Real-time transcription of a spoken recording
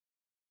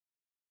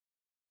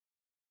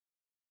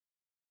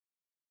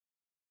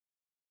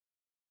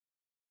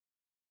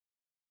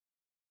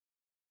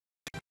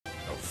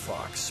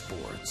Fox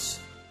Sports.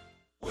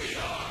 We are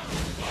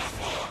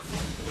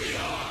Fox. We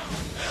are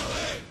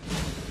LA.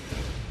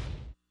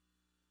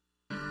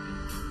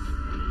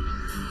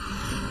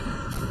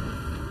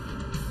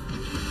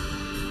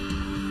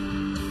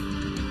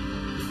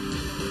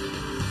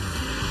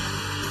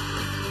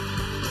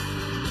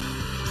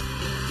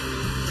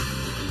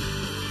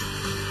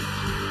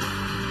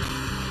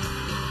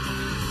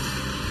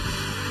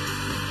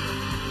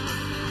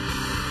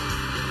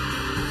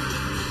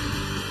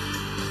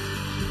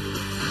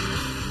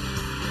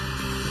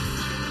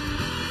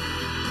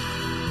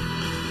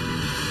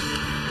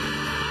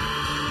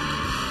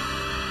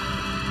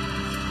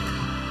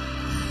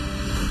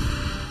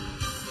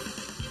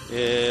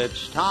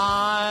 It's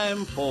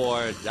time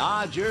for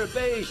Dodger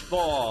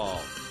Baseball.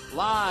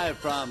 Live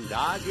from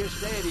Dodger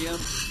Stadium,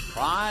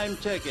 Prime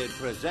Ticket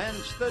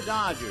presents the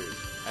Dodgers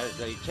as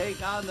they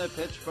take on the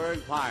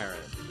Pittsburgh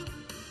Pirates.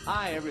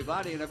 Hi,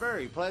 everybody, and a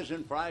very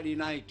pleasant Friday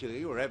night to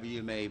you, wherever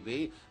you may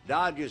be.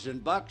 Dodgers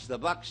and Bucks, the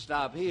Bucks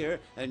stop here,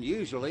 and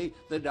usually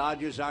the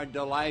Dodgers are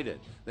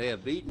delighted. They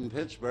have beaten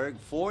Pittsburgh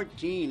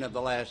 14 of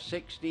the last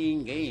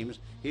 16 games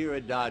here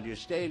at Dodger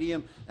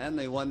Stadium, and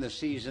they won the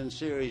season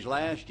series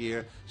last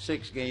year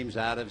 6 games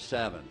out of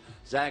 7.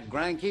 Zach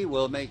Greinke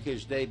will make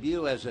his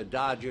debut as a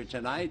Dodger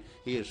tonight.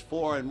 He is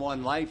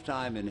 4-1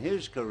 lifetime in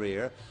his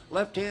career.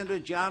 Left-hander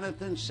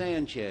Jonathan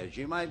Sanchez,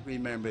 you might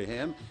remember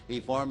him.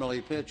 He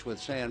formerly pitched with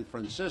San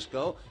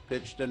Francisco,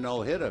 pitched a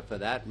no-hitter for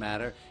that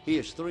matter. He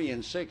is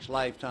 3-6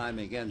 lifetime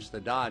against the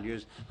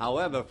Dodgers.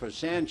 However, for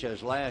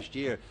Sanchez last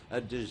year,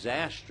 a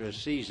disastrous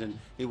season.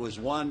 He was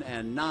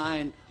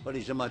 1-9, but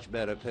he's a much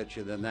better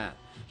pitcher than that.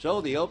 So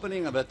the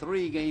opening of a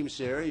 3-game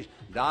series,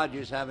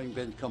 Dodgers having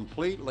been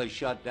completely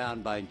shut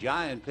down by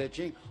giant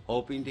pitching,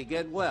 hoping to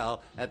get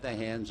well at the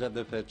hands of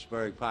the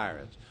Pittsburgh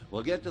Pirates.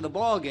 We'll get to the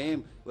ball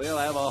game. We'll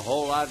have a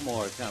whole lot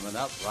more coming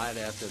up right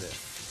after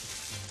this.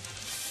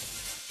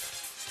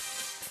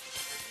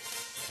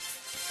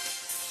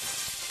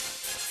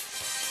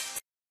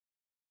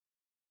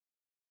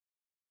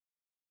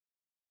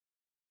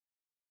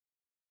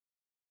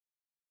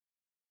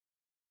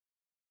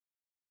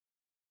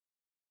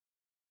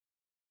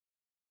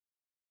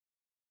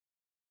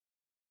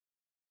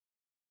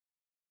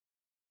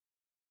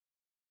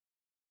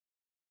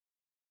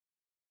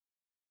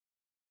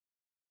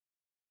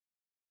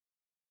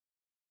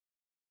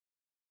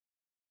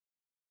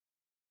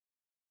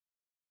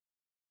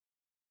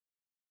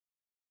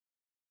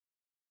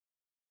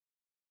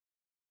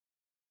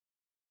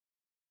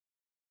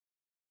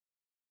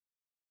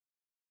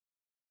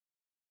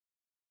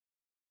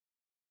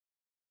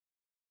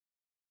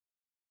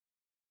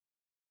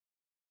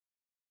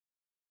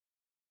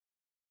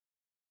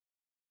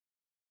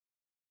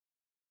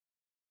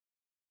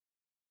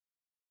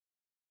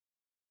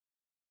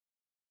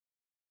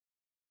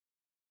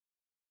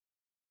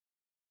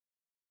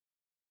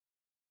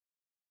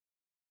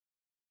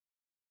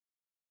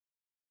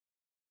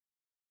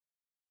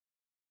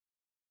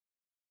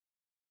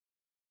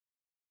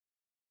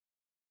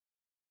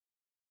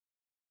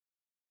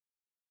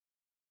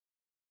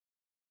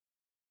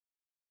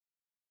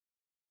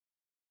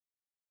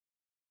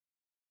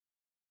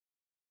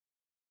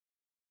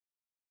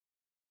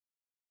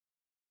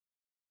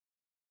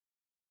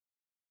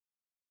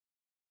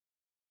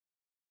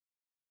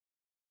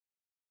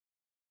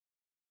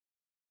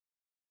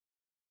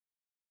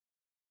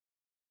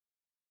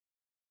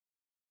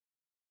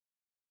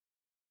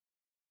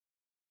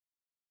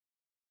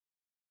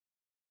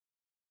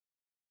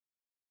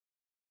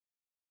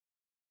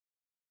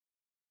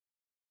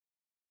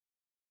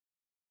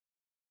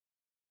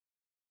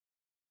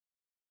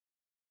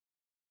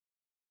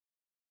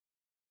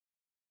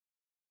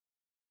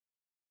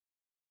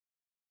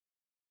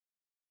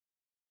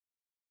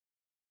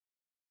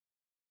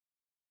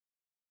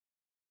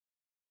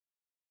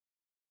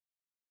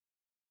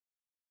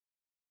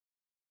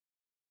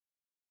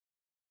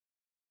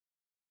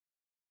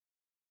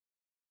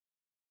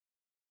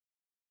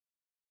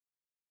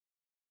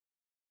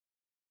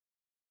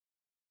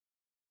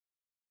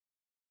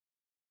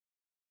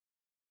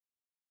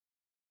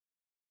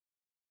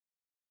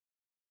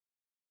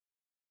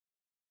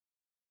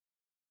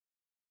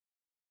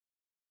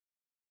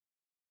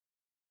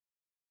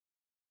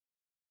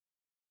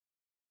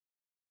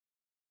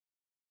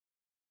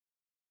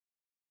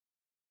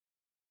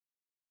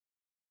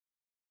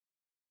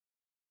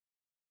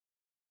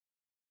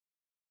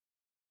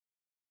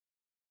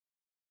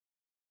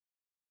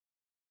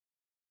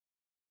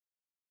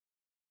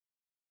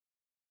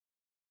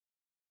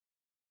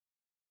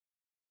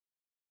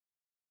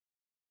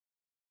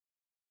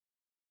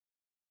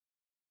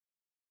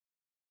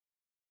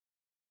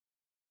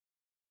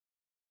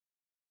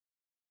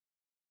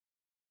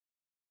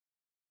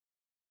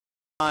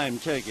 Prime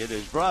Ticket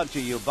is brought to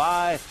you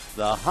by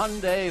the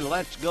Hyundai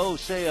Let's Go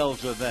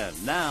sales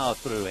event now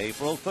through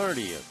April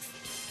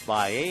 30th.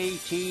 By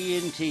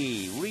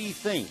AT&T,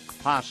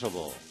 Rethink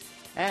Possible.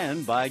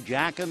 And by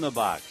Jack in the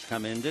Box.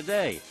 Come in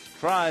today.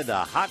 Try the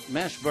Hot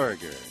Mess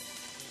Burger.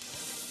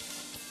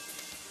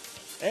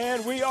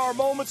 And we are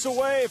moments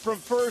away from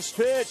first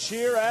pitch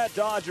here at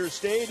Dodger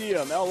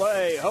Stadium.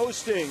 L.A.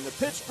 hosting the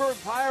Pittsburgh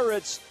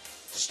Pirates.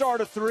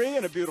 Start of 3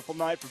 and a beautiful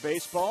night for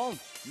baseball.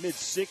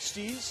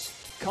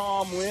 Mid-60s,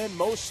 calm wind,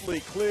 mostly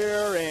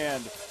clear,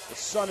 and the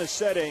sun is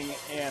setting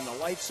and the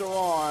lights are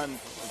on.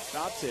 We're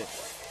about to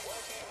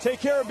take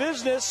care of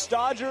business.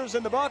 Dodgers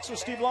and the Bucks with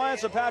Steve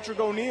Lyons and Patrick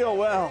O'Neill.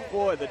 Well,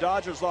 boy, the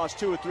Dodgers lost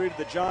 2 or 3 to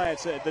the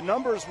Giants. The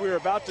numbers we're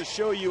about to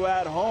show you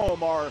at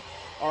home are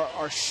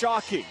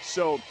shocking.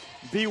 So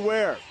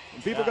beware.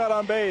 When people got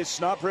on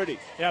base, not pretty.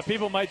 Yeah,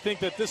 people might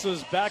think that this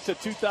was back to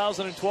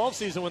 2012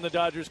 season when the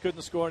Dodgers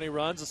couldn't score any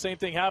runs. The same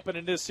thing happened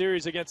in this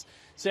series against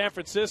San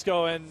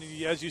Francisco. And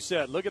as you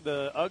said, look at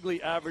the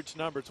ugly average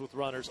numbers with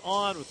runners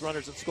on, with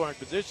runners in scoring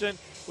position,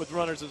 with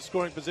runners in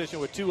scoring position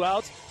with 2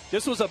 outs.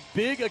 This was a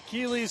big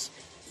Achilles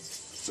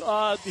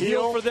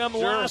heel for them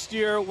last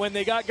year when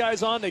they got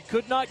guys on. They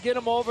could not get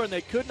them over and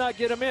they could not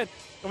get them in.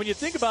 And when you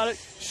think about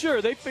it,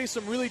 sure, they faced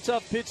some really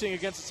tough pitching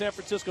against the San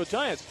Francisco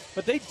Giants,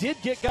 but they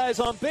did get guys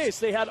on base.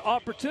 They had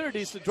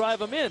opportunities to drive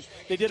them in.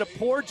 They did a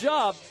poor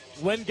job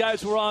when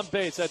guys were on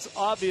base. That's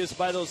obvious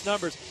by those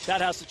numbers.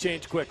 That has to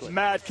change quickly.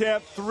 Matt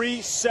Kemp,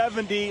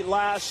 370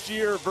 last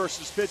year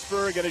versus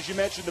Pittsburgh. And as you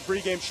mentioned in the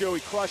pregame show,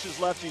 he crushes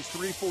lefties,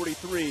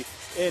 343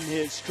 in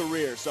his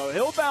career. So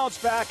he'll bounce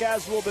back,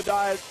 as will the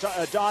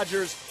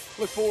Dodgers.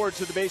 Look forward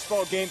to the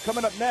baseball game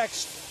coming up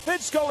next. Vin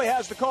Scully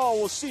has the call.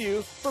 We'll see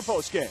you for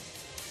postgame.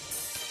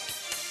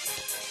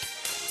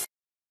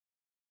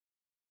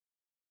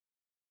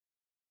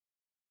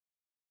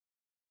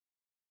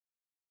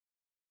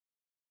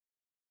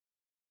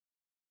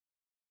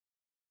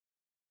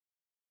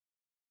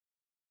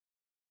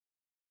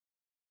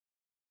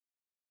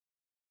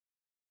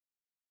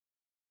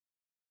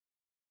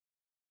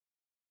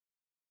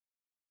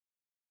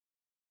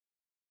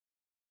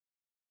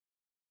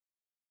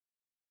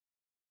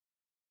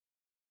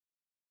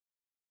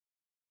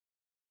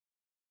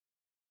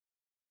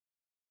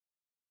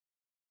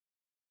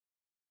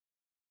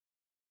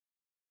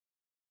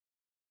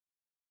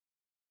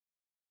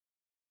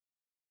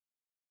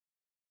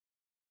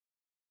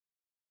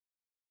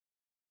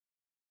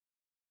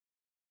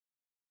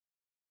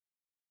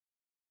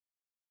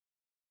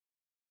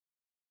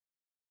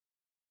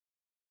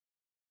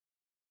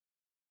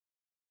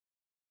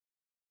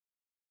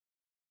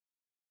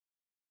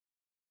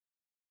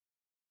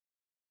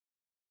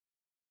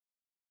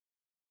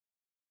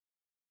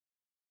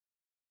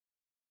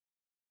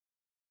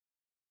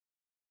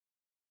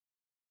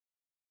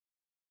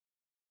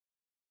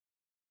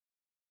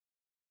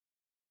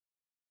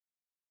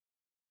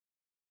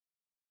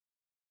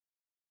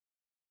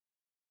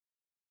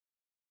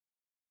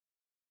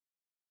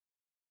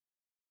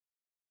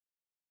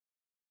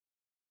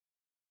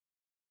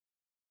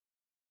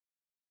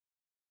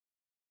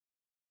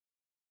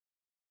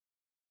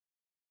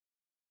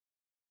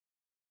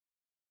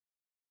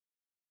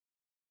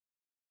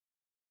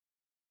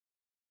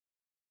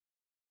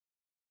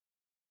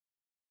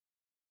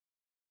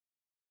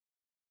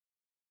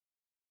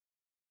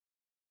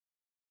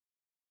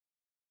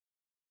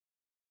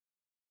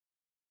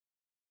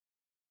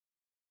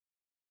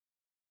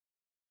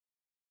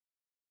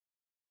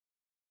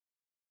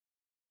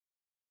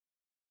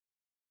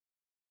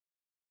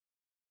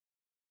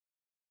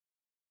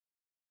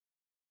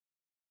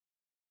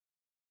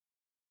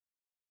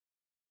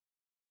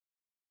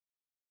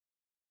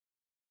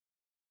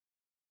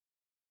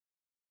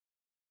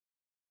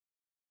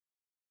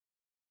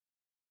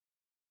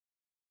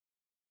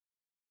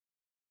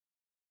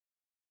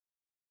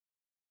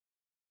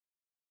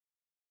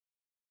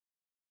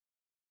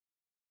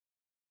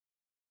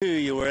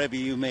 You wherever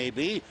you may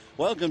be.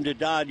 Welcome to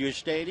Dodger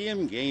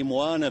Stadium, game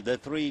 1 of the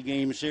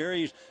 3-game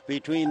series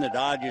between the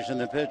Dodgers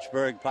and the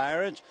Pittsburgh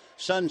Pirates.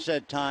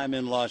 Sunset time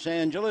in Los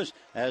Angeles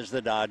as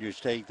the Dodgers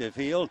take the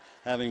field,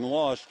 having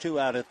lost 2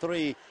 out of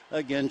 3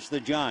 against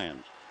the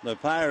Giants. The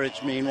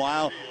Pirates,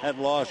 meanwhile, have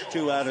lost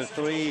 2 out of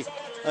 3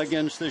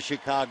 against the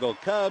Chicago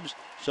Cubs,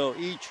 so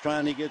each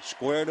trying to get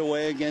squared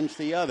away against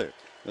the other.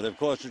 But of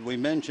course, as we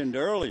mentioned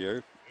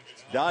earlier,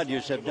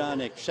 Dodgers have done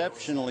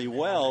exceptionally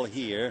well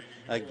here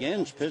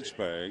against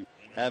Pittsburgh,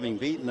 having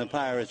beaten the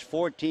Pirates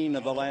 14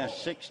 of the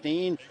last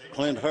 16.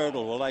 Clint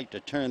Hurdle will like to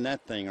turn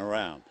that thing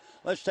around.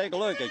 Let's take a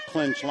look at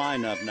Clint's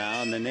lineup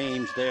now and the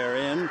names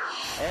therein.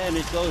 And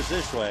it goes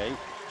this way.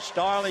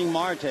 Starling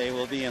Marte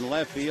will be in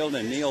left field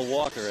and Neil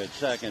Walker at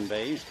second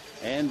base.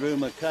 Andrew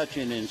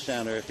McCutchen in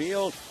center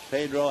field.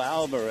 Pedro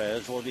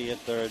Alvarez will be at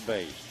third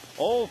base.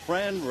 Old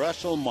friend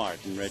Russell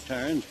Martin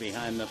returns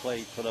behind the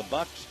plate for the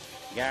Bucks.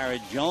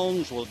 Garrett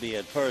Jones will be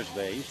at first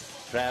base.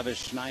 Travis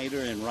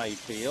Snyder in right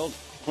field.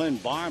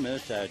 Clint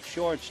Barmas at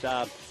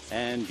shortstop.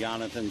 And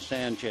Jonathan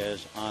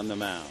Sanchez on the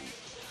mound.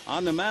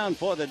 On the mound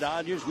for the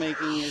Dodgers,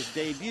 making his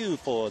debut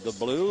for the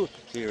Blue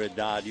here at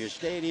Dodger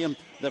Stadium,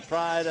 the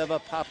pride of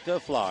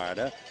Apopka,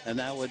 Florida, and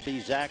that would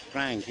be Zach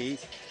Greinke.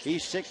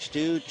 He's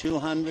 6'2",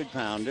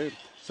 200-pounder,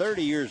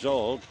 30 years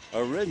old,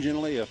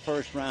 originally a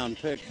first-round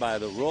pick by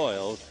the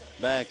Royals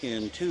back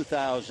in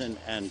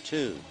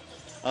 2002.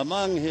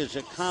 Among his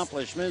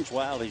accomplishments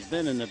while he's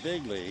been in the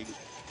big leagues,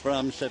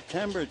 from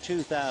September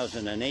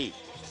 2008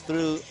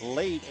 through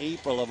late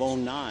April of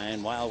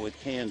 '09 while with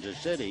Kansas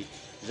City,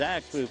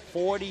 Zach threw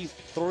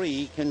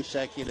 43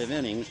 consecutive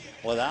innings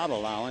without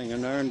allowing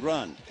an earned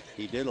run.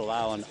 He did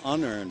allow an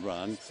unearned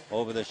run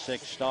over the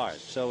 6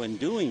 starts. So in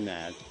doing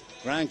that,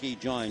 Greinke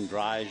joined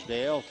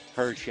Drysdale,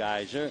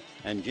 Hershiser,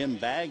 and Jim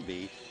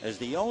Bagby as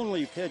the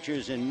only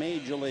pitchers in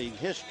Major League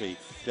history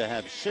to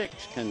have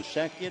 6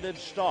 consecutive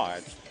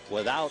starts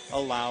without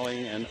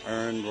allowing an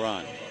earned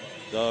run.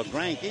 So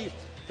Greinke,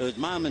 whose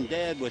mom and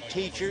dad were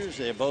teachers,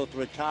 they're both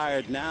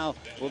retired now,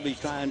 will be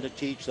trying to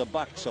teach the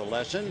Bucks a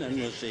lesson, and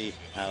we'll see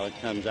how it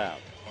comes out.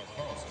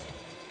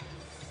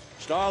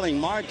 Starling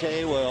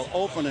Marte will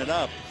open it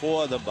up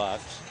for the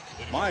Bucks.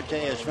 Marte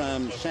is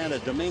from Santo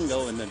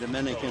Domingo in the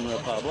Dominican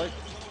Republic,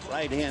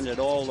 right-handed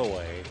all the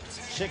way,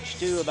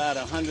 6'2", about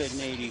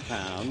 180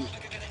 pounds.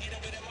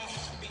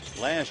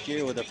 Last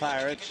year with the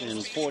Pirates in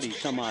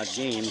 40-some-odd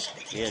games,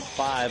 he had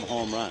 5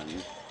 home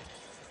runs.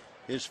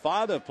 His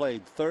father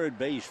played third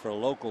base for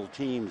local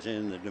teams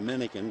in the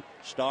Dominican.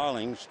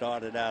 Starling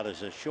started out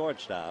as a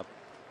shortstop,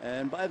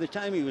 and by the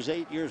time he was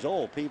 8 years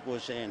old, people were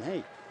saying,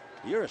 hey,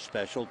 you're a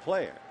special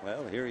player.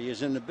 Well, here he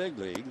is in the big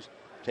leagues,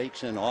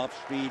 takes an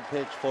off-speed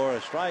pitch for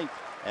a strike,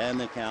 and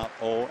the count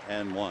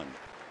 0-1.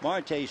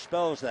 Marte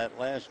spells that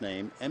last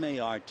name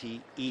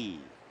M-A-R-T-E.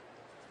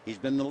 He's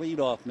been the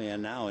leadoff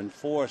man now in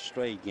 4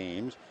 straight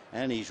games,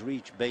 and he's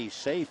reached base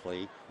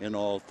safely in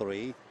all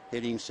 3,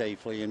 hitting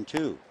safely in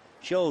 2.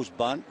 Shows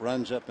bunt,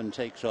 runs up and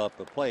takes off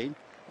the plate,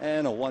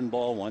 and a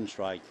 1-ball,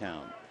 1-strike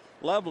count.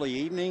 Lovely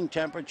evening,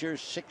 temperature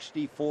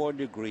 64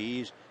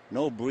 degrees,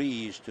 no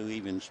breeze to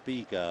even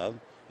speak of,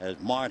 as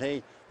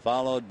Marte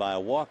followed by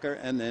Walker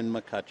and then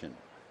McCutchen.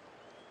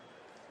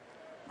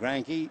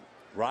 Greinke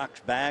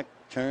rocks back,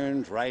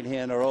 turns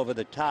right-hander over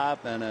the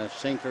top, and a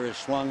sinker is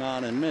swung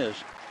on and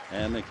missed,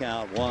 and the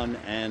count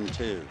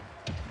 1-2.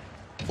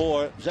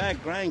 For Zach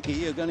Greinke,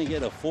 you're going to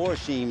get a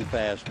 4-seam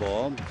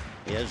fastball.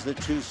 He has the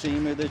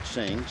 2-seamer that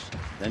sinks.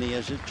 Then he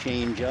has a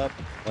changeup,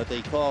 what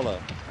they call a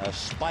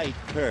spike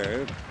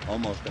curve,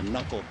 almost a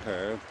knuckle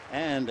curve,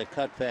 and a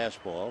cut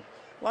fastball.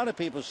 A lot of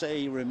people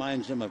say he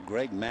reminds them of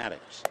Greg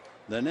Maddux.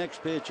 The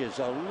next pitch is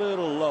a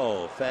little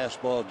low,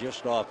 fastball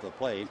just off the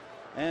plate,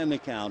 and the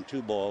count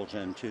 2 balls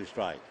and 2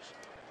 strikes.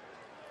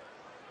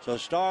 So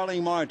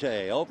Starling Marte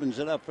opens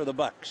it up for the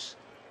Bucks,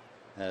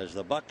 as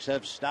the Bucks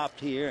have stopped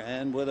here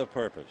and with a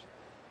purpose.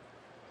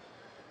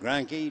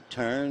 Greinke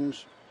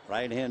turns,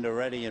 right-hander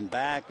ready and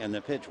back, and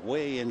the pitch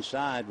way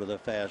inside with a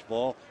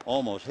fastball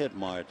almost hit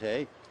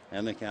Marte,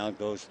 and the count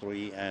goes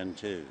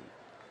 3-2.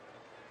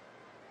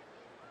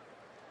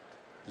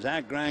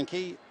 Zach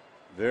Greinke,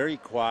 very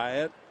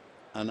quiet,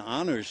 an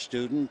honors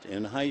student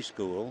in high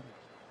school,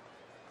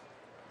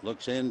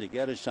 looks in to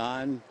get a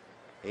sign.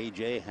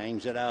 AJ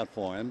hangs it out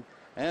for him,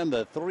 and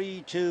the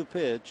 3-2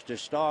 pitch to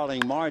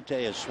Starling Marte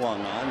is swung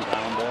on.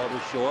 Ground ball to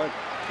short.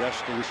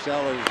 Justin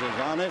Sellers is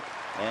on it,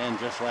 and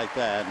just like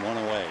that, 1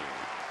 away.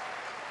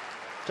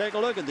 Take a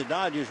look at the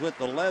Dodgers with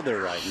the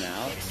leather right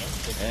now,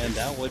 and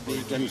that would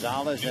be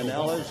Gonzalez and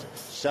Ellis,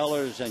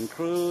 Sellers and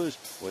Cruz,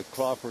 with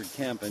Crawford,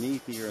 Kemp, and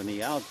Ethier in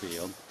the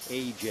outfield.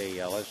 A.J.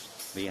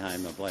 Ellis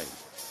behind the plate.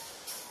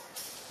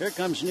 Here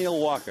comes Neil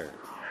Walker.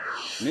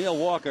 Neil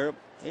Walker,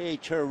 a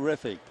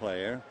terrific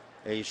player,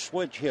 a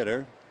switch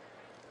hitter,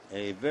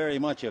 a very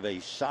much of a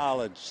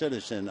solid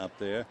citizen up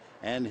there,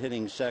 and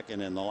hitting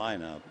second in the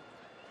lineup.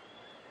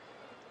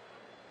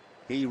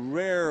 He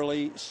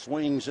rarely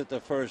swings at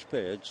the first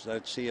pitch.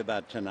 Let's see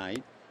about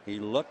tonight. He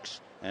looks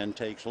and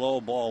takes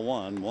low ball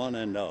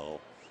 1-0.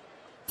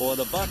 For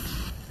the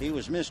Bucks, he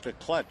was Mr.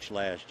 Clutch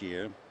last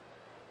year.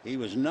 He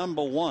was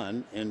number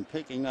 1 in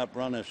picking up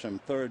runners from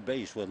third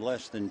base with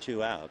less than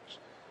 2 outs.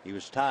 He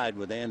was tied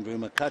with Andrew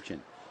McCutchen.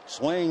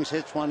 Swings,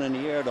 hits one in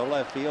the air to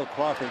left field.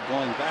 Crawford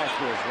going back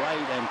to his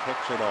right and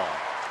picks it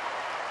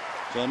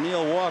off. So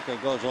Neil Walker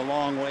goes a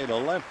long way to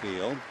left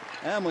field.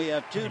 And we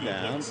have 2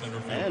 down.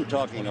 And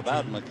talking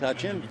about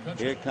McCutchen,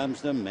 here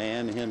comes the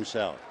man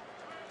himself.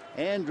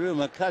 Andrew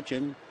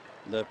McCutchen,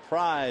 the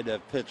pride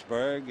of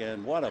Pittsburgh,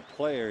 and what a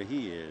player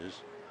he is.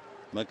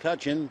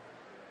 McCutchen,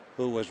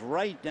 who was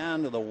right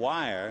down to the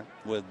wire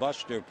with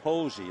Buster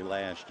Posey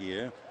last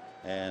year,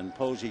 and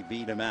Posey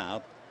beat him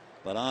out.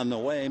 But on the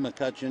way,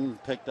 McCutchen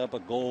picked up a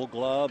Gold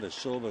Glove, a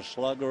Silver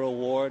Slugger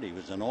Award. He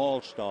was an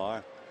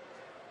all-star.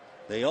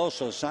 They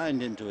also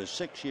signed him to a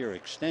 6-year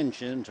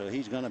extension, so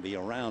he's going to be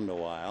around a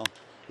while.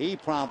 He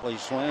promptly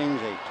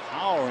swings a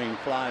towering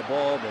fly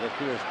ball that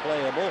appears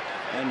playable,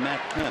 and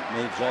Matt Kemp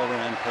moves over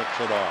and picks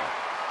it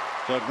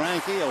off. So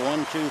Greinke, a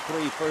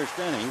 1-2-3 first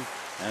inning,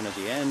 and at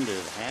the end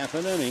of half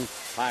an inning,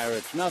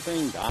 Pirates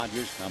nothing,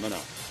 Dodgers coming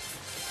up.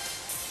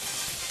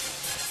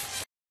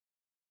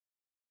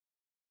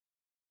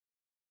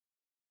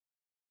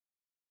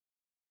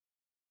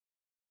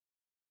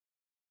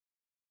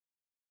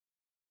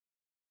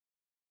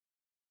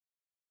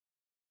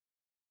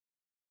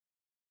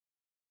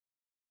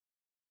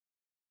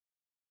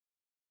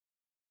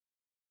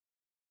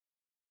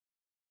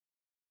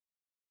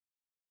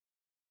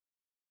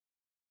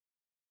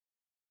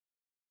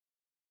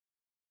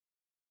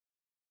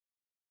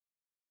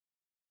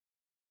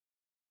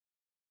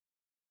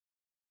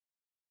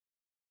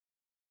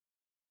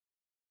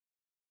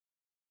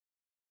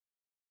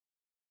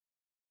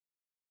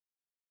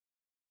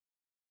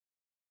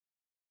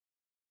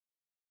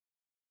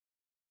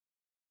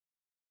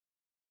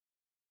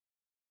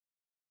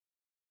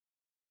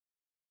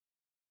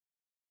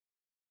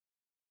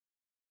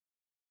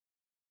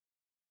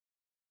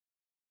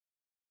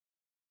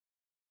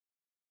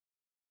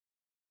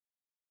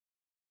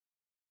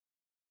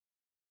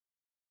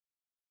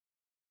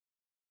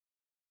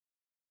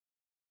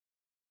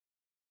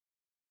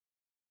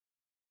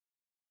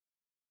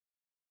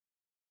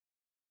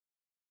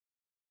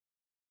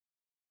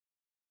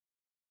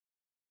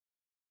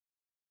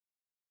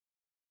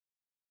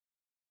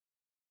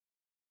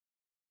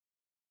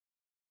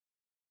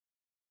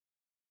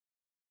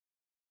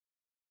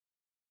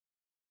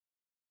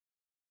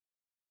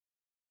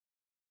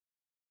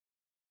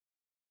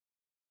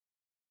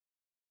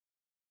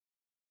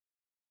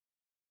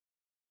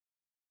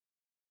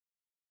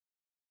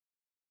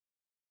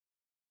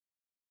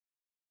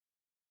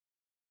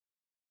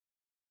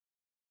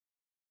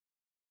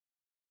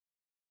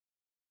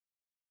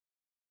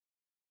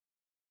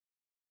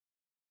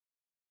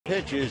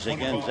 pitches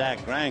against Zach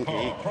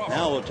Greinke.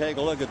 Now we'll take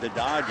a look at the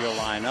Dodger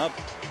lineup.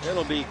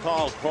 It'll be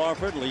Carl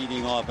Crawford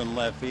leading off in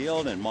left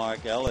field and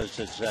Mark Ellis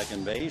at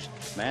second base.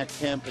 Matt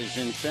Kemp is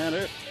in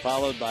center,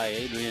 followed by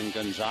Adrian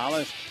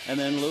Gonzalez, and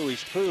then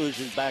Luis Cruz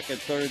is back at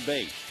third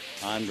base.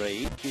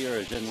 Andre Ethier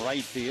is in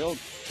right field.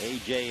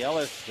 A.J.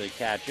 Ellis, the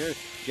catcher.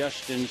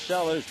 Justin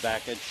Sellers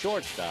back at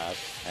shortstop,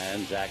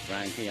 and Zach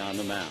Greinke on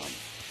the mound.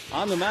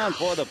 On the mound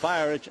for the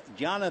Pirates,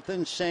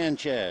 Jonathan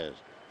Sanchez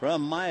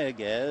from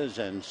Mayaguez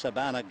and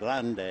Sabana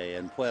Grande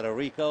in Puerto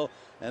Rico.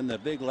 And the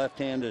big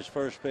left-hander's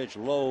first pitch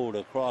low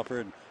to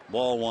Crawford.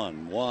 Ball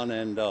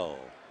 1-0.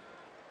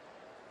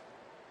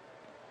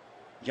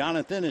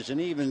 Jonathan is an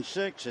even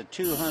 6, a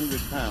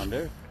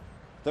 200-pounder.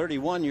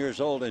 31 years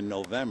old in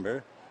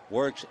November.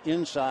 Works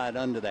inside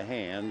under the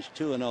hands.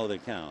 2-0 the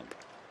count.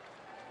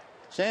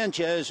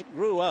 Sanchez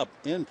grew up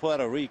in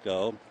Puerto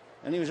Rico,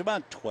 and he was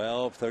about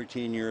 12,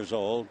 13 years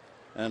old.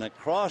 And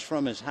across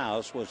from his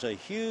house was a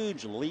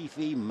huge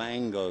leafy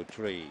mango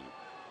tree.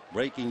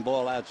 Breaking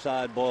ball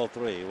outside, ball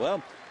 3.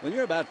 Well, when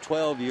you're about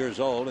 12 years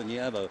old and you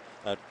have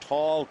a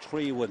tall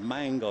tree with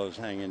mangoes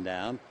hanging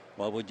down,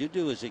 what would you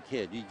do as a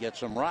kid? You'd get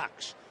some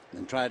rocks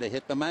and try to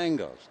hit the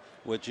mangoes,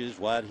 which is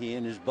what he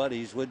and his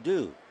buddies would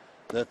do.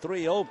 The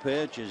 3-0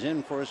 pitch is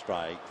in for a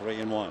strike,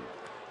 3-1.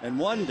 And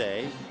one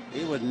day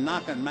he was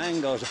knocking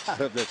mangoes out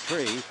of the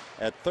tree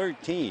at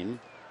 13,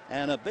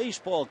 and a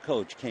baseball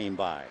coach came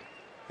by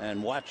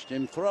and watched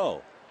him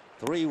throw.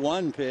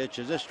 3-1 pitch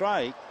is a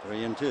strike,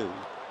 3-2.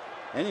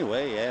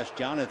 Anyway, he asked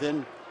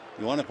Jonathan,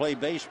 "You want to play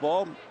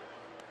baseball?"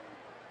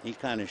 He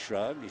kind of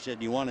shrugged. He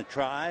said, "You want to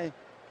try?"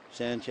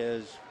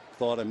 Sanchez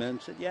thought a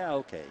minute, said, "Yeah,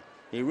 okay."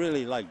 He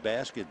really liked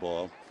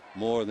basketball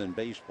more than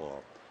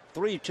baseball.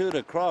 3-2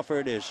 to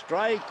Crawford is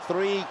strike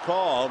 3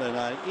 called, and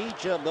on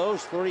each of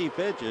those 3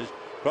 pitches,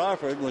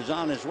 Crawford was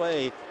on his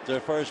way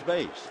to first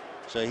base.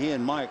 So he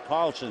and Mike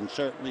Carlson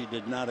certainly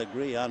did not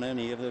agree on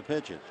any of the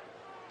pitches.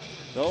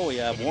 So we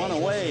have one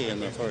away in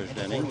the first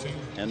inning,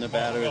 and the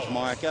batter is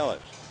Mark Ellis.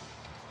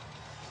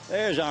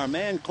 There's our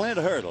man Clint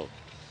Hurdle,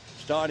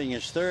 starting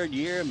his 3rd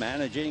year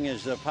managing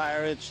as the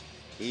Pirates.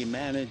 He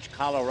managed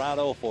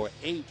Colorado for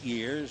 8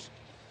 years.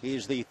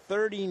 He's the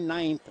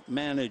 39th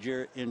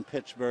manager in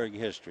Pittsburgh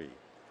history.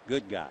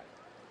 Good guy.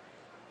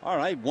 All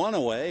right, one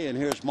away, and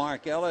here's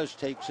Mark Ellis,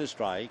 takes a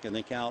strike, and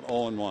the count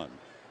 0-1.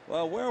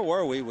 Well, where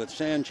were we with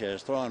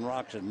Sanchez throwing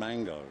rocks at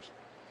mangoes?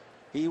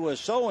 He was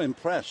so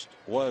impressed,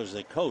 was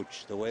the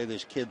coach, the way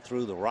this kid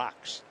threw the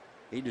rocks.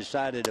 He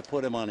decided to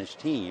put him on his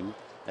team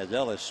as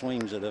Ellis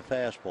swings at a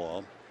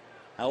fastball.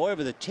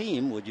 However, the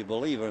team, would you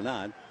believe or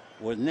not,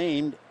 was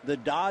named the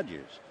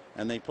Dodgers,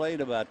 and they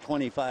played about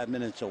 25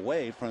 minutes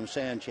away from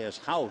Sanchez's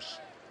house,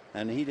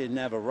 and he didn't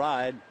have a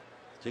ride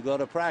to go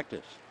to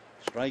practice.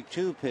 Strike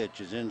 2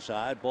 pitch is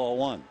inside, ball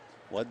 1.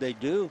 What'd they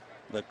do?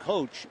 The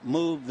coach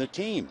moved the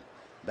team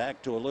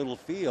back to a little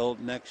field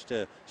next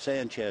to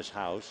Sanchez's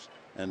house,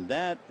 and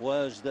that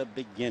was the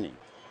beginning.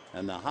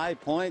 And the high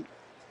point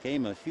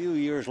came a few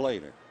years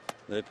later.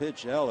 The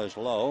pitch Ellis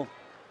low.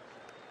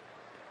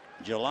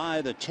 July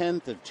the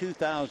 10th of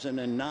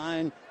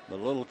 2009, the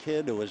little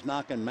kid who was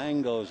knocking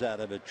mangoes out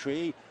of a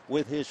tree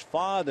with his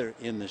father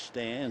in the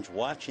stands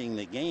watching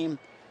the game,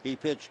 he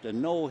pitched a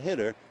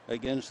no-hitter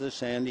against the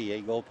San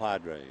Diego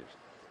Padres.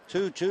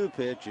 2-2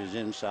 pitch is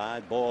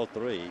inside, ball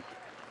 3. In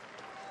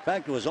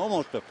fact, it was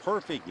almost a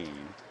perfect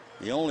game.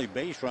 The only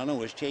base runner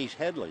was Chase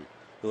Headley,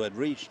 who had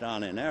reached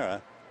on an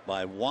error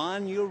by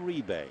Juan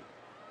Uribe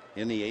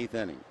in the 8th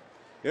inning.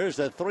 Here's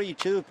the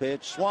 3-2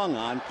 pitch, swung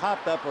on,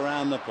 popped up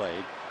around the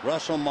plate.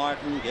 Russell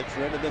Martin gets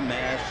rid of the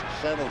mask,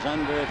 settles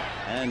under it,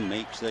 and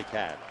makes the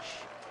catch.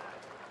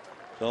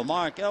 So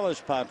Mark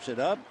Ellis pops it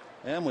up,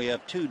 and we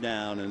have 2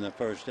 down in the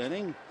first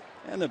inning,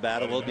 and the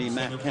batter will be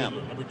Matt Kemp.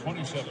 Number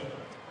 27,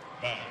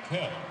 Matt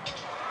Kemp.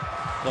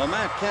 So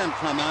Matt Kemp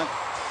come out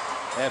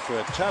after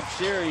a tough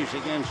series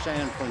against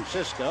San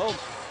Francisco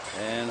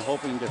and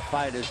hoping to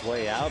fight his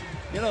way out.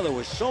 You know, there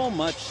was so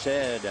much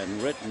said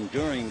and written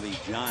during the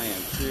Giant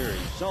series,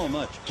 so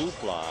much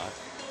hoopla,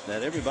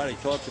 that everybody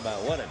talks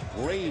about what a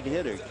great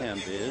hitter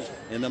Kemp is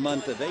in the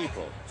month of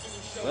April.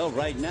 Well,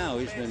 right now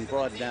he's been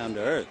brought down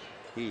to earth.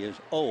 He is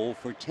 0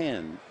 for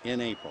 10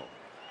 in April.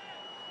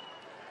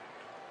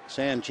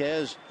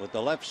 Sanchez with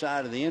the left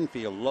side of the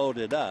infield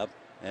loaded up,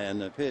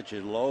 and the pitch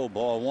is low,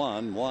 ball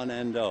 1,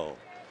 1-0.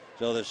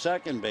 So the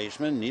second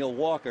baseman, Neil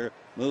Walker,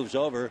 moves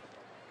over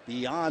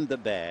beyond the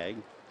bag.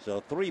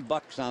 So 3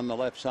 bucks on the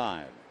left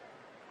side.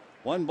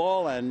 1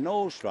 ball and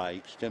no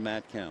strikes to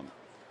Matt Kemp.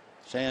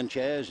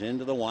 Sanchez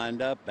into the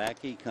windup. Back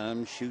he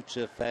comes. Shoots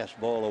a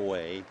fastball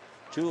away.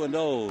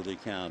 2-0 the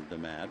count to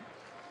Matt.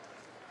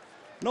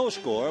 No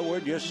score. We're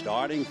just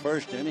starting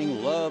first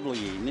inning. Lovely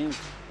evening.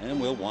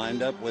 And we'll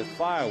wind up with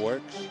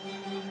fireworks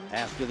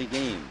after the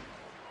game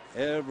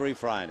every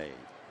Friday.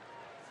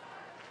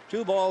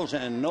 2 balls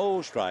and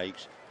no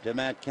strikes to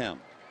Matt Kemp.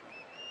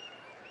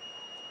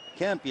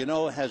 Kemp, you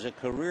know, has a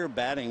career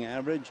batting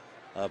average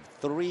of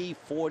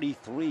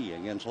 .343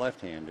 against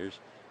left-handers.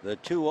 The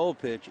 2-0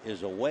 pitch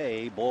is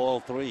away,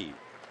 ball 3.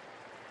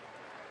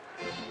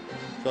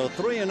 So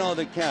 3-0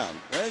 the count.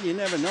 Well, you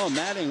never know.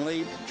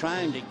 Mattingly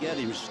trying to get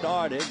him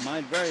started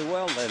might very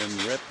well let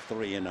him rip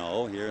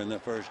 3-0 here in the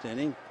first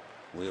inning.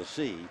 We'll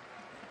see.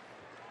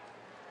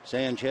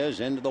 Sanchez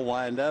into the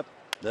windup.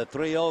 The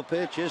 3-0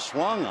 pitch is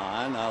swung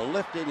on,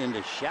 lifted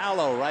into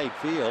shallow right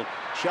field.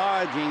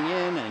 Charging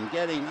in and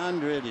getting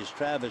under it is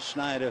Travis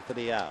Snyder for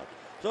the out.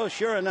 So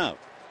sure enough,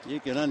 you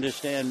can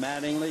understand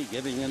Mattingly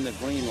giving him the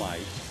green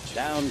light.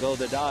 Down go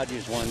the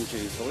Dodgers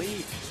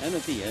 1-2-3, and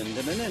at the end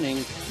of an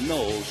inning,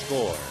 no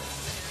score.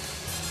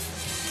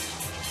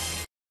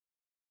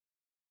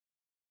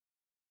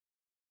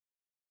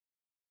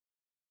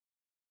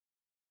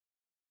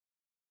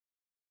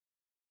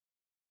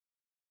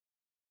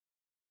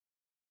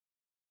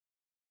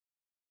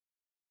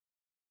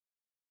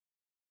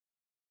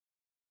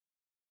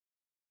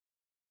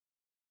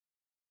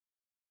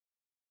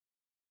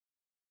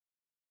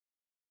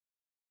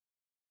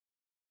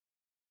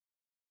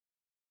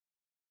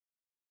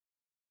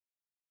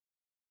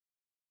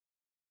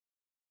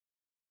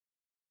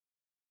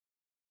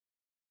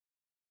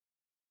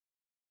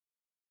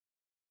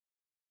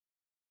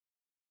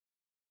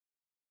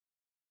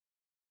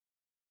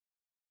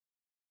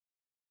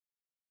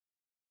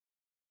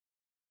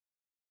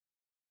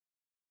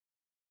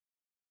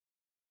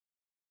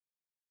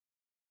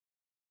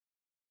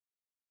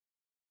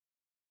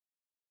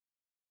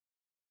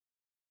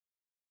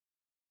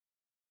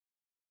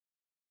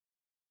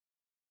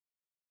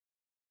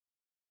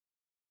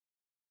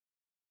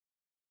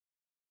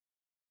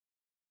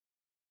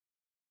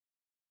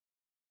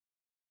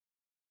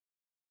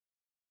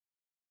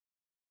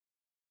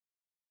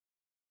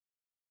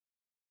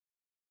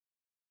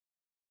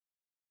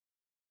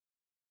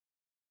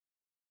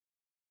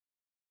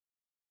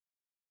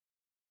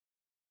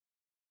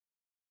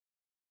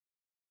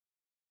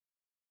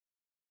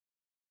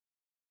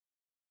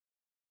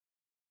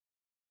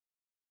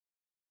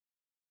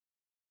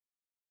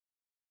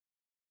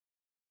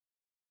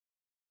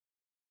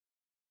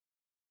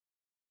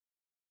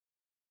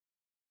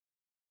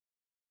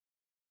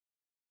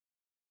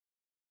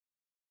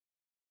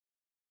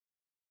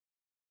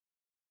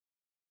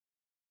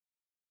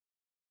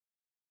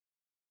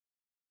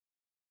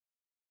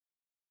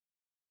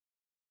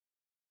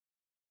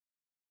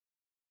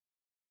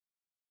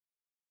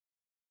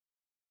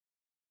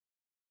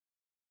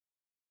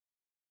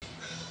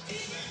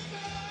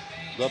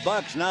 The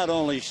Bucks not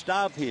only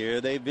stop here,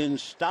 they've been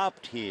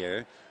stopped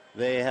here.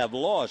 They have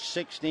lost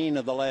 16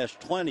 of the last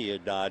 20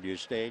 at Dodger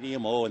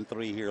Stadium,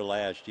 0-3 here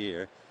last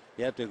year.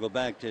 You have to go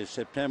back to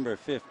September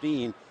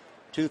 15,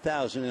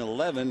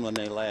 2011 when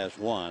they last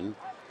won.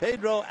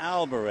 Pedro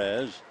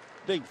Alvarez,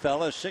 big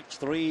fella,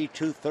 6'3",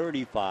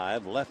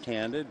 235,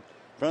 left-handed,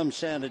 from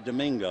Santo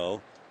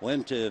Domingo,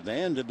 went to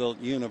Vanderbilt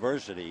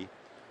University,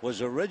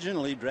 was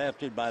originally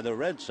drafted by the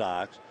Red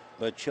Sox,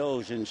 but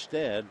chose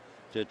instead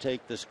to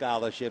take the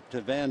scholarship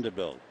to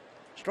Vanderbilt.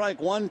 Strike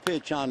one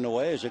pitch on the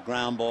way is a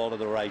ground ball to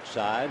the right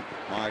side.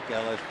 Mark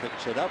Ellis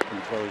picks it up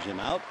and throws him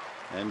out.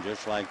 And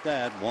just like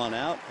that, 1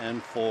 out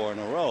and 4 in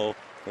a row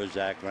for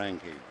Zach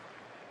Greinke.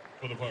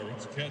 For the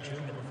Pirates, catcher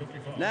number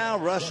 55. Now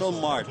Russell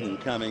Martin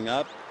coming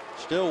up,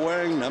 still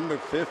wearing number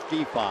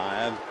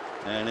 55.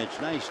 And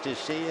it's nice to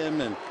see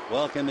him and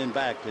welcome him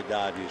back to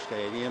Dodger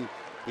Stadium.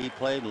 He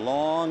played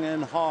long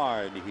and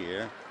hard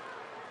here.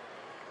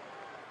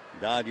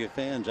 Dodger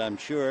fans, I'm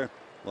sure,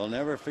 will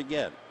never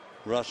forget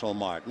Russell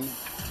Martin.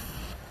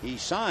 He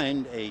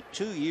signed a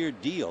 2-year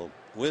deal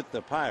with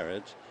the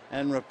Pirates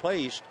and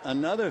replaced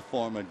another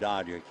former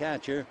Dodger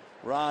catcher,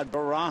 Rod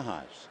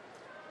Barajas.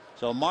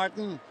 So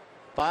Martin,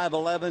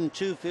 5'11",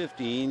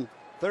 215,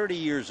 30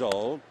 years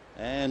old,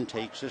 and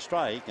takes a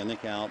strike in the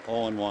count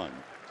 0-1.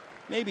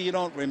 Maybe you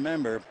don't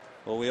remember,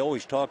 but we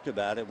always talked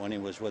about it when he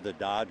was with the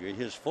Dodgers.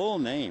 His full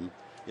name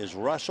is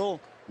Russell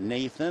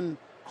Nathan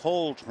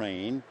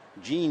Coltrane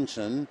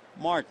Jeanson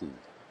Martin.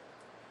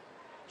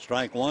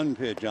 Strike one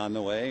pitch on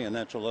the way, and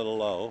that's a little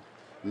low.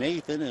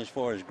 Nathan is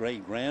for his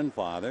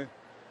great-grandfather.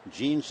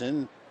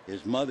 Jeanson,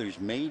 his mother's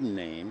maiden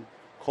name.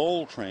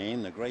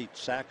 Coltrane, the great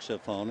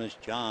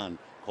saxophonist John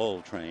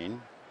Coltrane.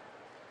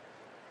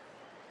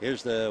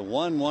 Here's the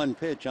 1-1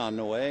 pitch on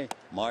the way.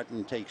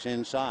 Martin takes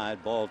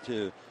inside, ball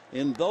 2.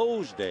 In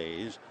those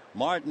days,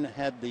 Martin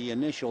had the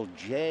initial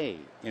J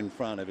in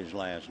front of his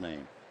last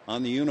name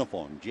on the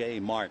uniform, J.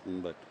 Martin,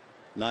 but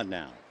not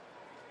now.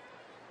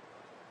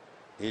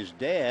 His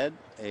dad,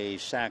 a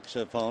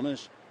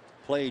saxophonist,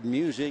 played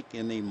music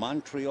in the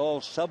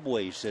Montreal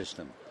subway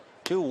system.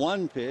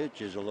 2-1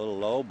 pitch is a little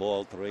low,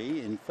 ball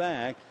 3. In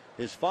fact,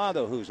 his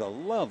father, who's a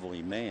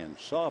lovely man,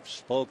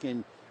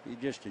 soft-spoken, you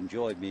just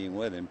enjoy being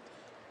with him.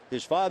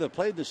 His father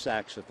played the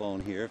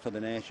saxophone here for the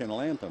national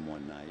anthem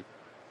one night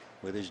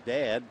with his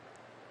dad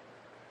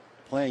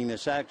playing the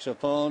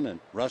saxophone, and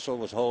Russell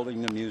was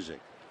holding the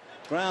music.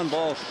 Ground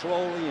ball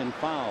slowly and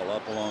foul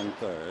up along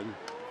third.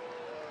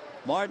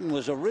 Martin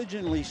was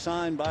originally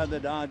signed by the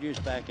Dodgers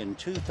back in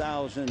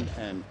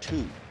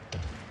 2002.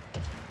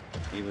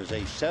 He was a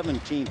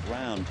 17th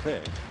round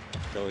pick,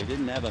 so he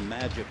didn't have a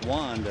magic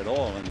wand at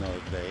all in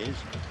those days.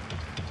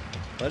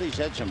 but he's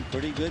had some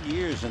pretty good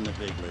years in the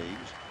big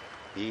leagues.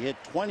 He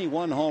hit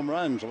 21 home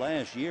runs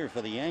last year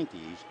for the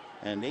Yankees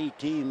and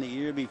 18 the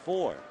year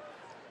before.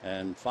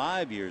 And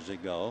 5 years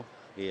ago,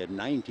 he had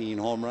 19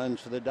 home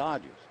runs for the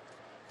Dodgers.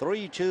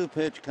 3-2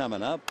 pitch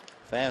coming up.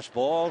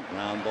 Fastball,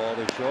 ground ball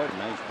to short.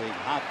 Nice big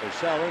hop for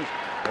Sellers.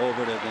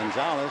 Over to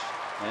Gonzalez.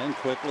 And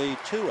quickly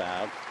 2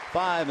 out.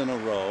 5 in a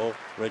row.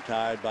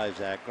 Retired by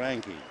Zach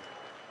Greinke.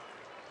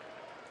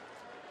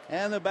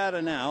 And the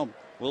batter now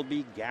will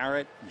be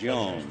Garrett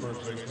Jones.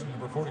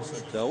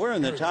 So we're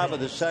in the top of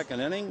the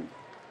second inning.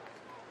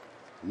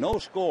 No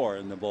score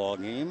in the ball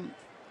game.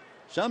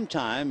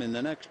 Sometime in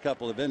the next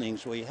couple of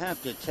innings, we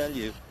have to tell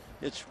you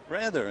it's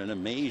rather an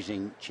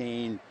amazing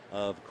chain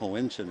of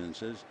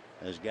coincidences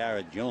as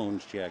Garrett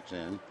Jones checks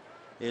in.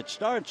 It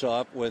starts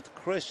off with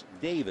Chris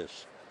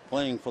Davis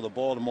playing for the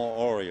Baltimore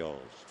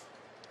Orioles.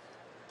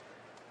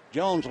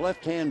 Jones,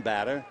 left-hand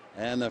batter,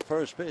 and the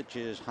first pitch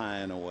is high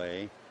and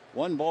away.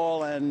 1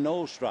 ball and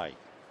no strike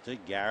to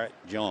Garrett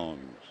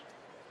Jones.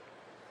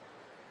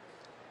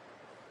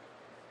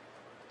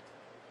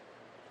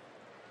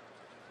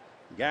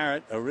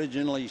 Garrett,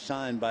 originally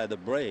signed by the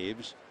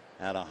Braves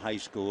out of high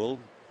school.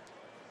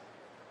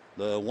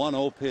 The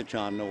 1-0 pitch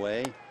on the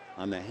way,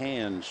 on the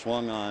hand,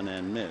 swung on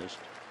and missed.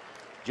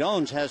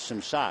 Jones has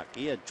some sock.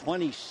 He had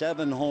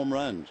 27 home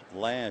runs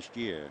last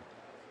year.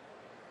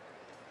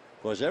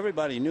 Of course,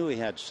 everybody knew he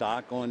had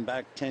sock going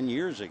back 10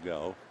 years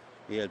ago.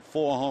 He had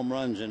 4 home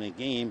runs in a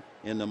game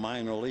in the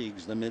minor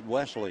leagues, the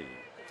Midwest League.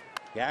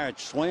 Garrett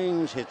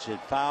swings, hits it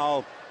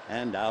foul,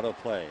 and out of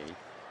play.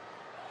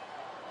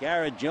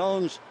 Garrett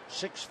Jones,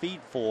 6'4",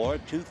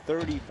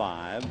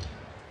 235,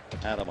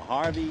 out of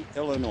Harvey,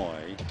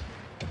 Illinois.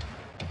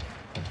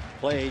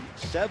 Played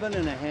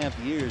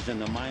 7.5 years in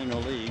the minor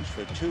leagues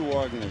for 2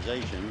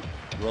 organizations,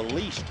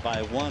 released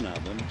by one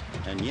of them,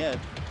 and yet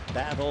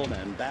battled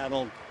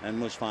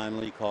and was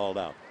finally called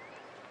up.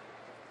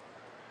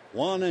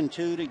 1-2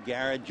 to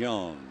Garrett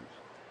Jones.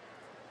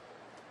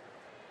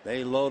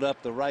 They load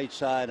up the right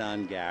side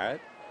on Garrett,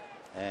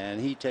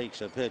 and he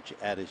takes a pitch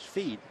at his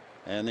feet,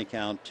 and they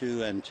count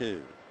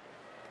 2-2.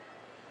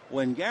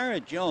 When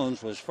Garrett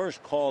Jones was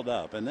first called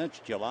up, and that's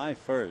July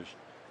 1st,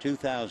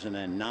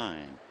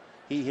 2009,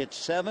 he hit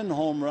 7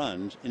 home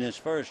runs in his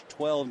first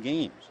 12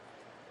 games.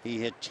 He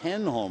hit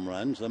 10 home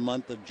runs the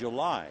month of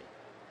July.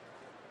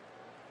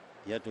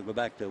 You have to go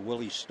back to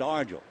Willie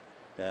Stargell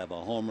to have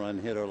a home run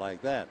hitter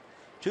like that.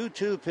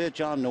 2-2 pitch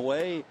on the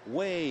way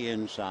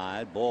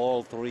inside,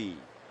 ball 3.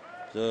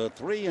 So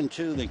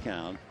 3-2 the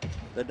count.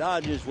 The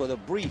Dodgers with a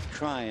brief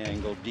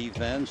triangle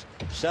defense.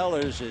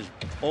 Sellers is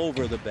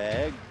over the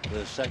bag,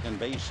 the second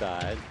base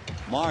side.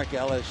 Mark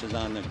Ellis is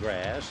on the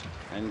grass,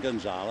 and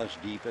Gonzalez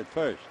deep at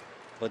first.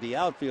 But the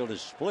outfield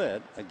is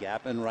split, a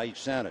gap in right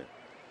center.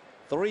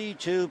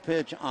 3-2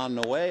 pitch on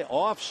the way,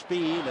 off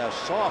speed, a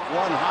soft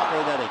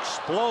one-hopper that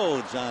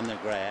explodes on the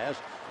grass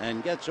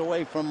and gets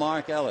away from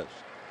Mark Ellis.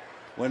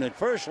 When it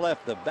first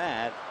left the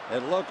bat,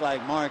 it looked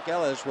like Mark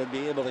Ellis would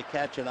be able to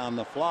catch it on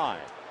the fly.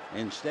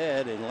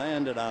 Instead, it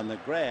landed on the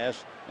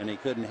grass, and he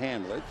couldn't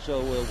handle it, so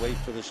we'll wait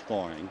for the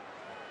scoring.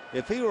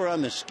 If he were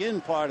on the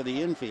skin part of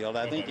the infield,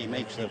 I think he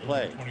makes the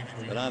play.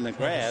 But on the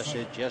grass,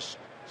 it just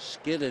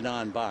skidded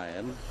on by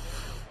him,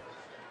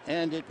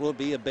 and it will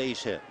be a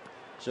base hit.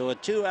 So a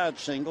 2-out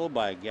single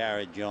by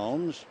Garrett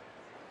Jones,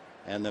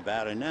 and the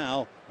batter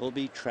now will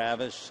be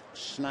Travis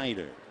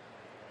Snyder.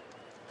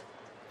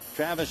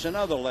 Travis,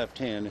 another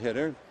left-hand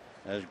hitter,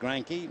 as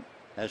Greinke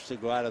has to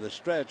go out of the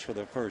stretch for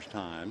the first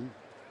time.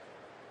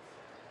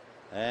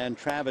 And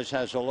Travis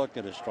has a look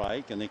at a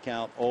strike, and they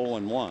count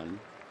 0-1.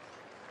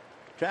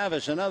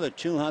 Travis, another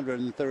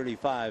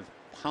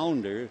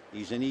 235-pounder.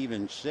 He's an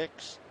even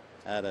 6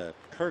 out of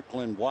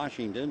Kirkland,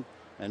 Washington,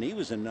 and he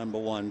was a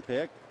 #1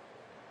 pick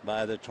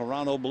by the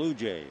Toronto Blue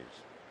Jays.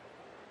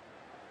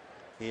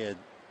 He had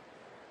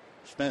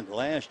spent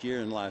last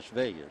year in Las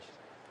Vegas.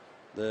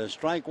 The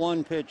strike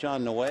 1 pitch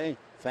on the way,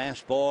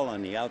 fastball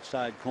on the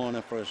outside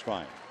corner for a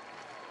strike.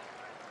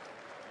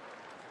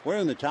 We're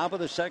in the top of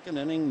the second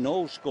inning,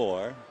 no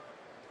score.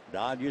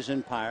 Dodgers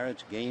and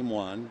Pirates, game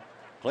 1.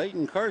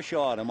 Clayton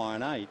Kershaw tomorrow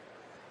night.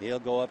 He'll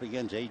go up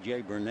against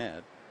A.J.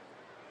 Burnett.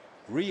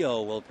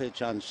 Rio will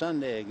pitch on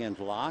Sunday against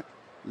Locke,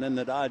 and then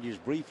the Dodgers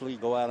briefly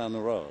go out on the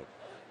road.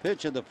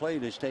 Pitch at the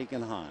plate is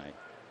taken high.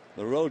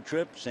 The road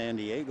trip, San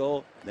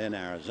Diego, then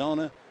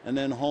Arizona, and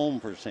then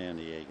home for San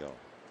Diego.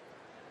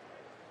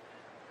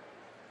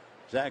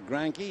 Zach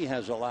Greinke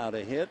has allowed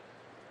a hit.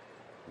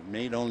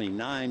 Made only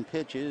 9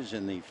 pitches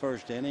in the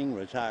first inning,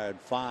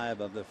 retired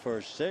 5 of the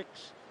first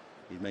 6.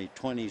 He's made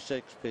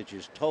 26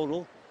 pitches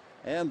total,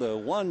 and the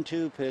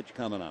 1-2 pitch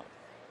coming up.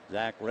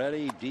 Zach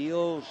ready,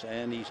 deals,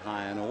 and he's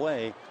high and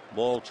away.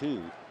 Ball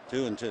 2,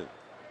 2-2.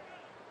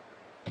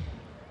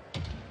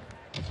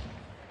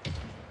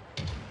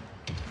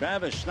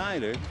 Travis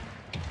Snyder,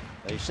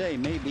 they say,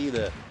 may be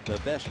the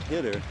best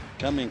hitter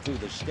coming through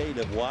the state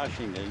of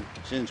Washington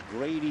since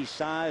Grady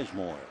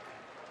Sizemore.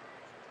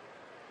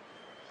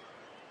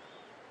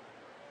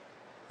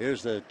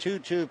 Here's the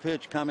 2-2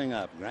 pitch coming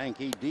up.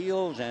 Greinke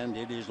deals, and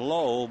it is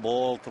low,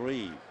 ball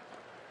 3.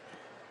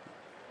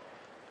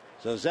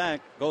 So Zach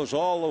goes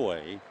all the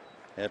way.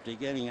 After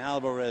getting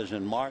Alvarez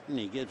and Martin,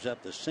 he gives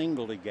up the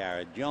single to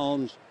Garrett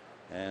Jones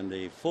and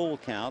a full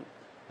count.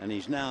 And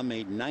he's now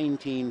made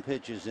 19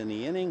 pitches in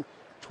the inning,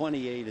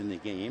 28 in the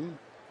game,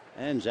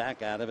 and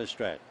Zach out of a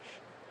stretch.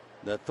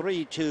 The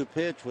 3-2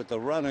 pitch with the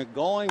runner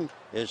going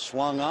is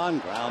swung on.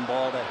 Ground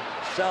ball to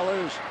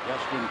Sellers.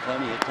 Just in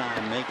plenty of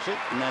time makes it,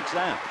 and that's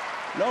that.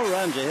 No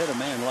runs, a hit, a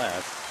man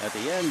left. At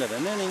the end of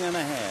an inning and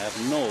a half,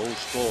 no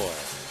score.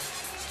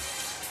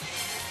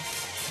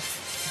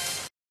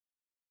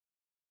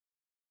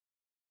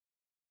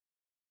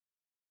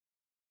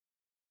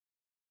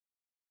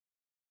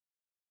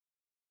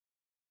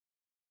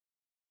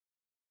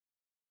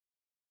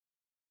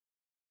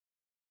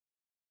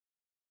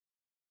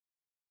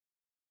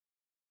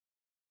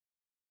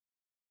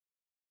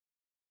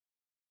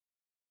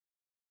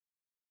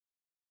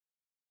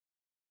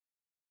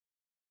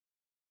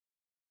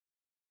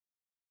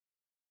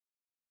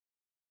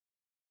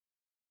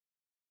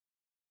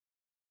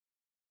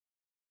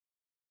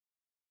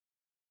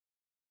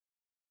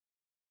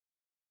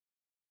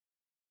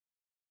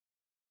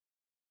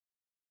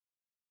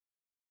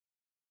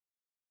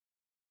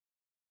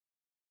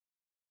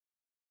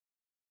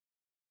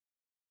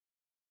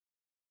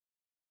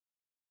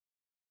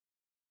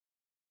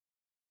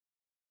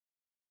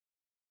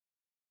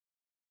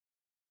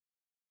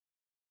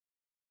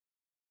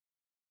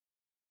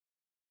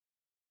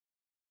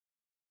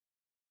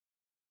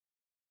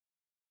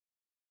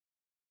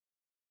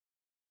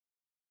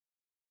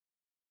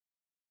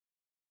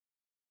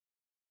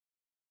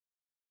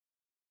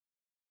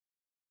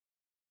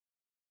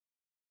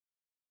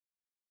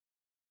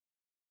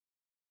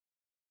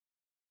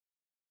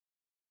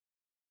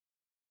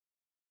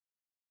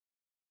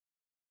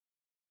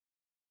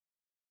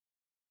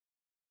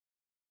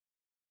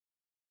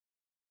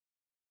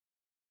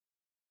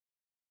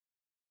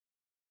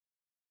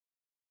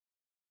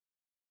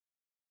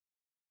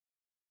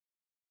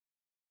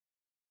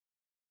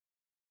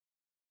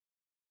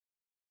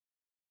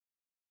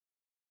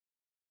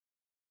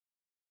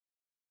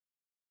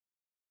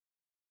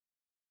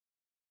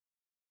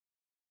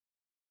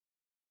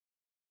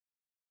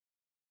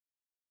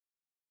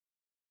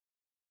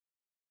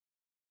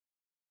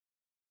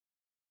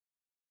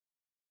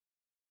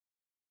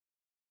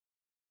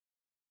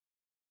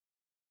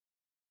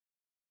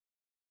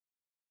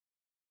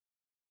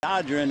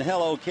 Dodger and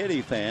Hello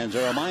Kitty fans,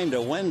 a reminder,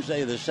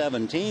 Wednesday the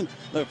 17th,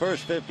 the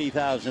first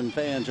 50,000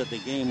 fans at the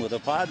game with the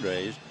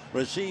Padres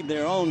received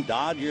their own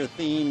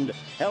Dodger-themed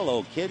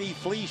Hello Kitty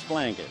fleece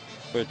blanket.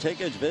 For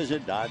tickets,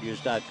 visit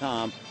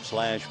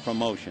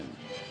Dodgers.com/promotion.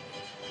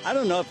 I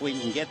don't know if we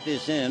can get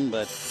this in,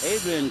 but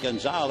Adrian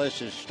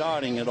Gonzalez is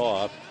starting it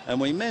off. And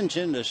we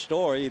mentioned a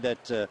story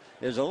that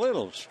is a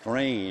little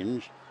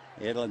strange.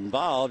 It'll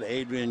involve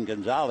Adrian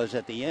Gonzalez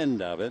at the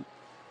end of it.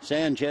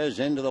 Sanchez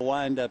into the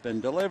windup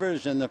and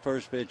delivers, in the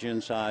first pitch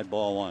inside,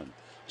 ball 1.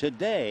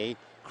 Today,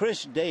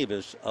 Chris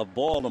Davis of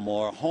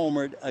Baltimore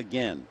homered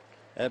again.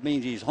 That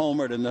means he's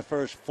homered in the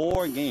first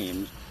 4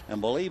 games. And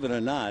believe it or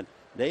not,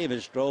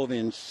 Davis drove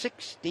in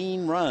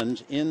 16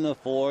 runs in the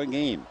 4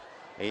 games.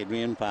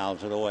 Adrian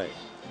fouls it away.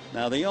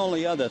 Now, the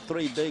only other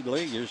 3 big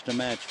leaguers to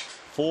match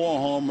 4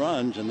 home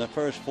runs in the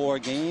first 4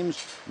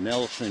 games,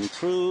 Nelson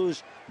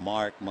Cruz,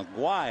 Mark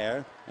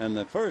McGwire, and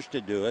the first to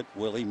do it,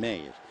 Willie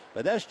Mays.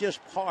 But that's just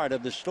part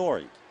of the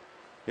story.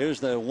 Here's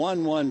the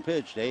 1-1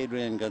 pitch to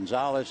Adrian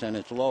Gonzalez, and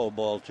it's low,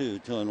 ball 2,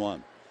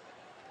 2-1.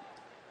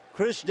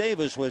 Chris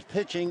Davis was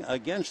pitching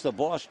against the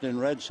Boston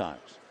Red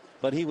Sox,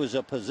 but he was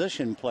a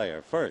position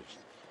player first.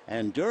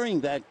 And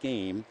during that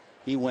game,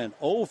 he went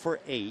 0 for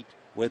 8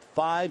 with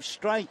 5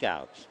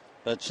 strikeouts.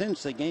 But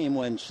since the game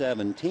went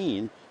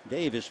 17,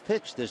 Davis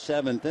pitched the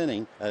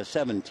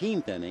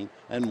 17th inning,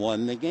 and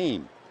won the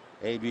game.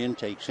 Adrian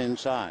takes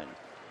inside.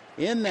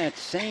 In that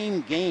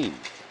same game,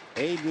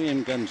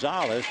 Adrian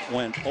Gonzalez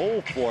went 0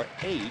 for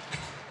 8,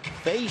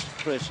 faced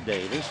Chris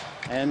Davis,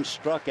 and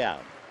struck out.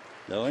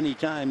 Though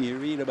anytime you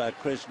read about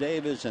Chris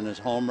Davis and his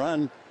home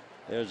run,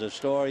 there's a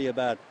story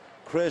about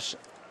Chris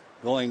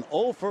going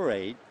 0 for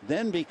 8,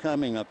 then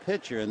becoming a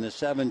pitcher in the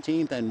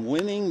 17th and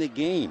winning the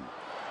game.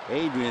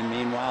 Adrian,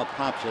 meanwhile,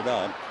 pops it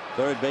up.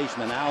 Third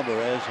baseman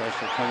Alvarez has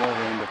to come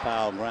over into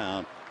foul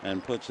ground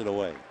and puts it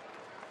away.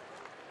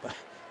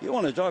 You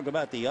want to talk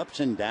about the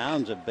ups and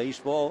downs of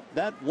baseball?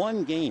 That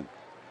one game,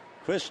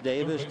 Chris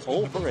Davis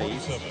 0 for 8,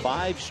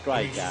 5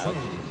 strikeouts.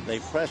 They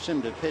press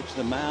him to pitch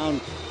the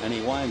mound, and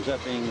he winds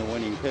up being the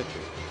winning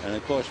pitcher. And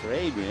of course, for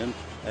Adrian,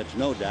 that's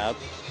no doubt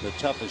the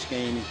toughest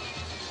game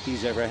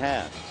he's ever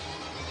had.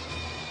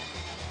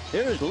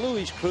 Here's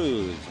Luis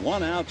Cruz,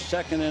 1 out,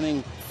 2nd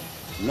inning,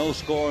 no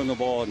score in the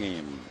ball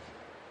game.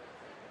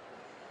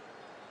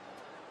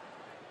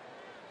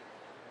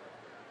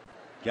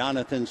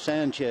 Jonathan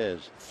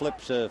Sanchez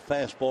flips a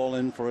fastball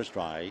in for a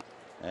strike,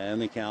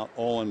 and the count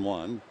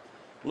 0-1.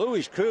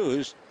 Luis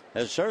Cruz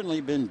has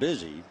certainly been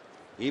busy,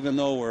 even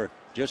though we're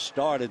just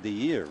started the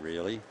year,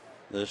 really.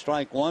 The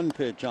strike one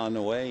pitch on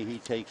the way. He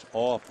takes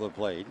off the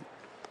plate.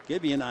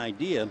 Give you an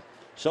idea.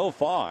 So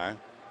far,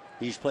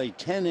 he's played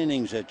 10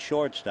 innings at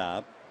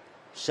shortstop,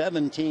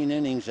 17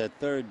 innings at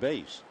third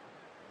base.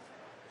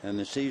 And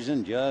the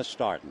season just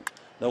starting.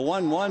 The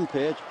 1-1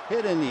 pitch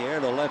hit in the air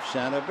to left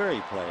center.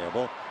 Very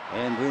playable.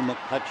 Andrew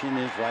McCutcheon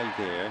is right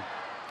there.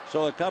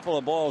 So a couple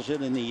of balls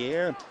hit in the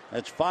air.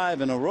 That's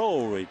 5 in a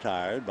row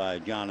retired by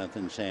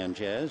Jonathan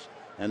Sanchez.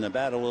 And the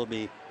batter will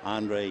be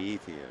Andre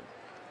Ethier.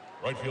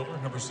 Right fielder,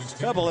 number 16. A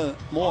couple of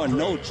more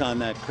notes on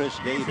that Chris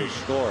Davis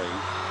story.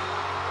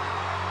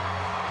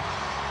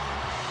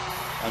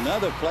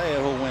 Another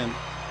player who went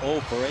 0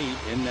 for 8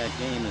 in that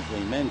game, as we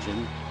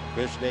mentioned,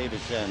 Chris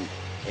Davis and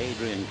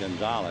Adrian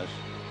Gonzalez.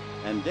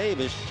 And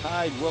Davis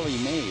tied Willie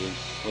Mays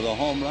with a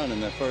home run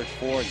in the first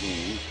 4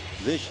 games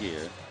this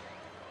year.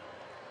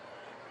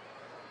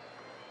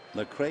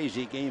 The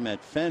crazy game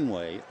at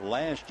Fenway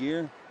last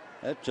year,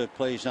 that took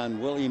place on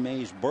Willie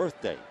Mays'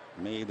 birthday,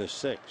 May the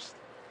 6th.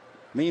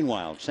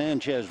 Meanwhile,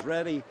 Sanchez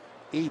ready.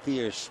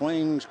 Ethier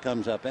swings,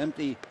 comes up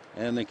empty,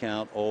 and the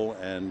count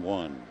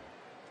 0-1.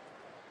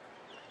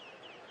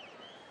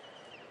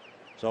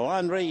 So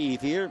Andre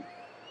Ethier,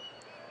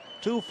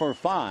 2 for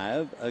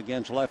 5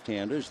 against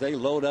left-handers. They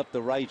load up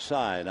the right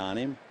side on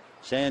him.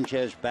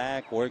 Sanchez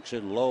back, works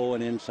it low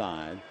and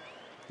inside.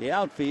 The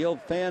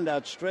outfield fanned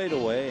out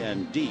straightaway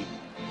and deep.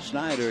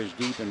 Snyder is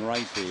deep in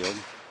right field.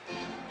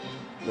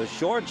 The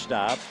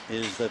shortstop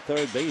is the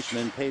third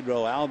baseman,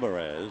 Pedro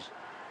Alvarez.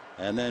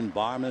 And then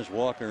Barmes,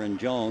 Walker, and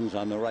Jones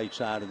on the right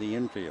side of the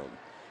infield.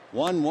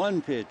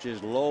 1-1 pitch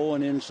is low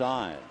and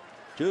inside.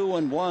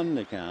 2-1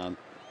 the count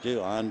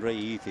to Andre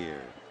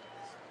Ethier.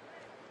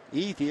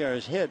 Ethier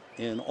has hit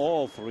in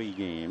all 3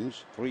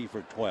 games, 3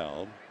 for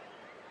 12.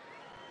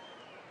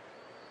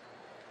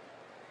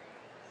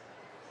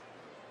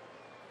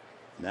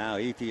 Now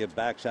Ethier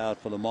backs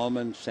out for the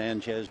moment.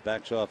 Sanchez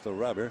backs off the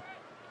rubber.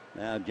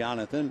 Now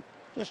Jonathan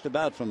just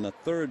about from the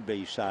third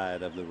base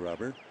side of the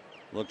rubber.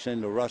 Looks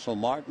into Russell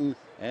Martin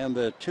and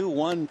the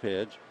 2-1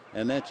 pitch,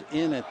 and that's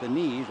in at the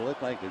knees.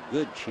 Looked like a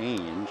good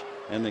change,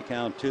 and the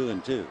count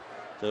 2-2.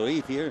 So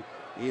Ethier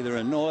either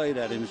annoyed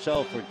at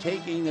himself for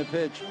taking the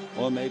pitch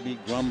or maybe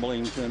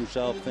grumbling to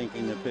himself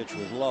thinking the pitch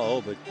was low,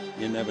 but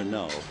you never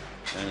know.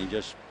 And he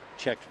just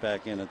checks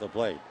back in at the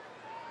plate.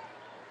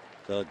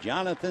 So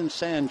Jonathan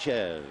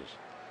Sanchez,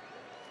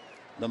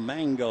 the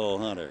Mango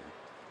Hunter,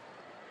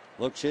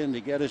 looks in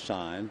to get a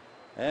sign.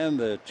 And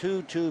the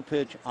 2-2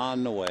 pitch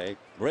on the way.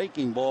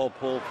 Breaking ball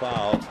pulled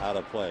foul out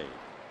of play.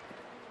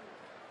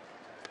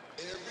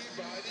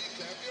 Everybody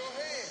clap your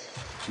hands.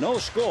 No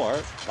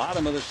score.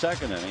 Bottom of the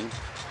second inning.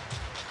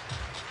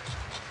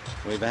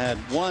 We've had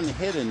 1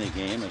 hit in the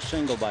game. A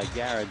single by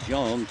Garrett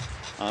Jones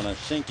on a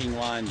sinking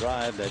line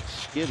drive that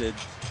skidded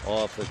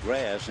off the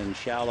grass in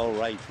shallow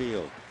right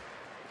field.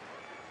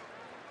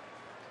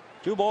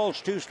 2 balls,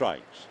 2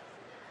 strikes.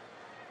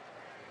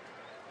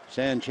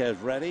 Sanchez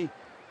ready.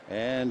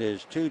 And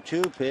his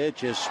 2-2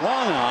 pitch is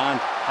swung on.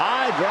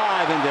 High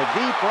drive into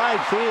deep right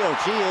field.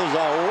 She is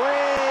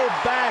away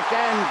back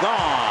and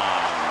gone.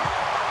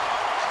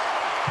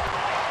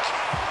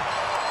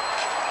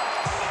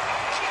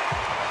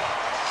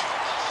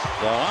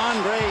 So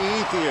Andre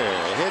Ethier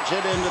hits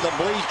it into the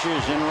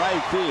bleachers in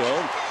right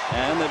field.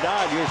 And the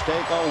Dodgers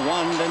take a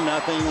 1-0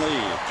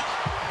 lead.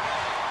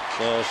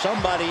 So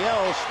somebody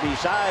else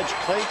besides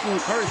Clayton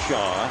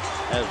Kershaw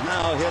has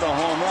now hit a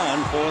home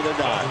run for the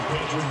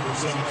Dodgers.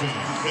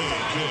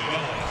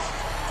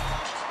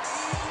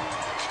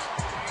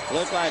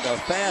 Looked like a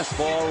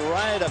fastball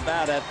right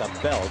about at the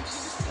belt,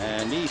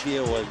 and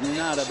Ethier was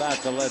not about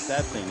to let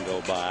that thing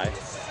go by.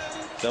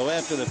 So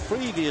after the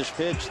previous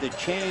pitch, the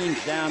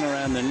change down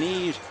around the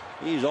knees,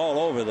 he's all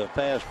over the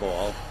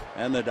fastball,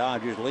 and the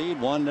Dodgers lead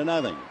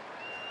 1-0.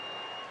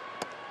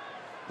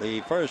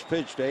 The first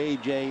pitch to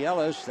A.J.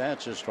 Ellis,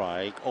 that's a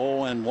strike,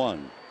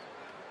 0-1.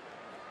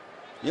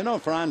 You know,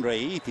 for Andre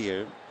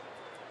Ethier,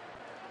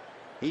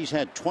 he's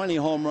had 20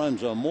 home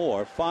runs or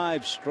more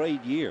 5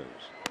 straight years.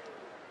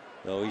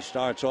 So he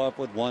starts off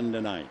with 1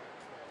 tonight.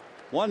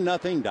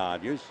 1-0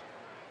 Dodgers.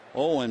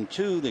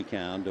 0-2 the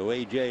count to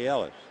A.J.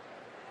 Ellis.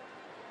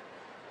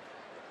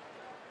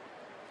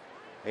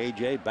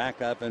 A.J.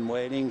 back up and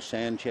waiting.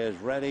 Sanchez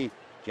ready.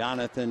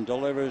 Jonathan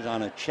delivers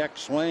on a check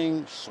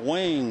swing.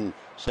 Swing,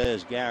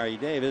 says Gary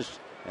Davis,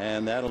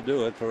 and that'll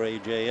do it for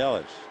A.J.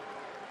 Ellis.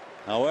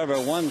 However,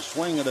 1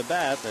 swing of the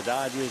bat, the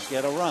Dodgers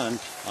get a run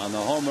on the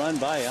home run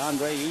by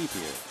Andre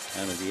Ethier.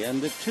 And at the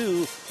end of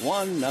 2,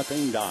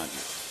 1-0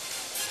 Dodgers.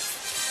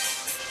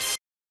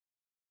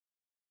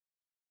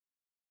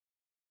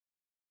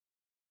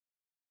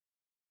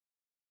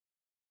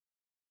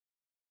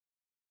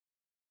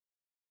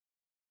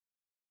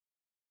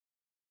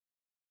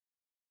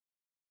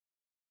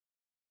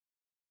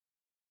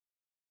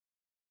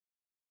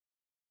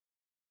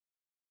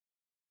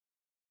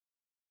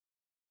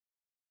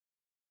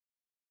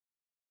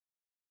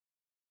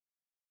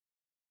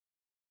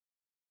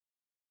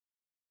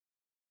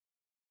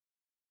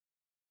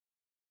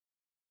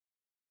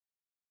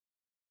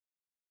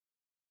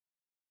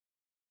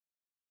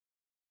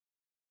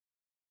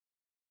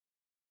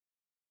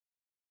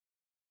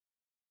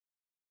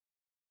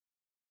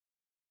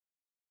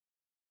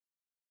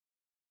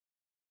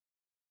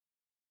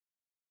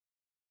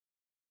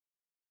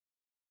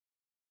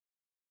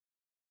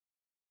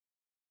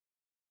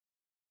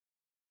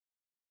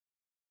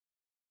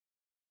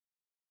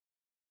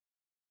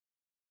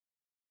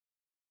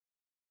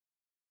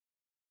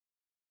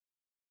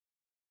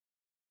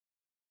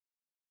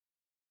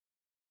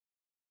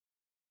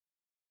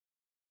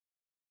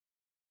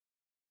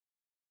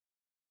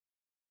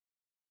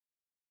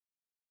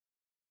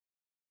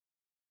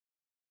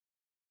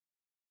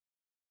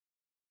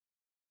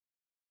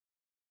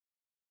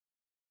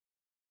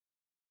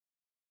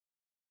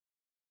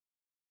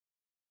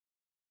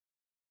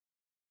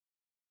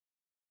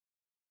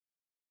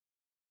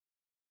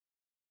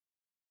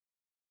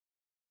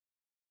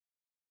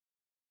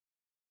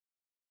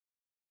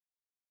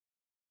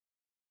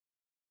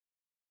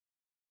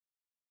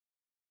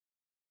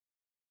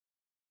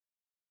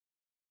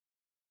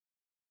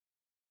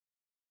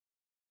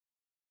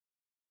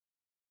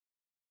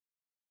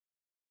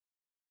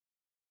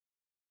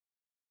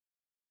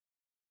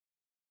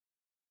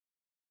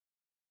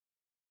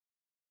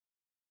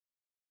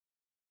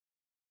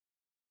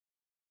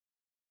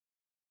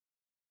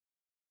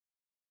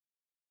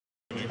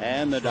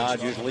 And the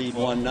Dodgers lead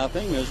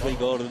 1-0 as we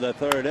go to the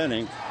third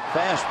inning.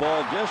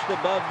 Fastball just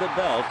above the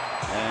belt,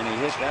 and he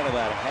hit that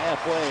about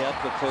halfway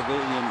up the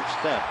pavilion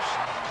steps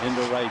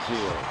into right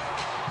field.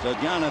 So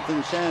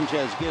Jonathan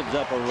Sanchez gives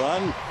up a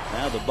run.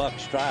 Now the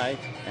Bucks try,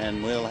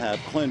 and we'll have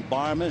Clint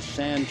Barmes,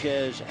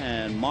 Sanchez,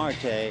 and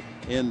Marte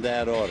in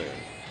that order.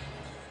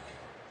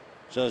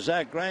 So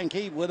Zach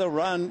Greinke with a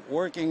run,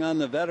 working on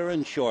the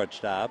veteran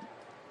shortstop,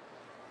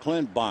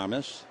 Clint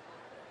Barmes.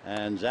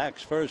 And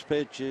Zach's first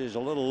pitch is a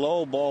little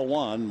low, ball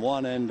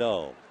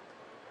 1-0.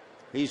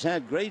 He's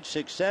had great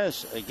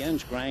success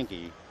against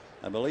Greinke.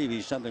 I believe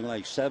he's something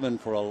like 7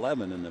 for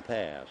 11 in the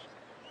past.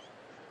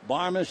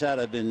 Barmes out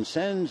of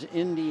Vincennes,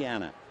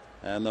 Indiana.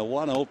 And the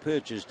 1-0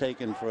 pitch is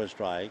taken for a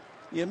strike.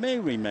 You may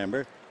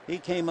remember he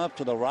came up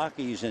to the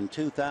Rockies in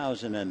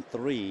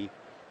 2003,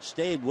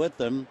 stayed with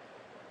them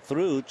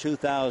through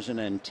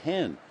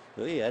 2010.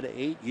 So he had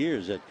 8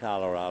 years at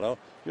Colorado,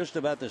 just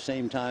about the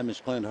same time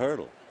as Clint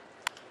Hurdle.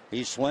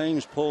 He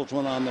swings, pulls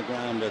one on the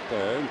ground at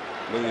third.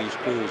 Luis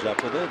Cruz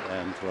up with it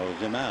and throws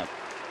him out.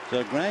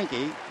 So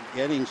Greinke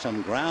getting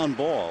some ground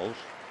balls.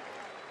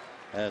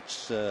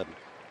 That's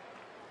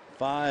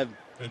five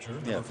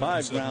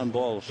ground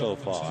balls so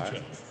far.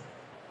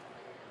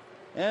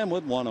 And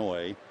with one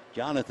away,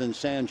 Jonathan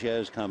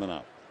Sanchez coming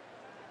up.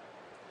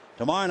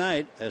 Tomorrow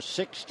night, a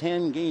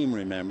 6:10 game,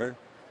 remember,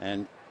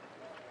 and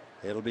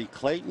it'll be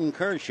Clayton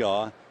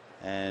Kershaw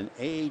and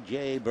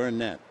A.J.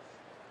 Burnett.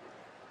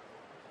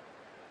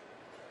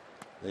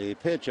 The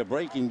pitch, a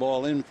breaking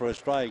ball in for a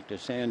strike to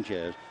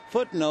Sanchez.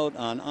 Footnote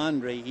on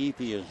Andre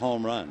Ethia's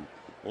home run.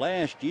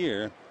 Last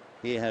year,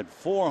 he had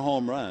 4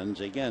 home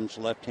runs against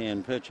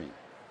left-hand pitching,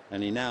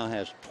 and he now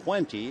has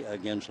 20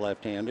 against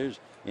left-handers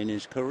in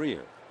his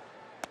career.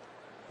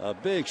 A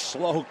big,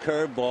 slow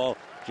curveball.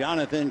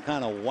 Jonathan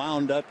kind of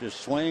wound up to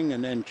swing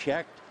and then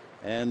checked,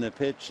 and the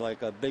pitch,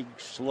 like a big,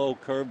 slow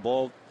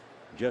curveball,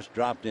 just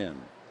dropped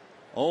in.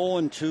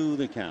 0-2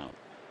 the count.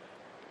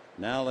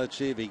 Now let's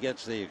see if he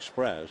gets the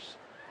express.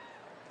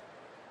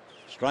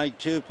 Strike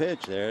 2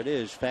 pitch. There it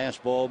is.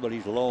 Fastball, but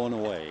he's low and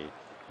away.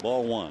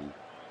 Ball 1.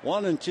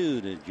 1-2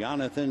 to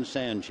Jonathan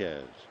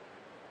Sanchez.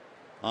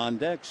 On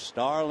deck,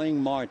 Starling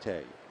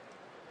Marte.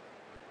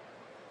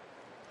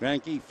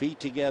 Greinke feet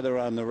together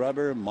on the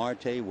rubber.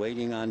 Marte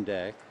waiting on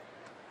deck.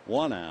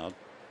 1 out.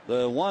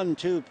 The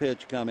 1-2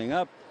 pitch coming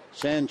up.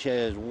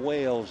 Sanchez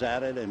wails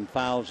at it and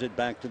fouls it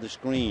back to the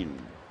screen.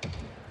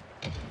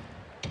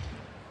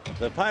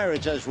 The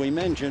Pirates, as we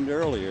mentioned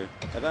earlier,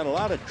 have had a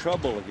lot of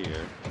trouble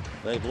here.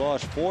 They've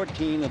lost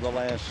 14 of the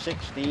last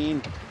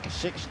 16,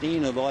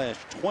 16 of the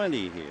last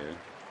 20 here.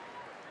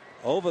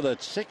 Over the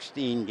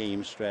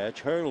 16-game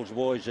stretch, Hurdle's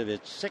boys have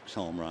hit 6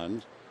 home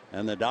runs,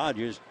 and the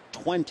Dodgers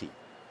 20.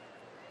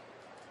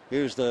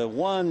 Here's the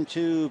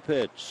 1-2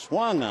 pitch.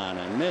 Swung on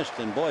and missed,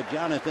 and boy,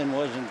 Jonathan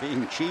wasn't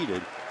being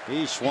cheated.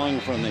 He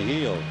swung from the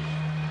heel.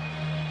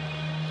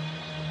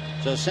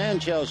 So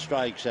Sanchez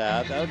strikes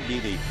out. That would be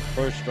the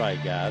first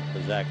strikeout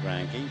for Zach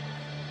Greinke.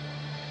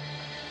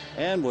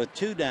 And with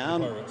 2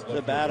 down,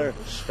 the batter,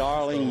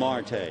 Starling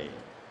Marte.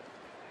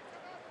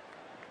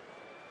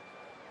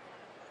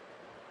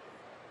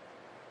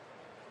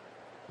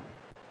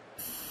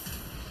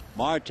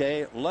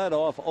 Marte led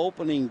off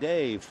opening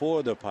day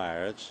for the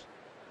Pirates.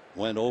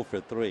 Went 0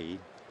 for 3.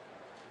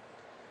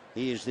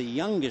 He is the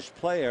youngest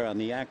player on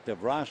the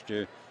active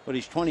roster, but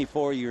he's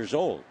 24 years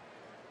old.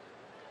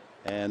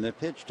 And the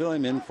pitch to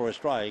him in for a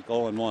strike,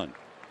 0-1.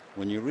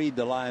 When you read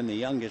the line, the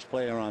youngest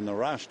player on the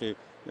roster,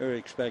 they're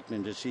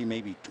expecting to see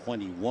maybe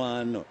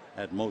 21 or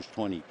at most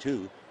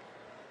 22.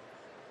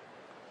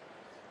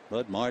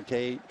 But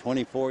Marte,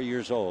 24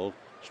 years old.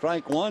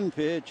 Strike 1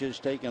 pitch is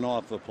taken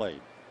off the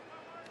plate.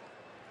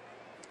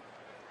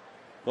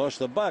 Of course,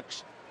 the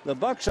Bucks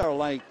are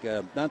like,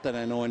 not that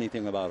I know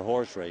anything about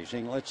horse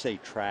racing, let's say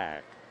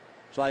track.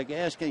 It's like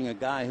asking a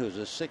guy who's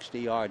a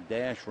 60-yard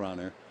dash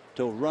runner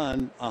to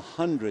run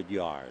 100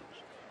 yards.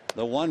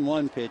 The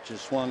 1-1 pitch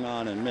is swung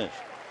on and missed.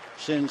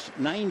 Since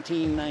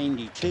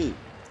 1992,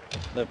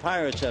 the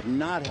Pirates have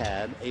not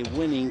had a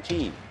winning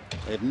team.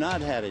 They've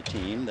not had a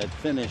team that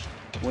finished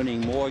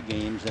winning more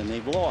games than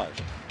they've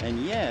lost.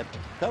 And yet,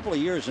 a couple of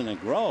years in a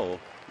row,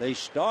 they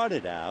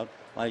started out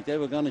like they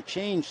were going to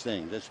change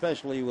things,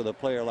 especially with a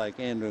player like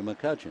Andrew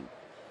McCutchen.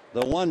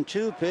 The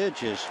 1-2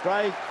 pitch is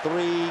strike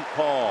 3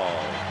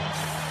 called.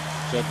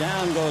 So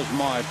down goes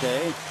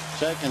Marte.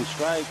 Second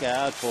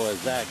strikeout for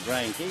Zach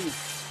Greinke.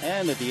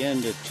 And at the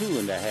end of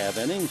 2.5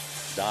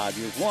 innings,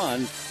 Dodgers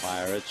 1,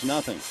 Pirates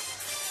nothing.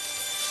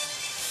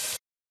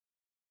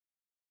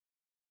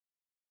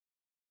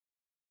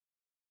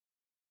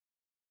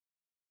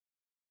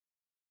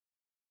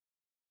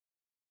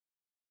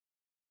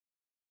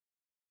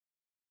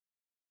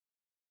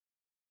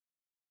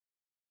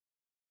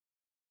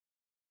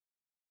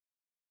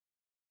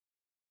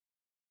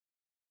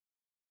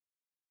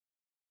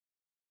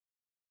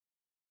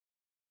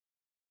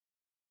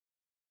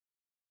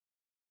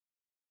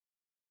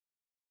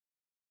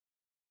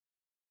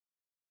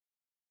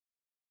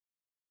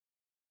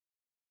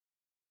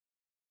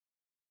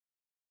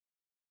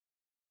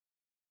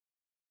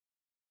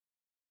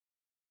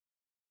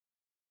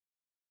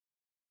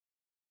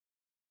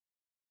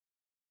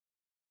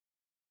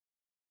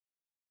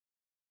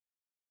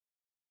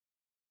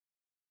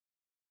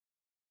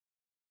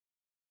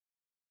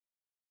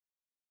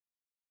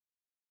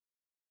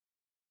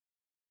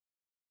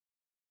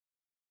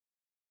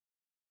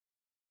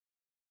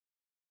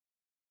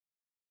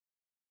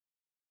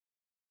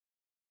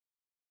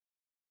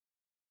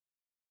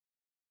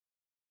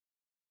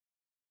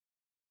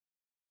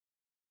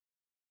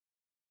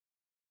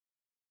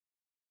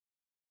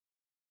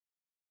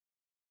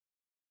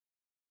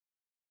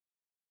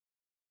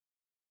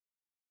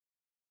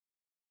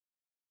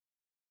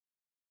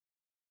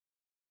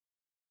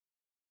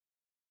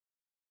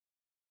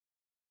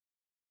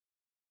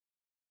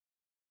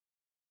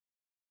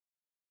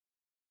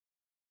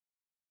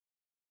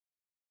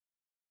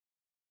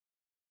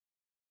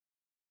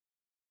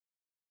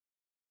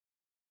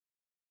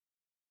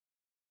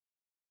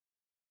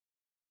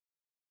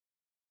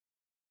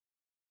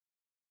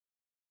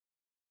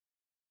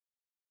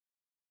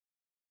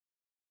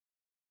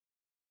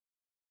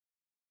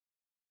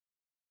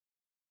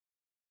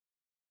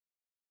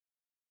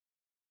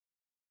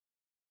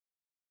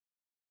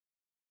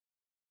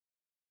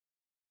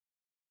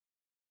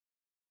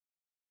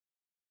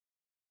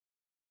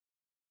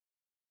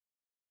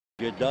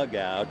 your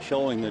dugout,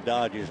 showing the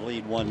Dodgers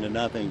lead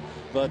 1-0.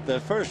 But the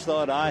first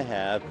thought I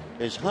have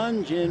is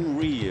Hyun-Jin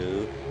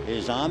Ryu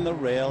is on the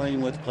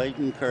railing with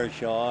Clayton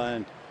Kershaw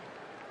and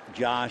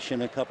Josh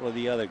and a couple of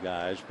the other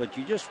guys. But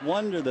you just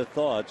wonder the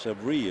thoughts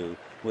of Ryu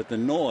with the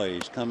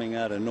noise coming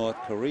out of North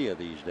Korea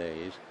these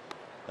days.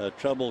 A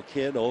troubled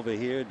kid over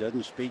here,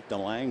 doesn't speak the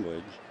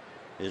language,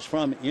 is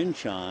from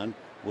Incheon,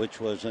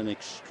 which was an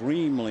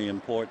extremely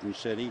important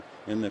city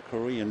in the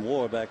Korean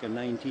War back in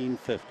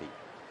 1950.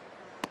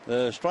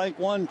 The strike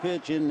one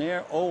pitch in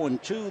there,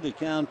 0-2 the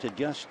count to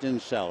Justin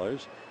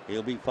Sellers.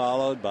 He'll be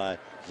followed by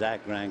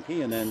Zach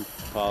Greinke and then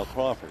Carl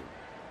Crawford.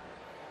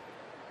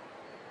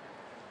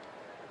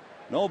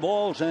 No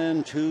balls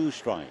and 2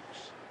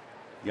 strikes.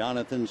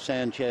 Jonathan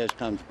Sanchez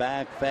comes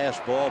back.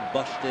 Fastball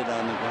busted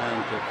on the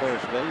ground to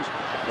first base.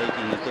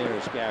 Taking it there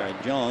is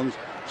Garrett Jones.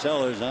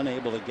 Sellers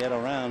unable to get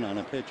around on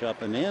a pitch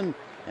up and in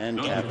and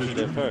taps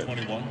to first.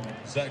 21,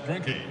 Zach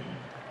Greinke.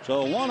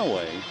 So 1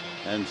 away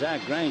and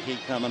Zach Greinke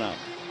coming up.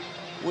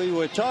 We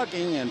were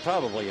talking, and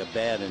probably a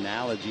bad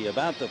analogy,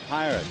 about the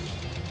Pirates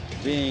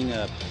being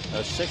a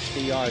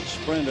 60-yard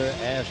sprinter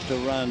asked to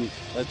run,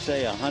 let's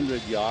say,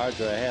 100 yards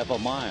or a half a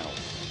mile.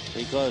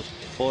 Because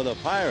for the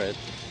Pirates,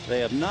 they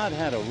have not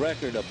had a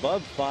record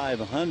above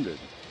 500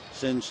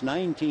 since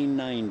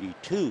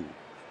 1992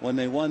 when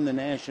they won the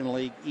National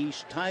League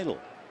East title.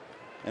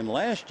 And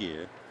last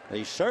year,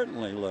 they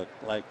certainly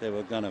looked like they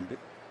were going to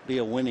be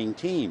a winning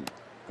team.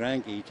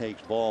 Greinke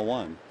takes ball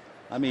 1.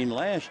 I mean,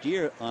 last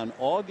year on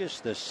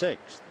August the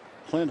 6th,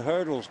 Clint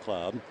Hurdle's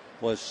club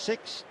was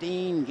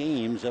 16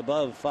 games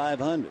above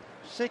 500.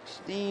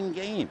 16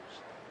 games.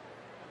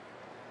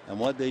 And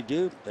what they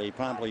do? They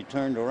promptly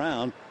turned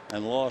around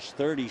and lost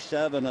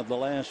 37 of the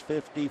last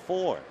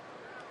 54.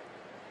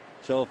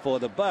 So for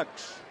the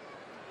Bucks,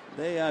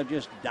 they are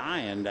just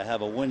dying to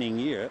have a winning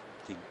year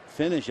to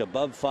finish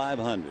above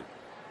 500.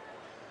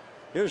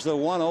 Here's the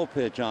 1-0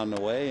 pitch on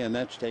the way, and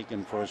that's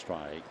taken for a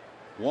strike.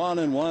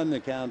 1-1 the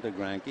count to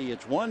Greinke.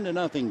 It's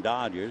 1-0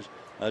 Dodgers.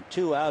 A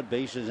 2-out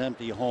bases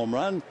empty home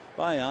run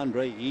by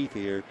Andre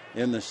Ethier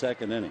in the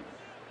second inning.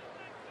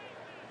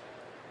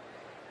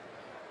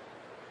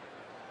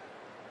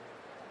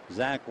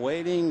 Zach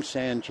waiting.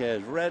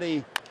 Sanchez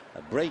ready.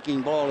 A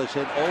breaking ball is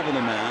hit over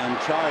the mound.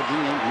 Charging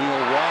in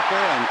Neil Walker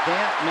and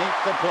can't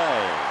make the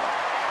play.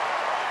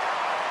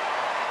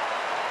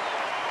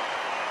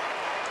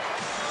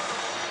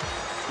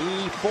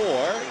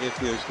 E4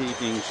 if you're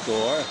keeping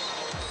score,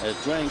 as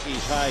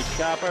Greinke's high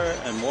chopper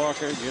and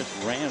Walker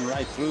just ran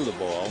right through the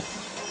ball.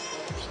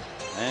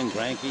 And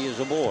Greinke is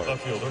aboard.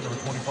 Left fielder number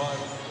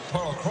 25,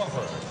 Carl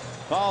Crawford.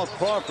 Carl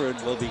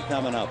Crawford will be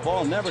coming up.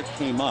 Ball never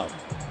came up.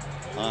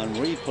 On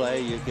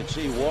replay, you could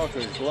see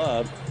Walker's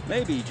glove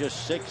maybe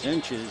just 6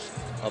 inches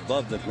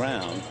above the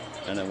ground,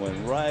 and it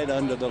went right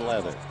under the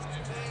leather.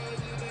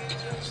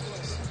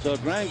 So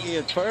Greinke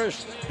at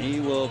first, he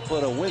will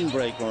put a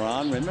windbreaker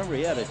on. Remember,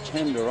 he had a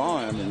tender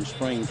arm in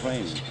spring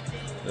training.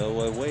 So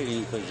we're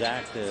waiting for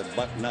Zach to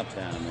button up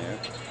down there.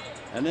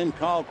 And then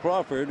Carl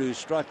Crawford, who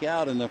struck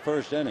out in the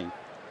first inning.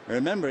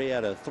 Remember, he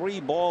had a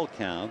 3-ball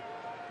count.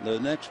 The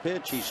next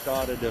pitch, he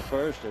started to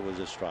first. It was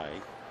a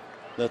strike.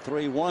 The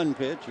 3-1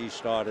 pitch, he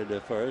started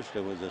to first.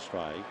 It was a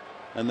strike.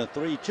 And the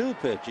 3-2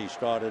 pitch, he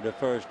started to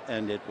first,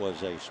 and it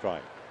was a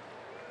strike.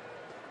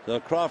 So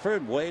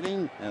Crawford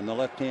waiting, and the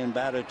left-hand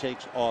batter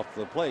takes off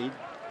the plate.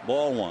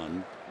 Ball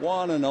 1.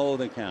 1-0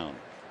 the count.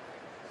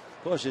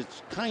 Of course,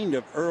 it's kind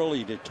of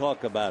early to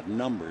talk about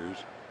numbers,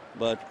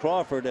 but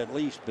Crawford at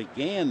least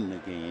began the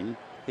game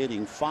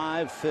hitting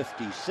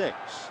 .556.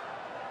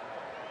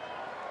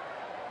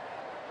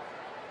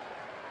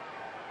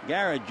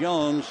 Garrett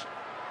Jones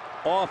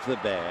off the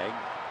bag.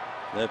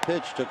 The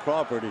pitch to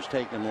Crawford is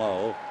taken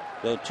low.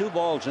 So 2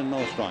 balls and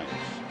no strikes.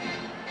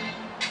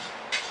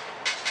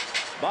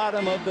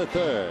 Bottom of the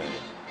third.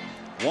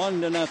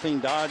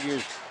 1-0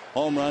 Dodgers.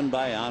 Home run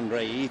by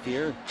Andre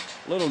Ethier.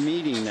 Little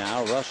meeting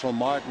now. Russell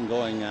Martin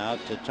going out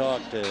to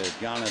talk to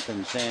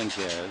Jonathan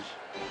Sanchez.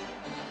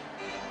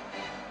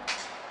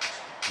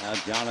 Now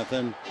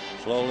Jonathan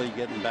slowly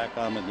getting back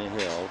onto the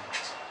hill.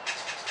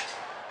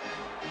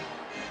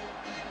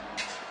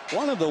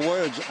 One of the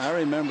words I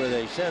remember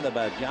they said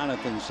about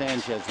Jonathan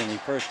Sanchez when he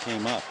first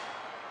came up,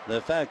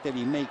 the fact that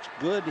he makes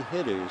good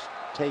hitters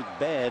take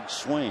bad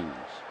swings.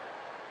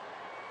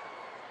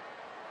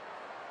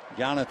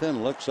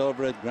 Jonathan looks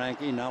over at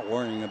Greinke, not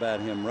worrying about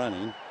him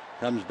running.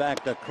 Comes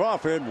back to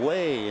Crawford,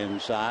 way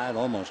inside,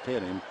 almost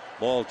hit him.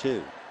 Ball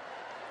 2.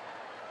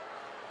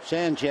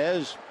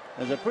 Sanchez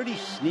has a pretty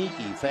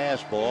sneaky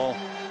fastball.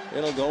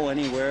 It'll go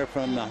anywhere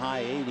from the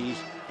high 80s.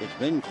 It's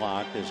been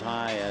clocked as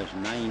high as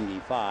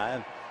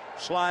 95.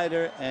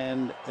 Slider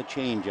and a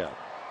changeup.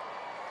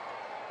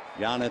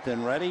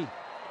 Jonathan ready,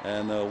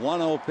 and the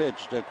 1-0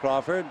 pitch to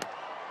Crawford,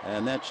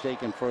 and that's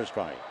taken for a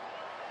strike.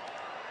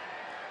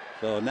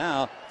 So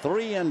now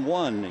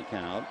 3-1 the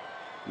count.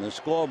 And the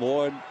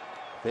scoreboard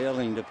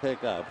failing to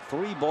pick up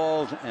 3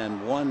 balls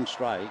and 1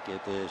 strike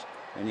if there's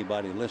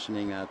anybody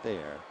listening out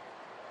there.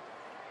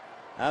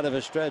 Out of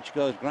a stretch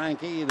goes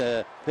Greinke.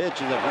 The pitch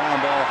is a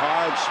ground ball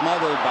hard,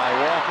 smothered by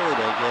Walker.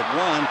 They get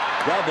one.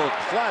 Double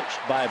clutched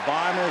by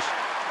Barnes,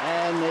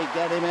 and they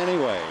get him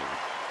anyway.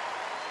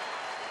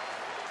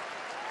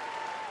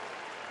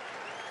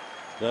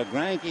 So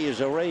Greinke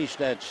is erased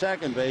at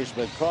second base,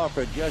 but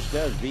Crawford just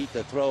does beat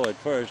the throw at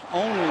first,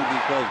 only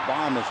because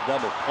Barnes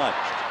double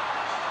clutched.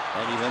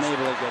 And he's been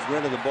able to get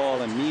rid of the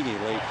ball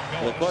immediately.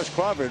 But of course,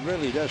 Crawford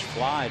really does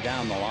fly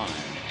down the line.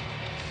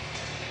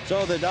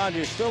 So the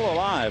Dodgers still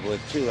alive with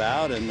 2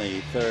 out in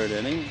the third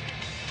inning.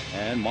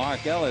 And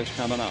Mark Ellis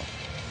coming up.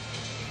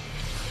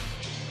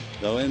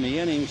 So in the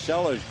inning,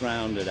 Sellers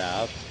grounded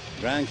out.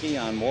 Greinke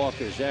on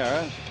Walker's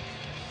error.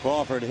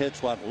 Crawford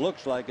hits what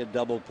looks like a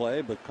double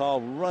play, but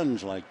Carl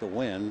runs like the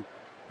wind.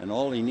 And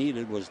all he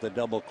needed was the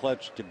double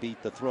clutch to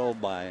beat the throw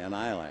by an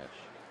eyelash.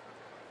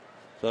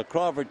 So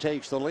Crawford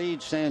takes the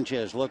lead.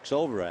 Sanchez looks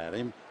over at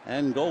him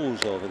and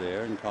goes over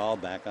there, and Carl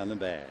back on the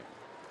bag.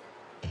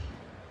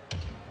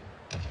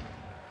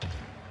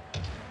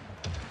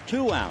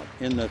 2 out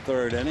in the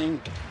third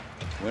inning.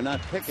 We're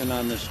not picking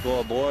on the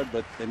scoreboard,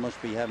 but they must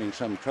be having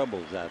some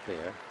troubles out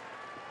there.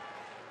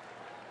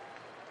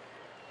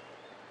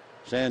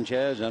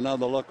 Sanchez,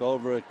 another look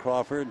over at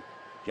Crawford.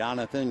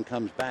 Jonathan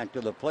comes back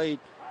to the plate.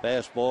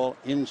 Fastball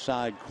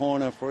inside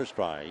corner for a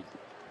strike.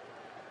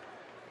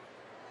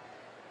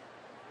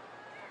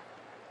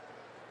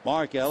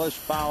 Mark Ellis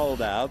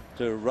fouled out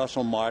to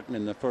Russell Martin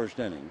in the first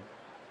inning.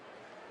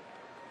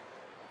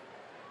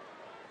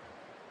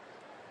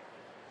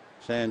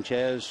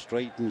 Sanchez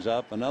straightens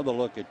up. Another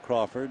look at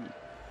Crawford.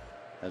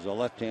 As a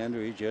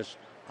left-hander, he just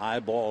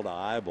eyeball to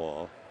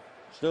eyeball.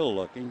 Still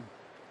looking.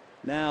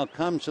 Now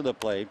comes to the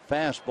plate.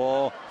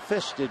 Fastball,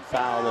 fisted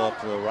foul off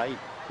to the right.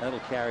 That'll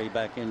carry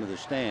back into the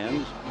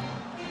stands.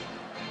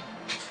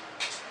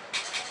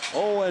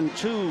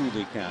 0-2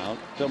 the count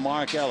to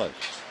Mark Ellis.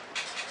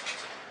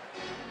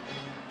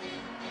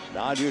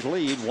 Dodgers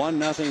lead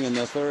 1-0 in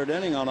the third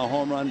inning on a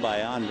home run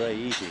by Andre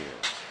Ethier.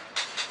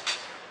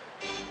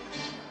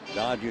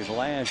 Dodgers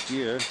last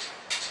year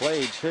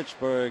played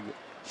Pittsburgh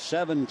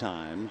 7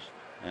 times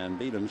and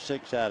beat them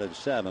 6 out of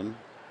 7.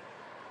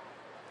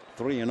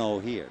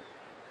 3-0 here.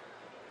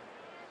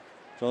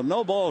 So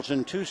no balls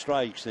and 2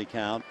 strikes the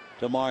count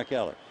to Mark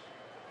Ellis.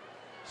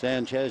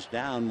 Sanchez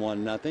down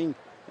 1-0,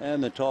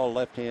 and the tall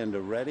left-hander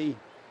ready,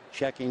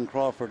 checking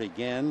Crawford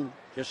again,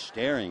 just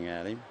staring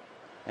at him,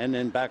 and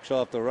then backs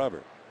off the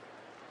rubber.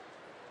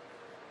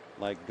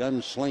 Like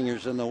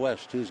gunslingers in the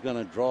West, who's going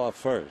to draw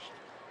first?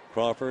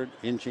 Crawford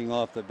inching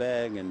off the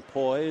bag and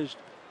poised,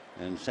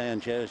 and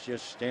Sanchez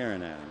just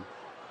staring at him.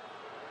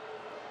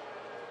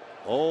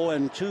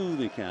 0-2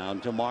 the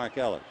count to Mark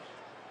Ellis.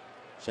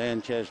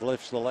 Sanchez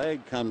lifts the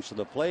leg, comes to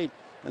the plate,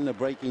 and the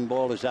breaking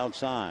ball is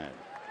outside.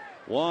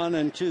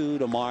 1-2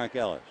 to Mark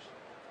Ellis.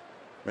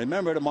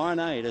 Remember, tomorrow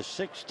night, a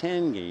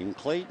 6:10 game,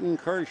 Clayton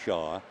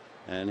Kershaw,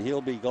 and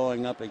he'll be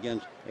going up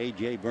against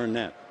A.J.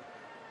 Burnett.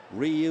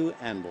 Ryu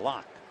and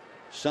Locke.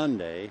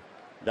 Sunday,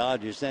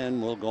 Dodgers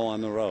then will go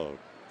on the road.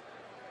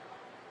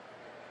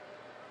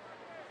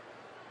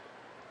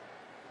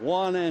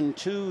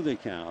 1-2 the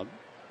count.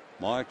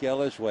 Mark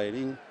Ellis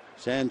waiting.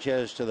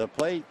 Sanchez to the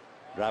plate.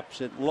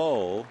 Drops it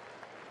low.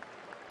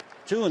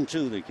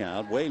 2-2 the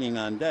count. Waiting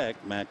on deck,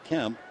 Matt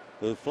Kemp,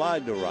 who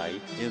flied to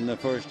right in the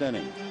first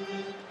inning.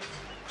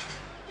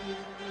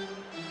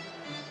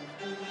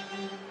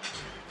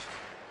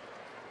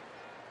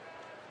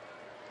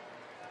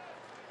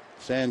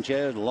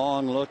 Sanchez,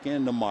 long look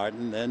into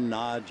Martin, then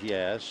nods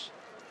yes.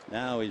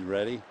 Now he's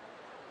ready.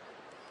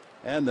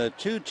 And the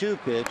 2-2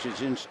 pitch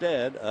is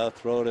instead a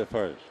throw to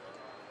first.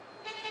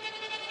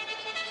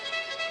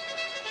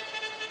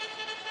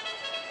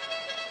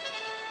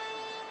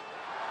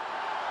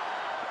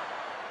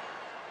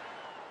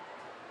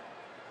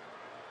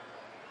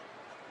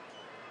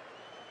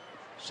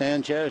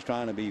 Sanchez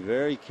trying to be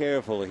very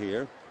careful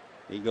here.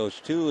 He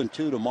goes 2-2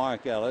 to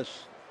Mark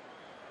Ellis.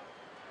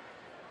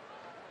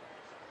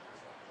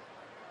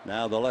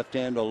 Now the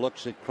left-hander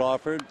looks at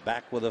Crawford,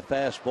 back with a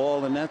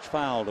fastball, and that's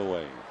fouled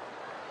away.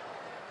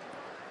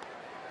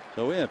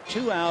 So we have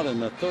 2 out in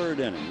the third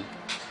inning.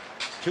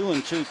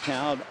 2-2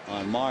 count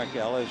on Mark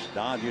Ellis.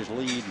 Dodgers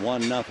lead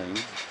 1-0.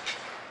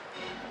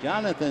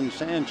 Jonathan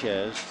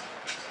Sanchez,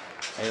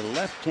 a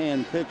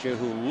left-hand pitcher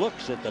who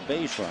looks at the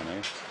base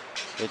runner.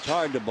 It's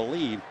hard to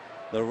believe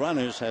the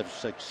runners have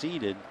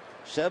succeeded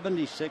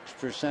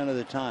 76% of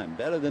the time,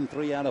 better than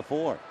 3 out of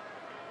 4.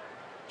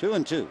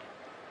 2-2.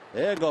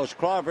 There goes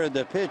Crawford.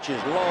 The pitch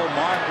is low.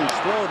 Martin's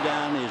throw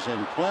down is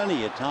in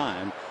plenty of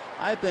time.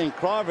 I think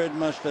Crawford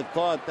must have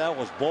thought that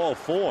was ball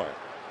 4,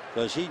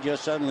 because he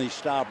just suddenly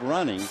stopped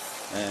running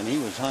and he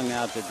was hung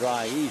out to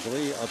dry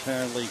easily,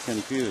 apparently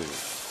confused.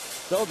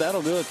 So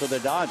that'll do it for the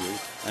Dodgers.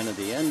 And at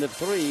the end of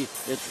 3,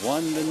 it's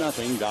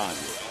 1-0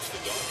 Dodgers.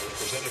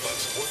 Presented by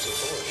Sports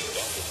Authority.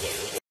 Dodger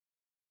players.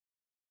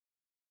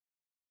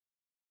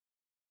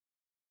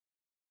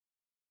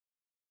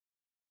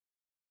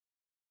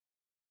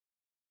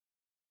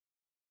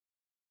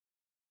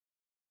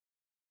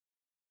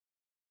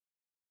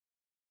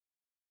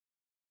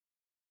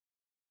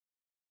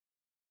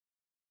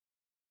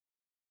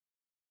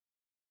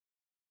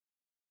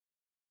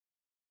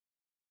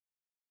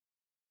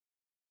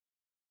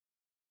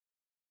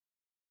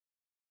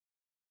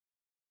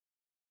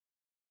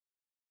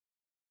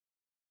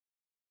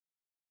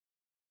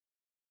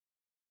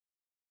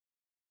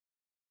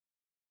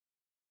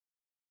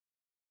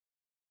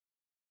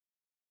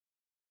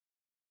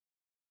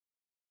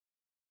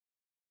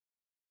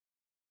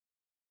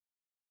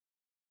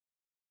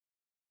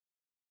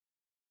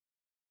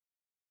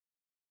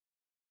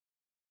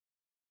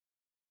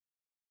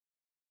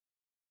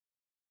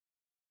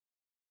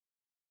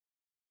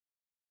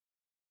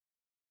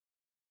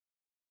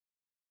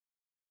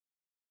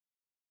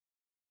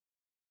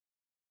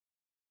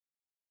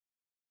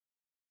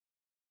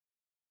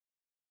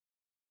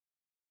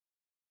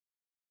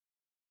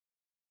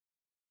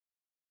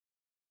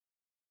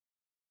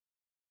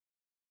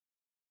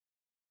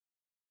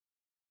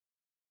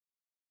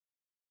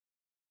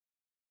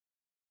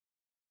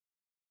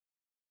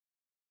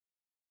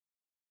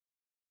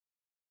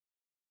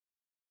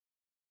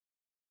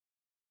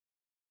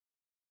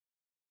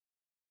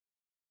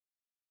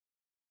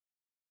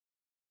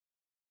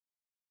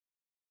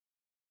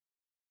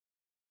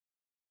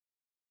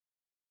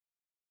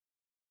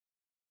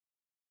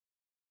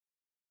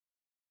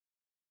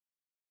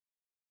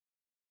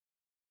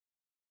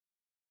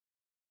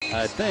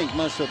 I think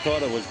must have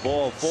thought it was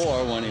ball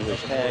 4 when he was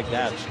tagged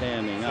out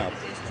standing up.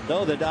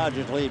 Though the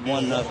Dodgers lead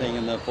 1-0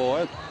 in the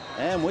 4th.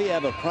 And we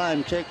have a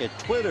prime ticket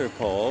Twitter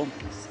poll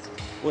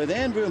with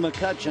Andrew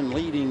McCutchen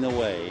leading the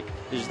way.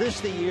 Is this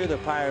the year the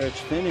Pirates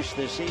finish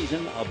the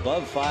season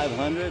above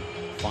 500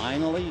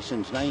 finally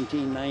since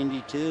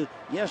 1992?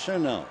 Yes or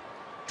no?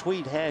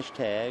 Tweet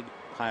hashtag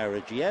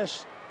Pirates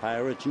yes,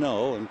 Pirates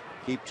no, and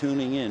keep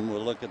tuning in.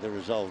 We'll look at the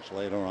results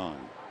later on.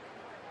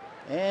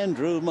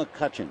 Andrew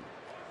McCutchen.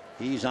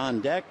 He's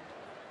on deck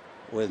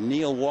with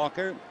Neil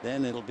Walker.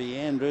 Then it'll be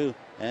Andrew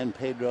and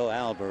Pedro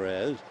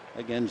Alvarez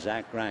against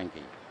Zach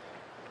Greinke.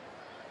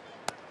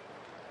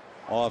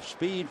 Off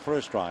speed for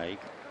a strike.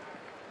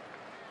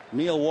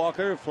 Neil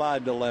Walker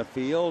flied to left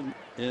field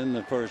in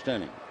the first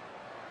inning.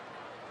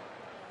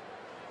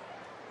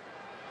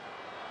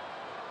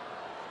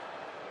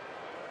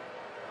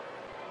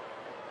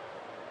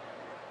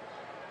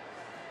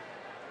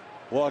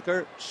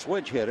 Walker,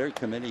 switch hitter,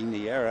 committing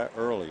the error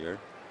earlier.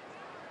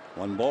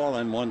 1 ball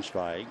and 1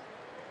 strike.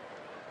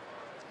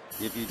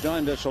 If you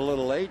joined us a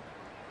little late,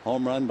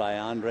 home run by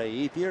Andre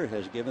Ethier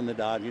has given the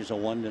Dodgers a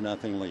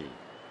 1-0 lead.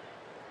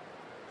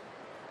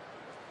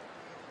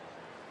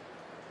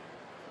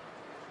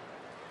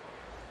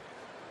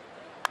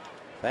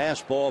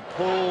 Fastball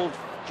pulled,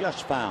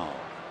 just foul.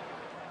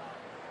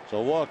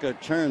 So Walker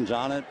turns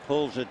on it,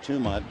 pulls it too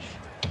much.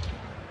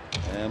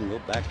 And we'll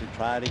go back to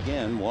try it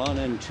again.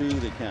 1-2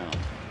 the count.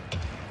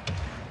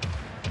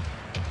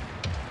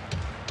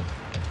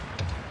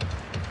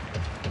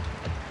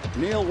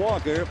 Neil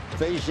Walker,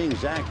 facing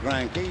Zach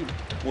Greinke,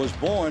 was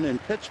born in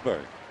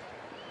Pittsburgh,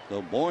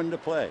 so born to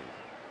play.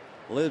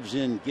 Lives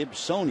in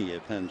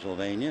Gibsonia,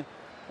 Pennsylvania,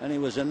 and he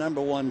was a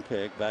 #1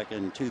 pick back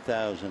in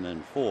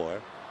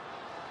 2004.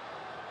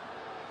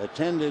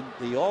 Attended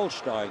the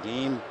All-Star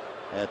game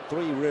at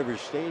Three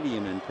Rivers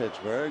Stadium in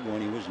Pittsburgh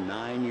when he was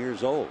 9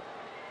 years old.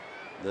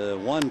 The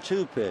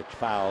 1-2 pitch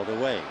fouled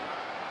away.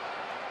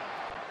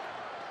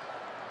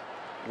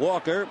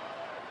 Walker,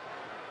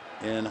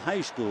 in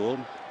high school,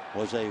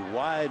 was a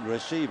wide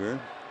receiver.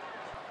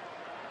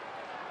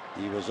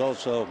 He was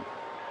also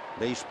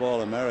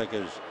Baseball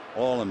America's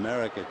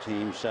All-America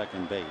team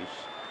second base.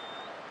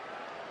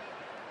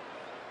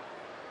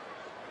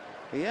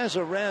 He has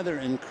a rather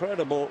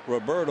incredible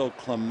Roberto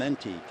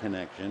Clemente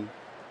connection.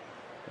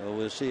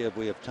 We'll see if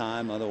we have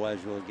time, otherwise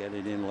we'll get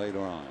it in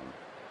later on.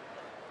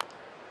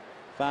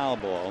 Foul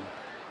ball.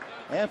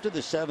 After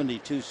the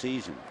 72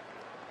 season,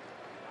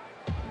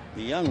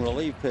 the young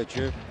relief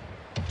pitcher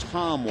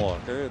Tom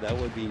Walker, that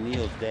would be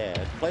Neil's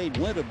dad, played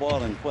winter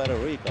ball in Puerto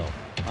Rico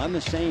on the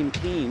same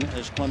team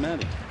as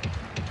Clemente.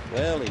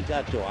 Well, he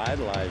got to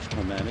idolize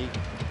Clemente,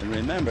 and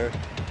remember,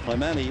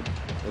 Clemente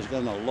was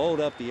going to load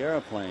up the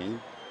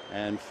airplane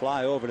and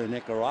fly over to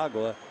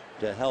Nicaragua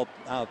to help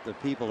out the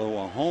people who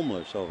were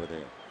homeless over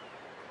there.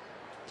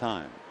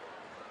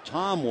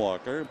 Tom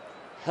Walker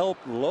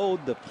helped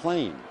load the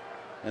plane,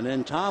 and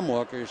then Tom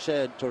Walker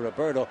said to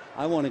Roberto,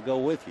 "I want to go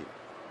with you."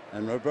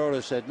 And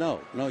Roberto said,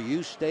 no,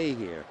 you stay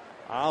here.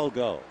 I'll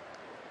go.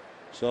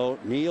 So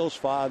Neil's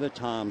father,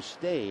 Tom,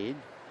 stayed.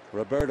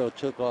 Roberto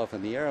took off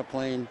in the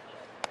airplane.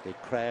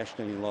 It crashed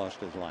and he lost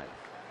his life.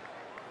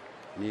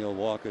 Neil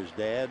Walker's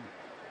dad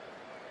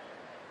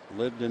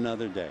lived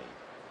another day.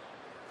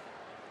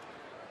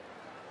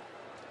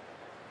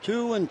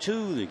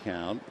 2-2 the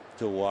count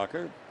to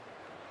Walker.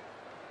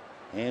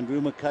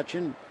 Andrew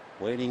McCutchen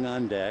waiting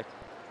on deck.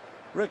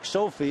 Rick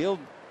Sofield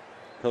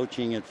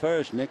coaching at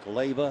first. Nick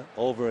Leyva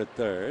over at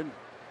third.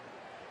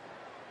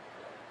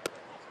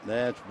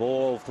 That's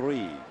ball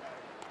 3.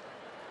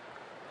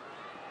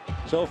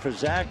 So for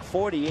Zach,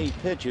 48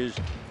 pitches.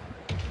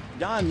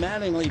 Don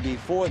Mattingly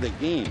before the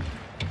game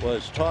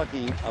was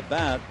talking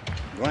about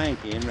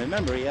Greinke, and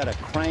remember, he had a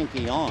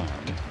cranky arm.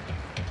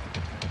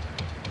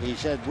 He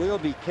said, we'll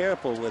be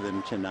careful with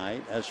him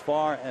tonight as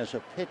far as a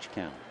pitch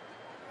count,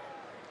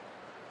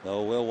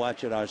 though we'll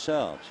watch it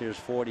ourselves. Here's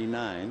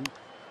 49,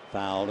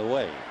 fouled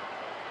away.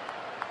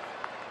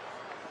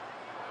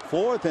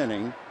 4th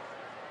inning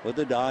with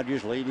the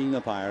Dodgers leading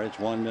the Pirates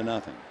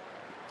 1-0.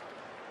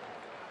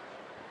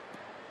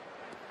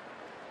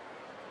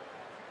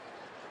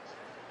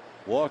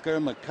 Walker,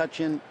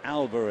 McCutchen,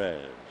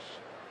 Alvarez.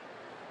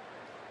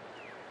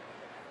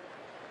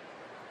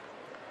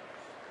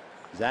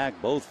 Zach,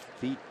 both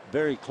feet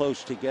very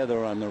close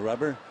together on the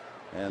rubber,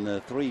 and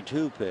the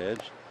 3-2 pitch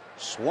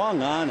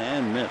swung on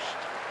and missed.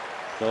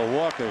 So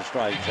Walker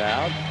strikes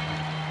out.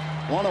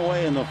 1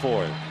 away in the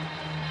 4th.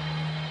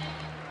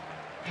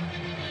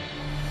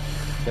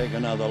 Take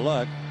another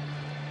look.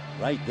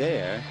 Right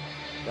there.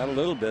 Got a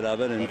little bit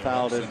of it and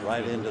fouled it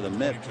right into the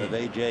mitt of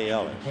A.J.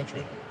 Ellis.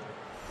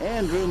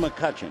 Andrew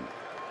McCutchen.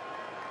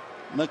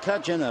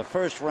 McCutchen, a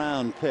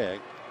first-round pick.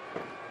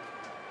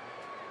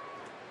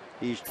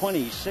 He's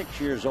 26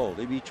 years old.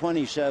 He'll be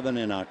 27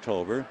 in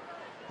October.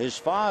 His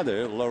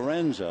father,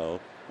 Lorenzo,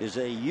 is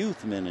a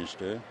youth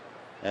minister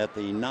at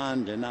the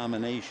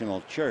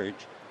non-denominational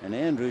church, and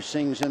Andrew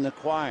sings in the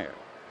choir.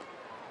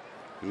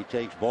 He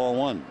takes ball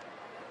 1.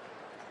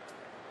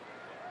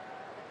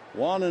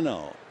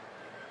 1-0.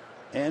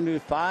 Andrew,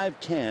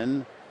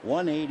 5'10",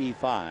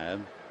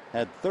 185,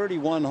 had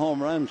 31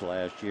 home runs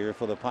last year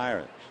for the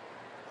Pirates.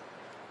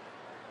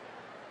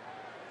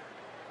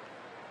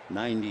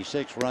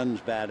 96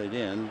 runs batted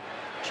in.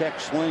 Check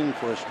swing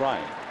for a strike.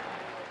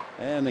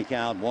 And the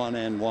count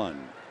 1-1.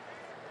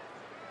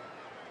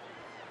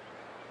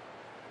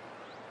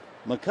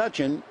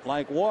 McCutchen,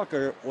 like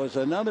Walker, was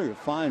another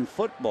fine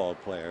football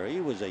player.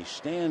 He was a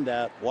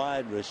standout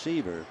wide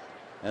receiver,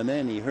 and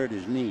then he hurt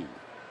his knee.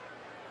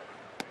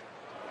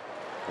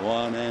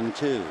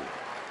 1-2.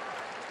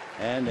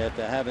 And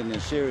after having a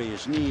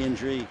serious knee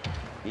injury,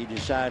 he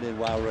decided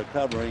while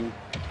recovering,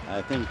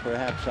 I think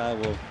perhaps I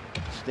will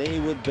stay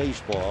with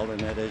baseball, and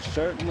that has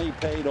certainly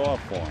paid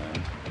off for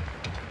him.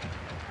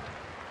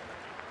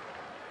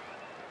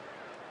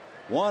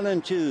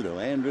 1-2 to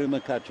Andrew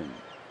McCutchen.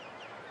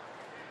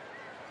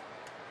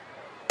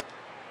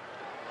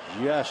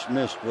 Just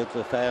missed with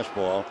the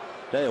fastball.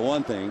 Tell you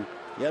one thing,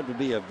 you have to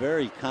be a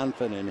very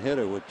confident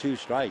hitter with 2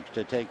 strikes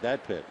to take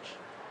that pitch.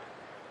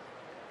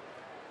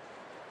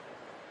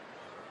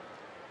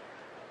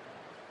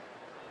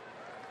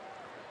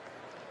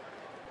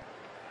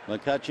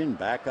 McCutchen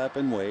back up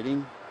and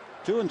waiting.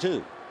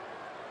 2-2.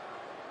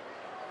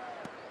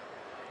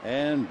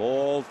 And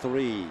ball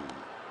 3.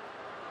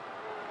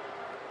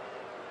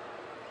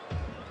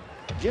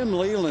 Jim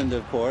Leland,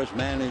 of course,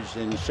 managed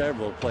in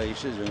several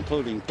places,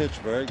 including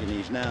Pittsburgh, and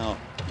he's now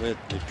with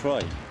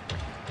Detroit.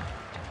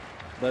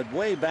 But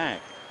way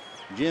back,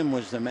 Jim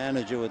was the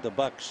manager with the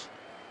Bucks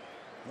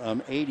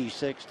from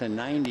 86 to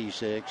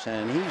 96,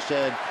 and he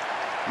said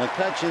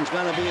McCutchen's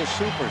going to be a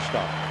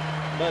superstar,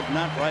 but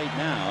not right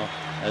now,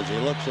 as he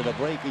looks at a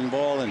breaking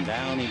ball and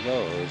down he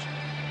goes.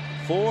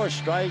 4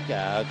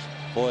 strikeouts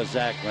for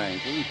Zach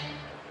Greinke.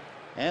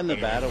 And the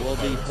batter will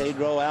be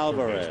Pedro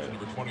Alvarez.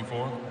 Number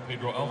 24,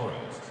 Pedro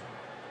Alvarez.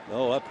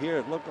 Oh, up here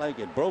it looked like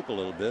it broke a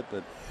little bit,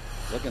 but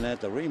looking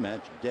at the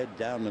rematch, dead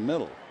down the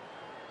middle.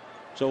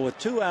 So with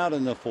 2 out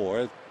in the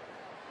 4th,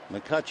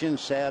 McCutchen,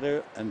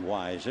 sadder and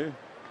wiser,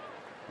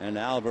 and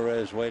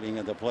Alvarez waiting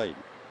at the plate.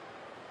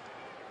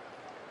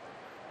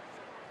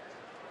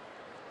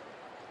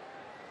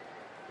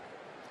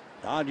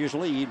 Dodgers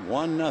lead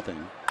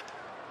 1-0.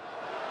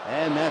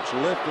 And that's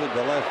lifted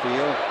to left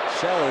field.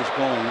 Sellers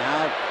going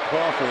out.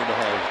 Crawford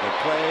has the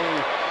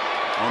play.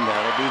 And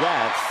that'll be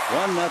that.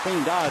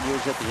 1-0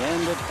 Dodgers at the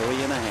end of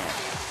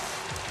 3.5.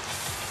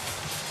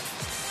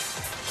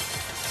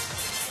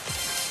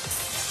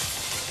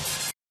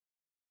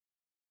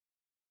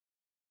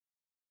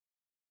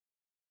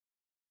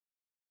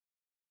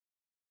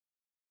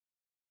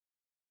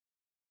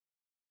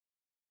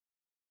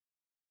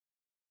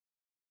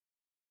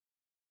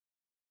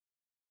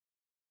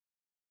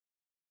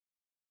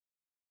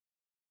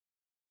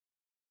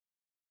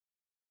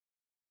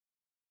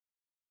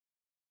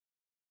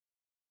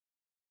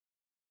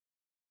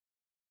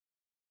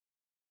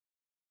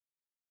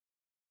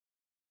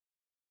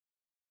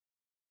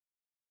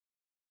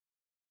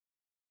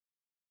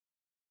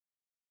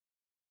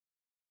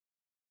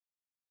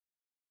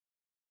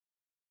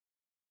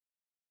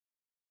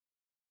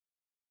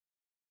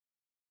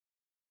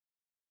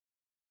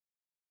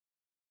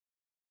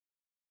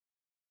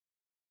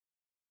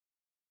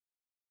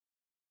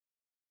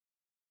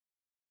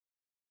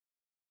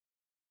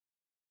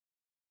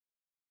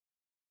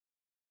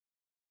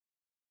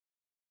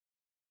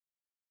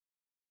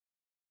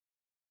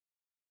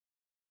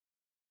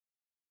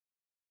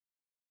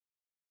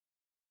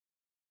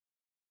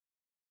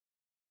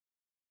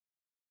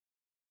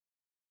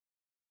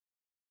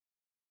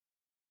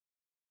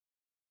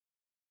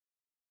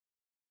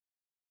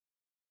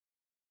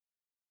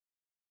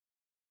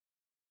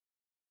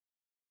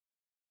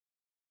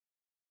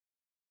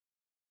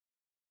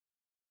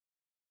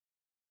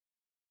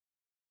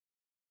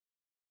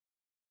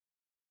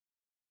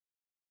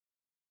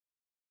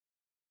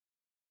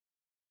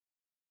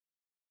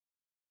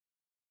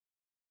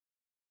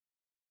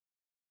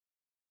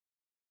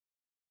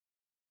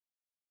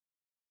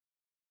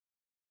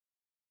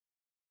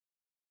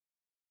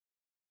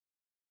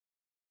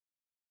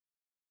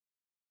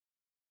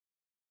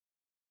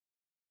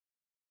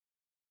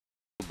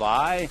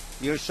 By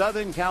your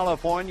Southern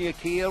California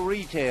Kia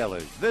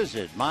retailers.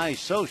 Visit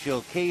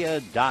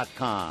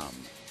mysocialkia.com.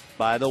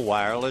 By the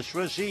wireless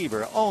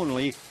receiver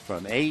only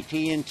from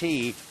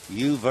AT&T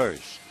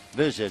UVerse.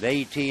 Visit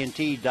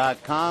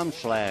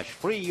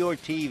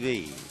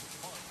AT&T.com/freeyourtv.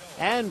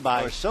 And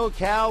by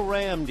SoCal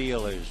Ram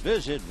dealers.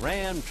 Visit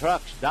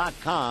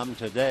ramtrucks.com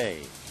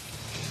today.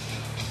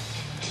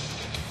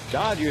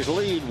 Dodgers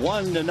lead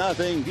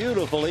 1-0.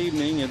 Beautiful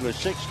evening. It was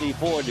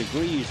 64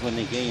 degrees when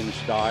the game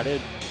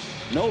started.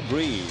 No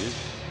breeze.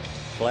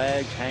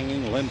 Flags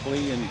hanging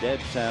limply in dead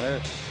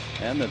center.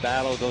 And the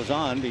battle goes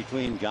on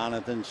between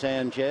Jonathan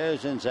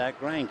Sanchez and Zach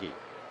Greinke.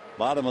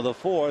 Bottom of the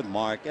 4th,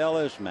 Mark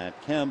Ellis,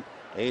 Matt Kemp,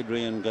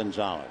 Adrian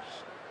Gonzalez.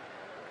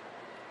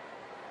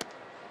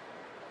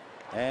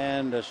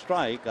 And a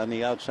strike on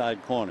the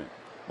outside corner.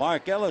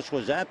 Mark Ellis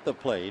was at the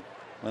plate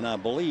when I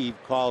believe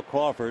Carl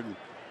Crawford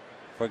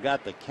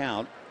forgot the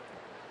count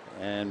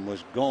and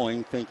was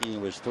going thinking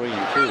it was 3-2.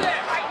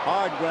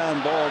 Hard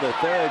ground ball to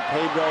third.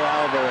 Pedro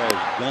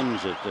Alvarez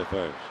guns it to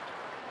first.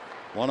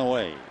 One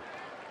away.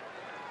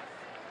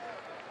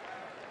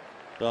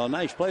 So a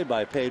nice play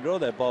by Pedro.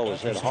 That ball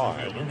was hit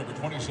hard. Number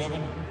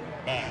 27,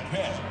 Matt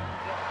Kemp.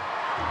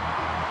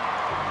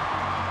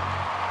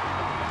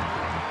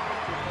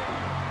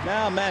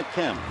 Now Matt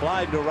Kemp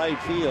flied to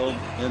right field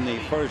in the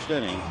first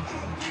inning.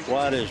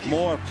 What is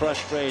more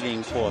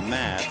frustrating for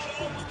Matt,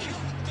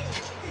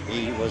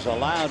 he was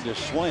allowed to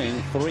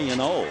swing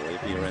 3-0,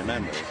 if you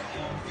remember.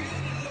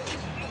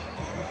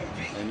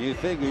 And you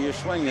figure you're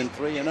swinging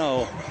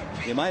 3-0,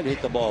 you might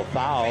hit the ball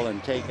foul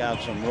and take out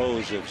some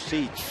rows of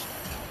seats.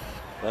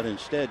 But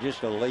instead,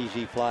 just a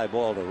lazy fly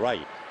ball to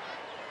right.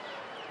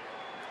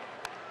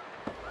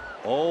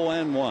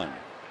 0-1.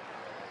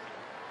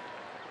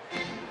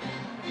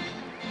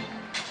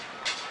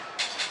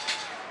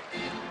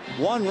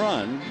 One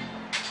run,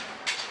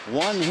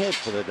 one hit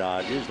for the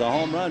Dodgers. The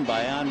home run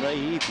by Andre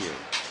Ethier.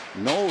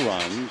 No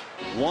runs,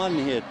 one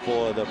hit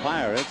for the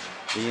Pirates.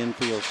 The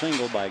infield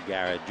single by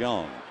Garrett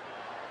Jones.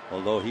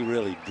 Although he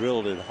really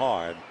drilled it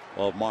hard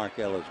off Mark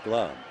Ellis'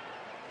 glove.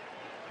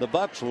 The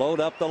Bucks load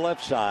up the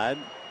left side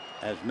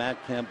as Matt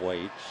Kemp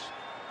waits.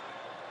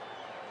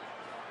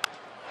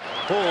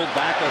 Pulled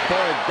back a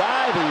third,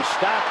 diving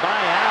stop by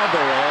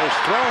Alvarez.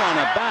 Throw on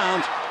a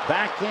bounce,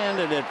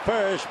 backhanded at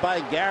first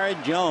by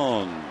Garrett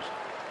Jones.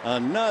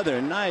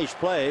 Another nice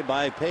play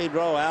by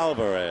Pedro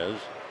Alvarez.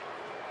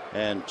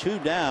 And 2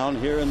 down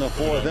here in the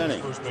 4th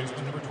inning.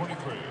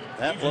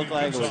 That looked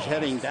like it was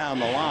heading down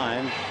the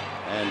line,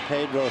 and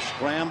Pedro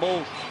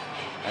scrambled,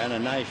 and a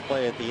nice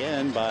play at the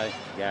end by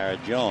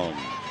Garrett Jones.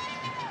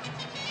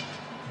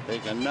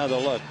 Take another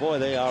look. Boy,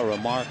 they are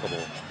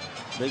remarkable.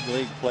 Big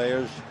league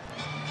players.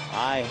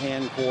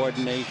 Eye-hand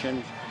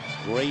coordination.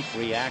 Great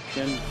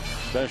reaction,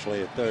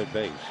 especially at third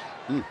base.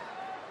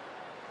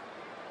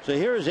 So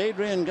here's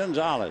Adrian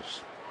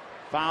Gonzalez.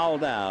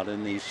 Fouled out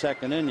in the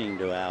 2nd inning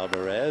to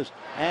Alvarez.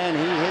 And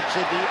he hits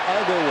it the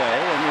other way,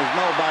 and there's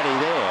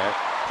nobody there.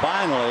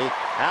 Finally,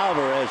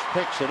 Alvarez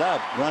picks it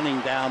up running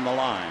down the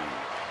line.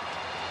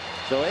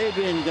 So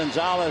Adrian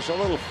Gonzalez, a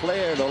little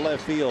flare to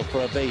left field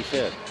for a base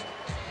hit.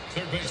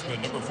 Third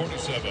baseman, number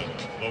 47,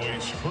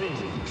 Luis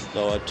Cruz.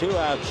 So a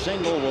 2-out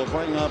single will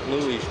bring up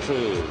Luis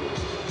Cruz.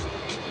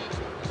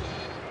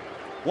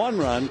 1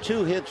 run,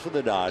 2 hits for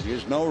the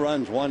Dodgers. No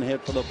runs, 1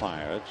 hit for the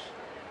Pirates.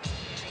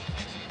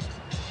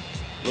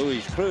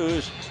 Luis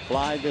Cruz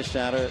flied to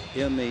center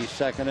in the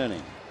 2nd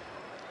inning.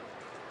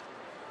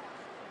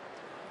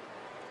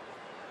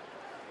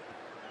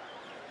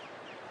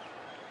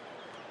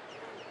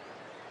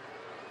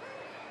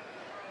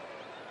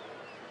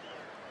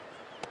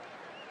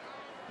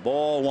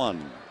 Ball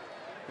 1.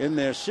 In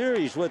their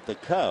series with the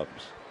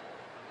Cubs,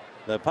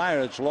 the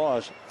Pirates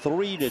lost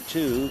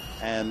 3-2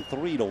 and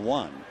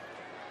 3-1.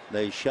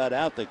 They shut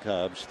out the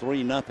Cubs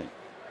 3-0.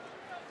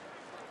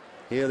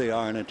 Here they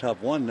are in a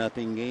tough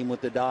 1-0 game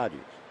with the Dodgers.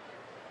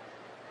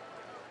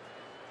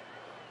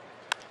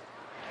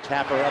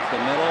 Tapper up the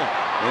middle,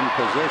 in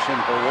position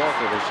for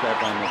Walker to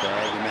step on the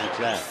bag, and that's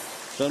that.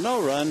 So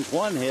no runs,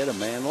 1 hit, a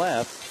man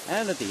left,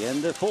 and at the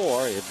end of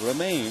 4, it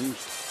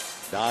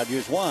remains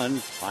Dodgers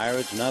 1,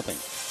 Pirates nothing.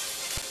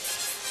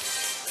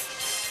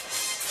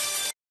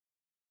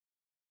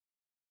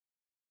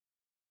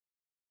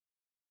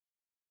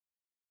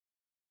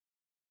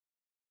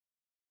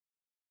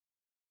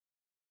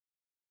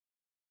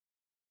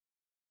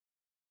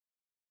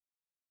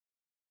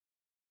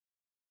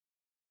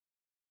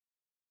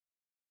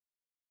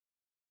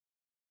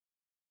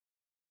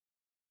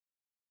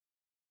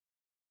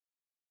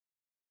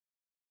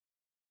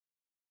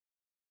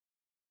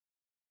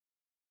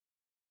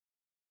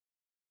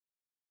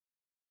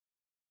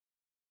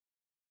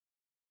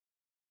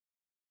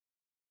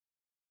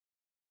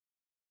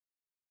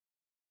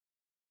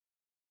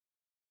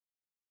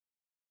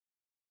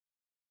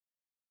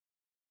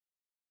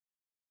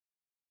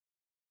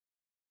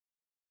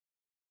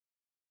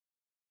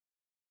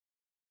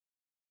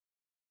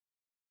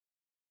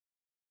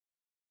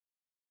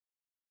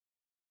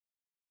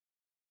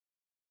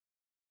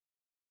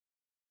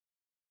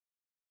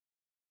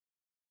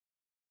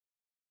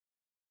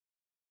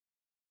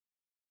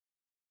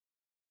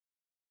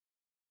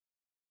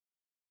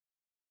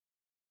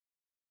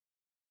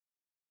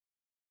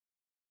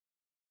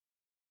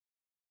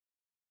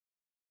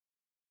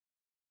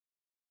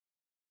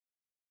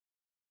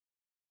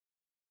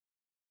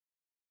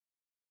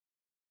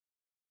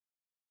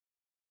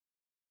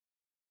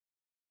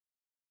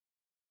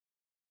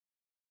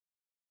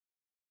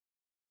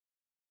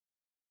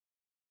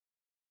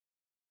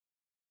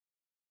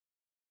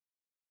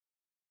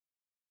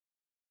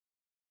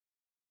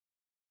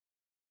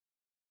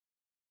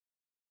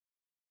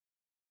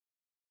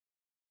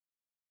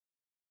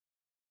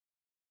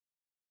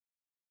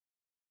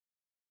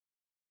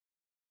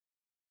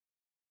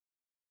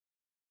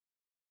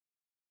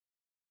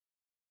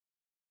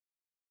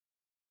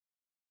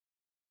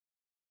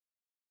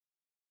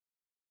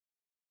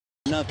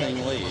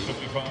 Nothing lead.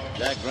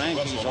 Zach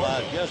Greinke's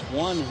allowed just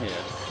 1 hit.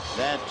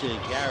 That's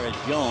Garrett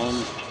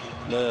Jones,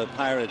 the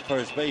Pirate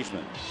first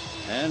baseman.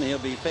 And he'll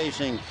be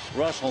facing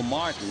Russell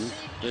Martin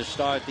to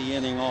start the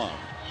inning off.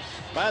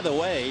 By the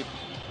way,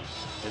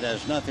 it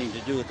has nothing to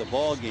do with the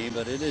ball game,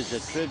 but it is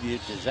a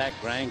tribute to Zach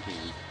Greinke.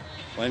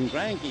 When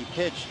Greinke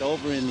pitched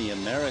over in the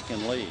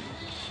American League,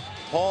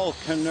 Paul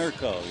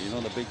Konerko, you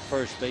know, the big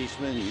first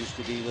baseman, used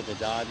to be with the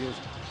Dodgers.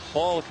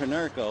 Paul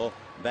Konerko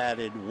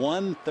batted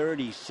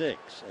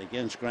 136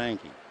 against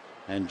Greinke.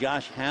 And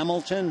Josh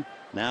Hamilton,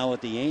 now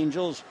with the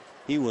Angels,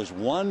 he was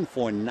 1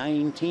 for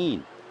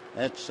 19.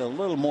 That's a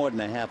little more than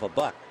a half a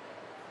buck.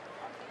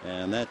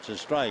 And that's a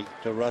strike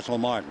to Russell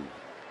Martin.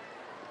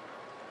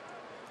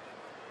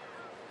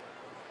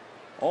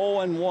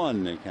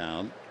 0-1 the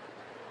count.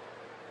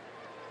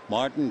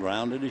 Martin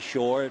grounded to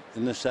short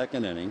in the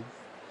second inning.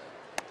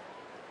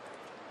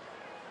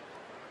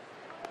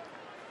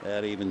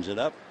 That evens it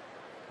up.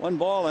 1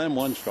 ball and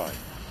 1 strike.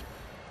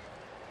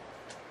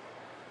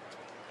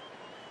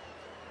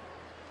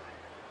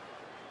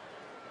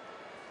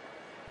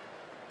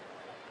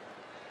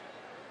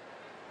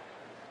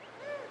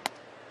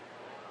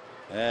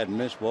 And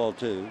missed ball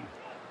 2.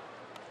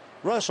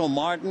 Russell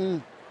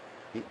Martin,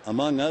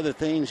 among other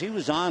things, he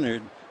was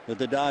honored with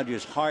the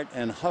Dodgers Heart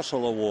and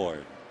Hustle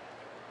Award.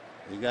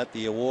 He got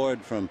the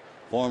award from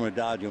former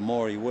Dodger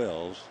Maury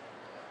Wills.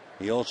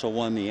 He also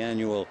won the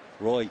annual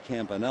Roy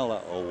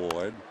Campanella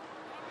Award.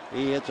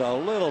 He hits a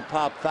little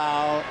pop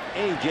foul.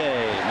 AJ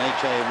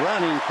makes a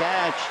running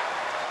catch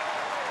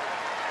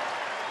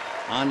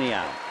on the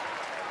out.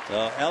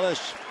 So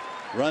Ellis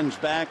runs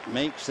back,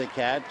 makes the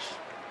catch.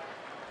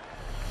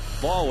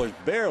 Ball was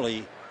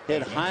barely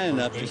hit high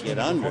enough to get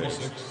under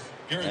it.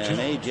 And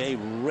AJ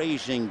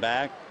racing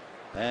back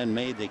and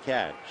made the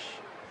catch.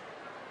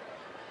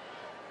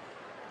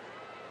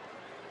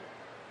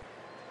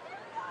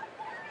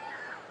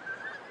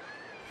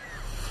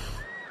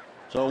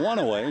 So 1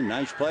 away.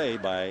 Nice play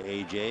by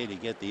AJ to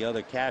get the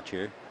other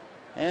catcher.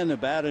 And the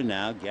batter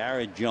now,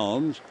 Garrett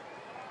Jones.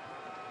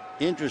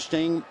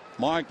 Interesting,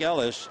 Mark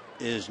Ellis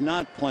is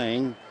not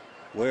playing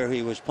where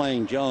he was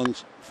playing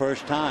Jones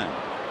first time.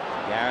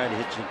 Garrett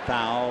hits it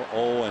foul,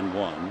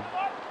 0-1.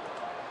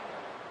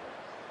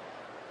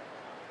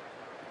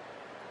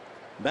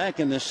 Back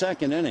in the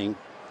second inning,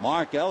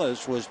 Mark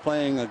Ellis was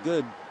playing a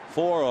good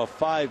 4 or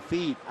 5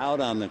 feet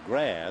out on the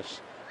grass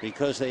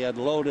because they had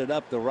loaded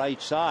up the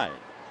right side.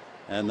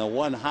 And the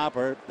one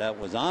hopper that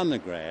was on the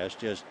grass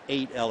just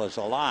ate Ellis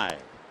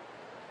alive.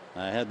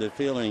 I had the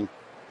feeling,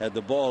 had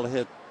the ball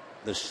hit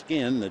the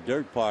skin, the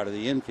dirt part of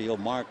the infield,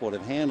 Mark would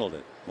have handled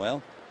it.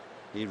 Well,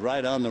 he's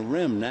right on the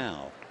rim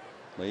now.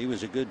 Well, he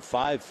was a good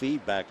 5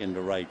 feet back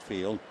into right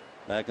field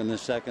back in the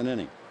second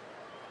inning.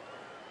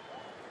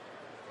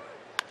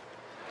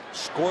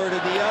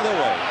 Squirted the other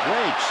way.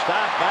 Great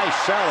stop by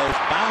Sellers.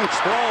 Bounce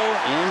throw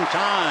in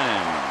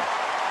time.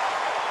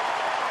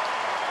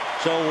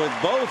 So with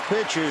both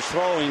pitchers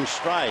throwing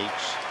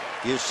strikes,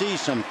 you see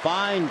some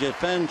fine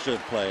defensive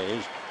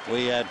plays.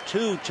 We had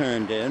 2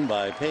 turned in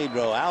by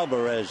Pedro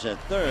Alvarez at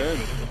third,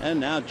 and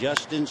now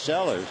Justin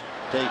Sellers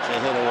takes a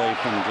hit away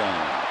from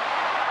Jones.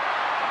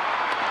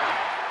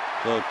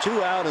 So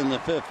 2 out in the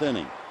 5th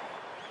inning.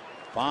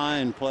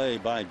 Fine play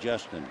by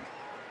Justin.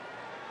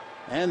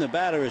 And the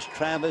batter is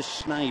Travis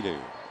Snyder,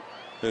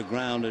 who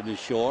grounded to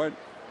short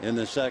in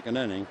the second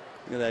inning.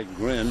 Look at that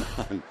grin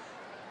on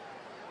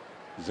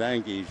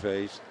Zanke's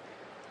face.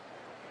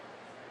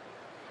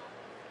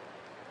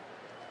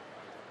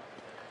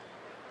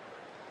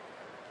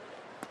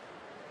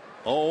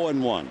 Oh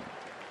and 1.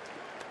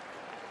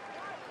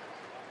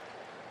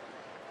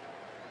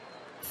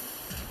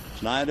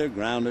 Snyder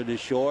grounded to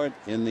short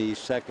in the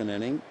second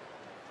inning.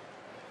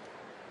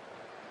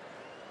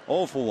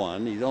 0 for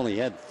 1. He's only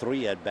had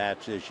 3 at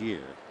bats this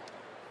year.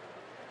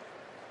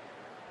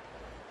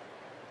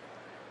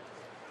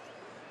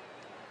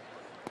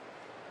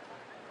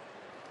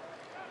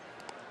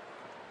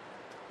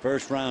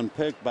 First round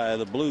pick by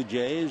the Blue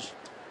Jays.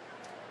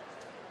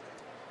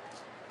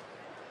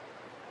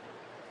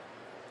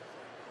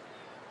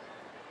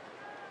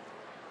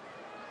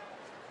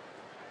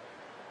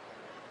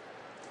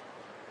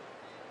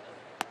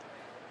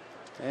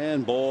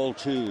 And ball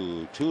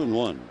 2.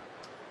 2-1.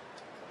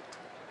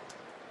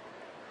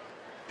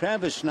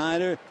 Travis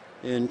Snyder,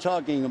 in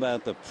talking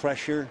about the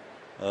pressure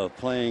of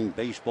playing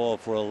baseball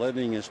for a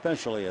living,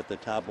 especially at the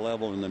top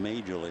level in the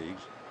major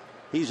leagues,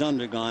 he's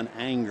undergone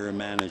anger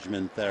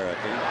management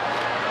therapy.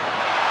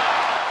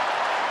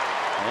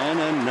 And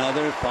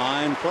another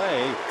fine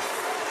play.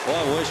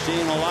 Well, we're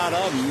seeing a lot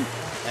of them,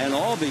 and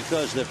all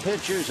because the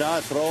pitchers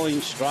are throwing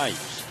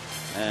strikes.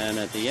 And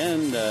at the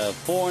end,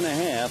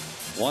 4.5,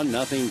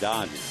 1-0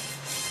 Dodgers.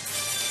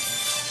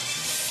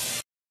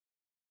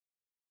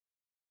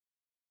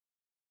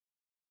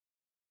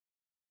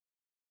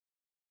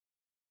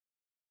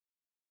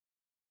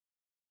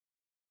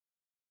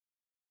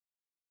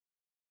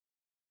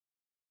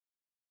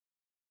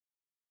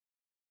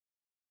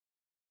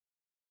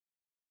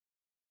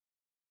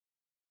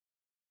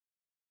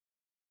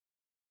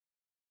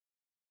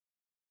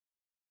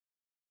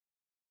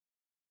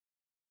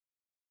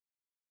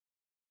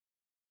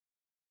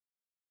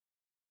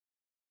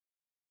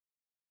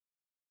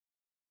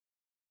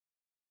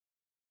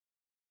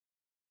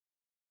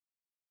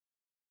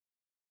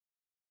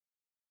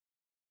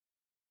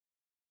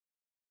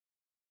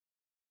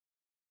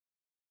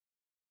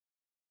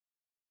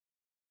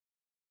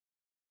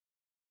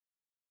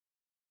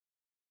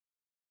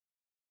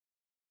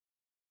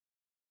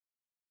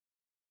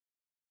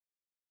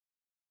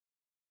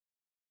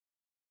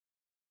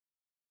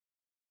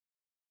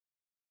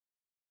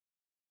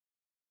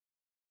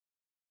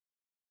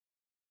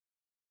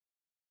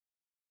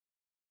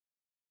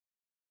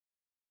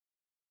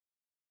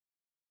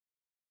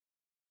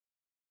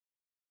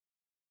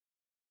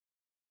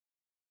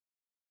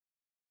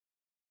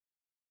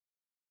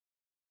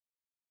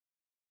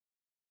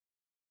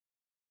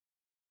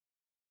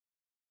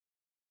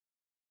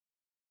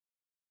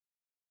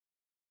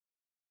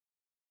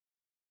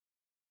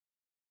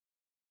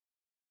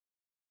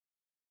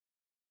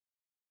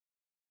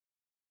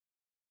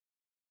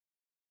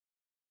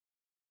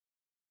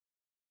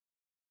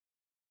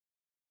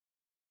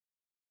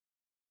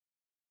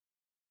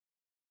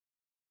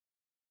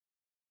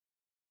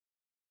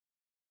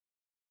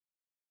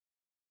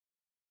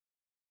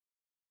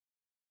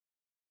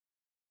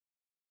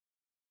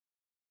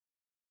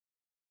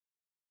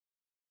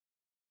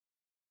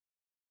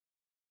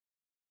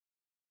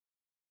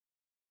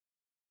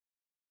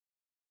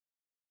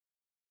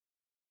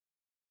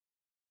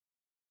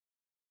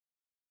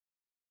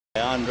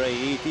 Andre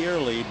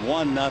Ethier lead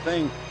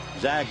 1-0.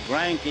 Zach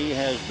Greinke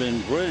has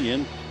been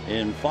brilliant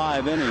in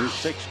 5 innings,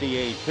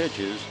 68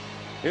 pitches.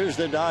 Here's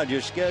the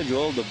Dodgers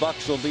schedule. The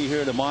Bucks will be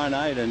here tomorrow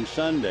night and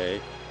Sunday.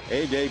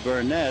 A.J.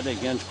 Burnett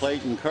against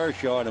Clayton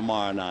Kershaw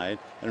tomorrow night.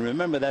 And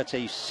remember, that's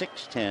a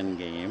 6:10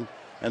 game.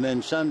 And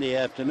then Sunday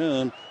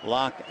afternoon,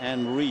 Locke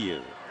and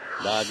Ryu.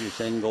 Dodgers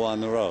then go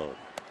on the road.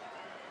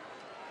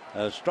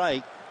 A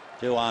strike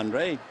to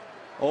Andre.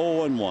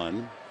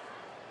 0-1.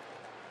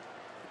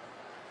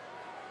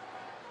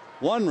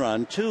 1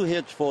 run, 2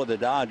 hits for the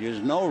Dodgers,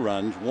 no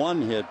runs,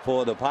 1 hit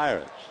for the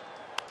Pirates.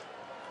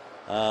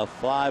 A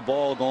fly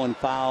ball going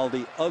foul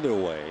the other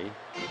way.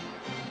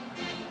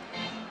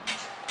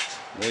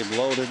 They've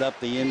loaded up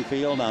the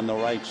infield on the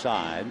right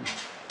side.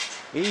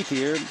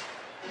 Ethier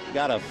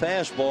got a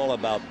fastball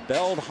about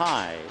belt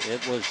high.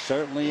 It was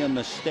certainly a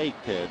mistake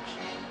pitch,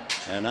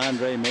 and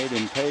Andre made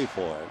him pay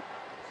for it.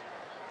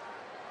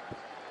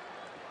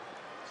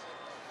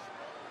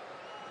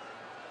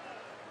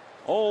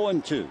 Oh,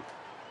 and 2.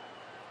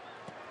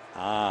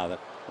 The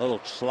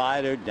little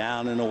slider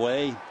down and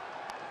away.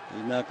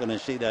 He's not going to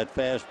see that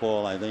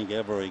fastball, I think,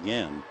 ever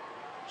again.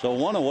 So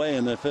 1 away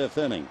in the 5th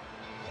inning.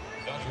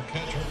 Dodger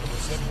catcher number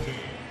 17,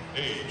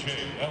 A.J.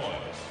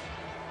 Ellis.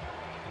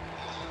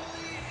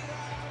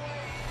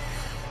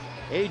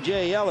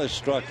 A.J. Ellis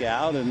struck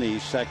out in the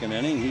 2nd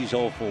inning. He's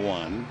 0 for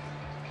 1.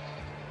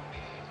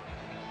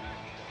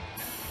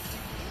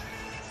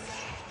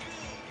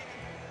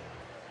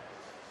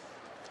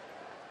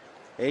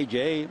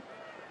 A.J.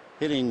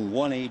 hitting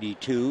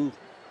 182.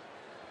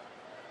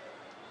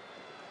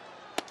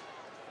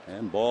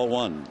 And ball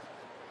 1.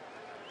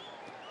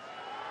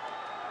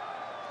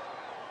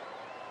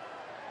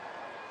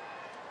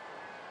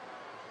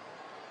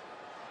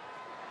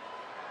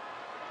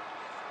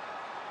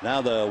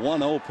 Now the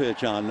 1-0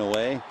 pitch on the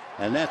way,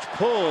 and that's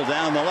pulled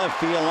down the left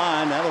field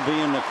line. That'll be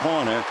in the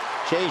corner.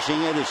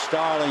 Chasing it is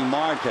Starling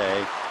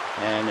Marte,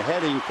 and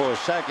heading for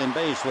second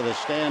base with a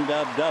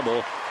stand-up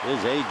double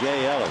is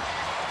A.J. Ellis.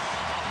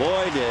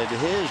 Boy, did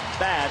his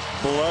bat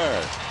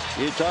blur.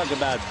 You talk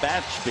about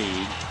bat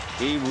speed.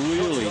 He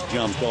really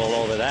jumped all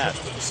over that.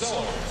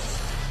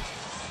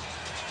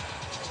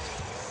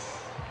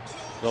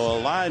 So a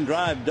line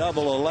drive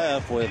double to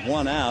left with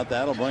 1 out.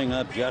 That'll bring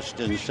up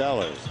Justin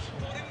Sellers.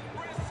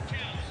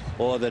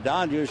 For the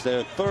Dodgers,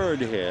 their 3rd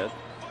hit.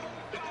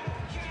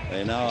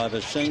 They now have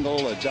a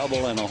single, a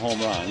double, and a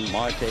home run.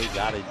 Marte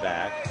got it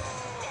back.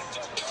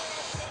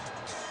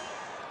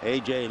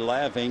 A.J.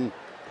 laughing.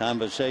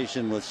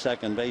 Conversation with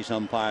second base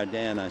umpire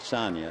Dan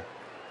Asanya.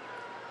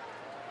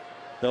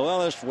 So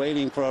Ellis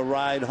waiting for a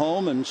ride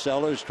home, and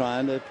Sellers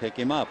trying to pick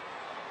him up.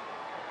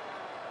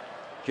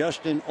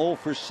 Justin 0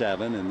 for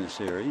 7 in the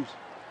series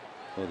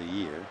for the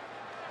year.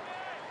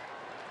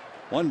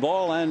 1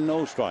 ball and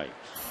no strikes.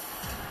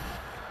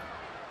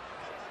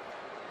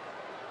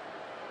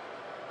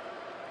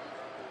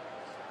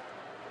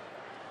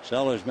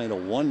 Sellers made a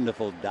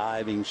wonderful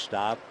diving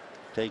stop,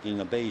 taking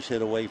a base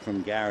hit away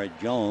from Garrett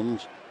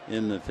Jones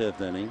in the 5th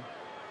inning.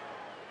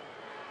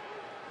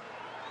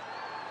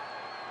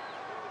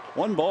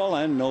 1 ball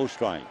and no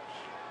strikes.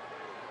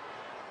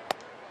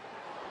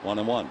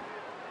 1-1.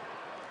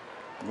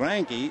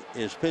 Greinke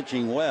is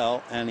pitching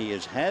well, and he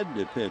has had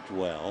to pitch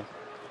well.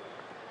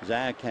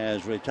 Zach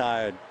has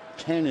retired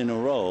 10 in a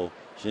row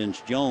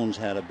since Jones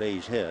had a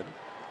base hit,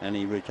 and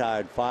he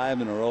retired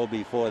 5 in a row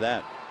before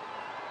that.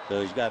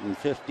 So he's gotten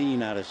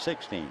 15 out of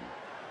 16.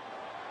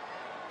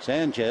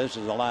 Sanchez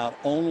has allowed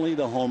only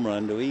the home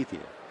run to Ethier.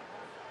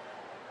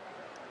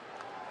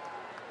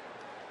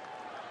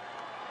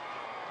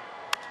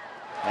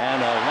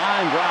 And a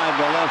line drive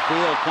to left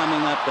field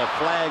coming up to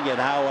flag it,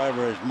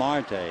 however, is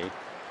Marte.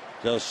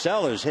 So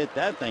Sellers hit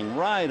that thing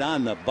right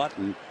on the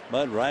button,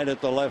 but right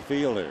at the left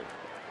fielder.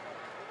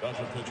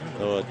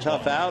 So a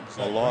tough out,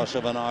 a loss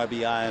of an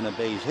RBI and a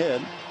base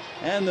hit,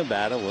 and the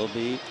batter will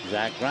be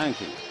Zach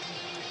Greinke.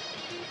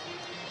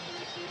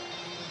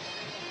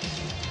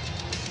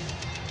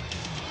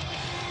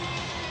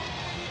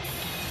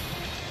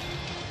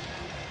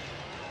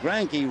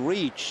 Greinke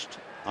reached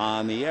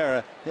on the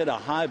error, hit a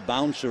high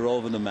bouncer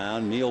over the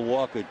mound. Neil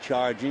Walker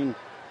charging.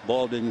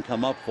 Ball didn't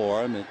come up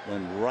for him. It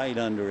went right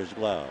under his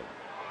glove.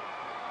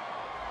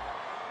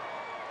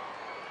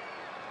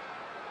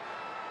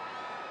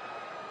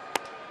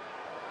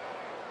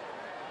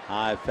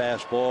 High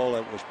fastball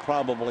that was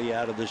probably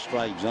out of the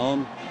strike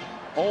zone.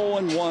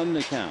 0-1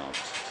 the count.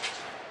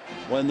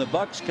 When the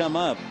Bucks come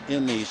up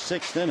in the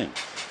 6th inning,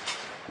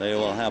 they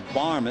will have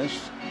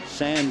Barmes,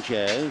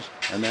 Sanchez,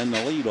 and then the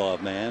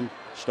leadoff man,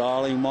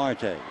 Starling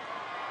Marte.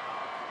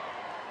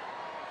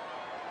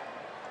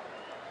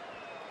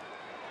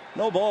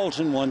 No balls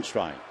and 1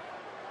 strike.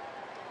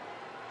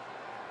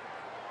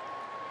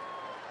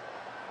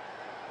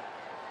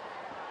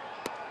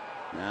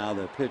 Now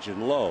the pitch is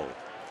low.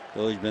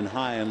 So he's been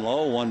high and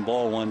low. 1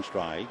 ball, 1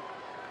 strike.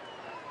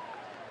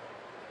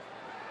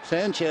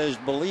 Sanchez,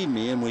 believe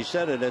me, and we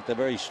said it at the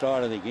very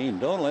start of the game,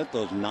 don't let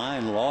those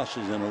 9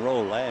 losses in a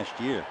row last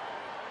year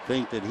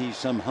think that he's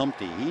some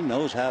Humpty. He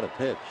knows how to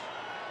pitch.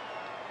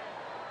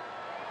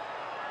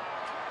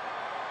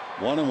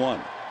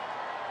 1-1.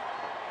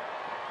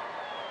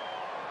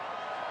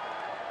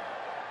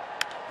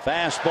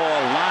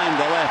 Fastball line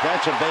to left.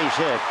 That's a base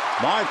hit.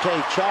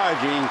 Marte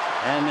charging,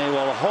 and they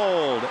will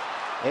hold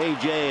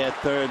A.J. at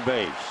third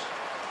base.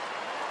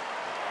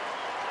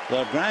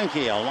 Well,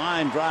 Greinke, a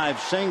line drive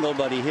single,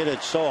 but he hit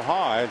it so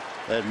hard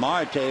that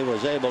Marte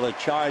was able to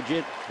charge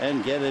it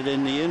and get it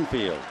in the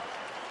infield.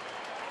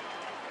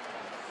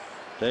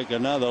 Take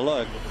another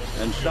look,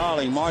 and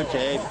Starling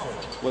Marte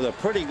with a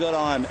pretty good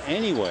arm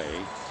anyway,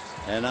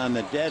 and on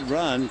the dead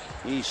run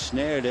he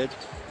snared it,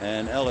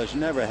 and Ellis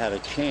never had a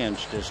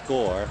chance to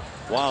score.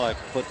 Wallach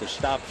put the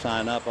stop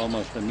sign up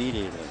almost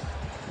immediately.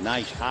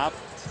 Nice hop,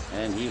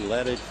 and he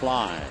let it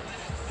fly.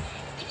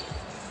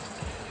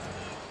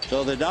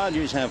 So the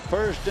Dodgers have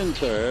first and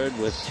third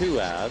with 2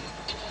 out.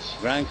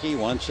 Greinke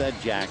wants that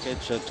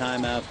jacket, so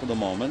timeout for the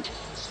moment.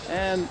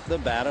 And the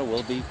batter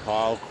will be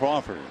Carl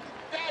Crawford.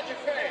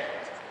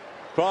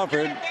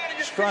 Crawford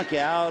struck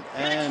out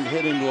and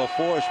hit into a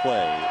force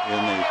play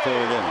in the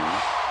 3rd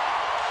inning.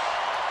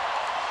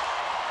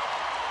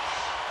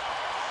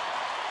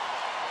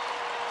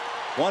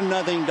 One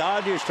nothing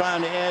Dodgers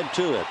trying to add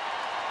to it.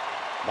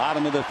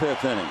 Bottom of the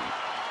 5th inning.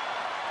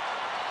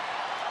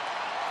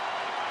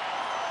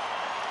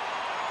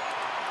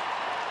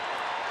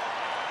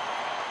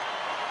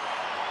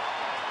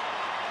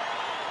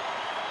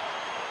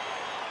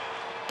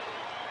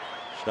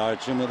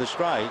 Starts him with a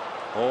strike.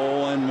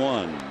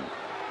 0-1.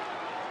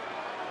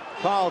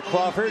 Carl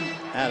Crawford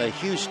out of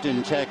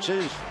Houston,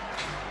 Texas.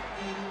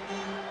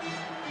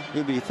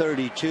 He'll be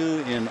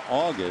 32 in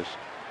August.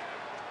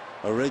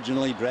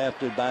 Originally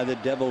drafted by the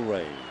Devil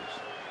Rays.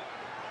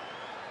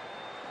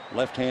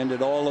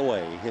 Left-handed all the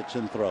way. Hits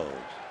and throws.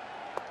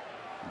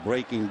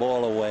 Breaking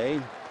ball away.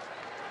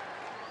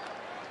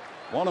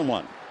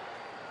 1-1.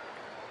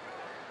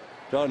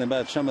 Talking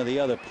about some of the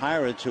other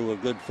Pirates who were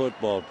good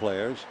football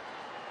players.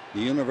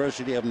 The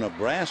University of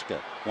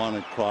Nebraska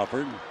wanted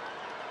Crawford,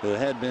 who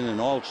had been an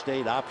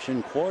all-state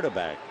option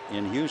quarterback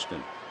in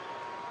Houston.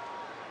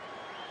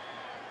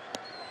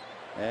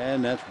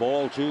 And that's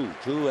ball 2.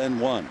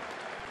 2-1.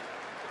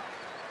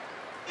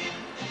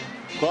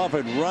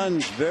 Crawford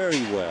runs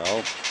very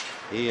well.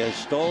 He has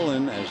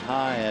stolen as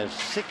high as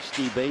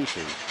 60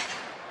 bases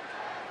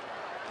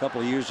a couple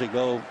of years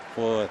ago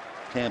for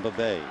Tampa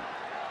Bay.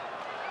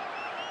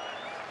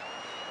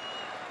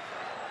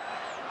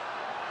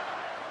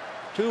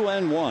 Two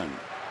and one.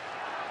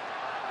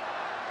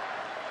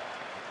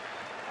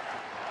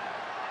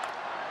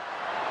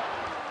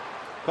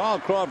 Carl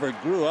Crawford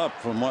grew up,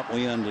 from what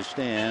we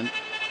understand,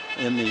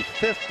 in the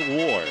 5th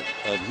Ward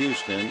of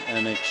Houston,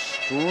 an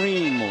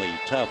extremely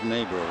tough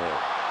neighborhood.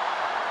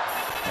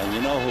 And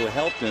you know who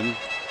helped him?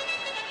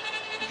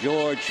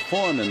 George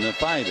Foreman, the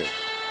fighter,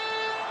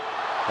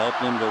 helped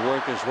him to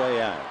work his way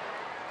out.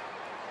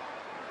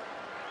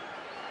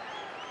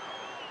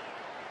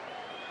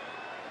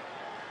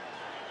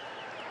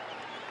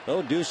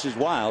 So deuce is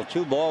wild.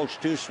 2 balls,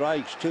 2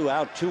 strikes, 2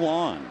 out, 2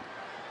 on.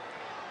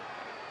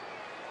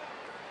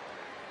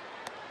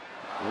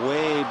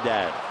 Waved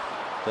at.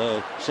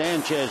 So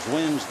Sanchez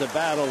wins the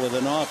battle with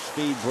an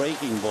off-speed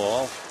breaking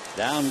ball.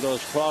 Down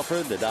goes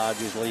Crawford. The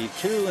Dodgers lead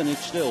 2, and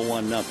it's still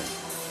 1-0.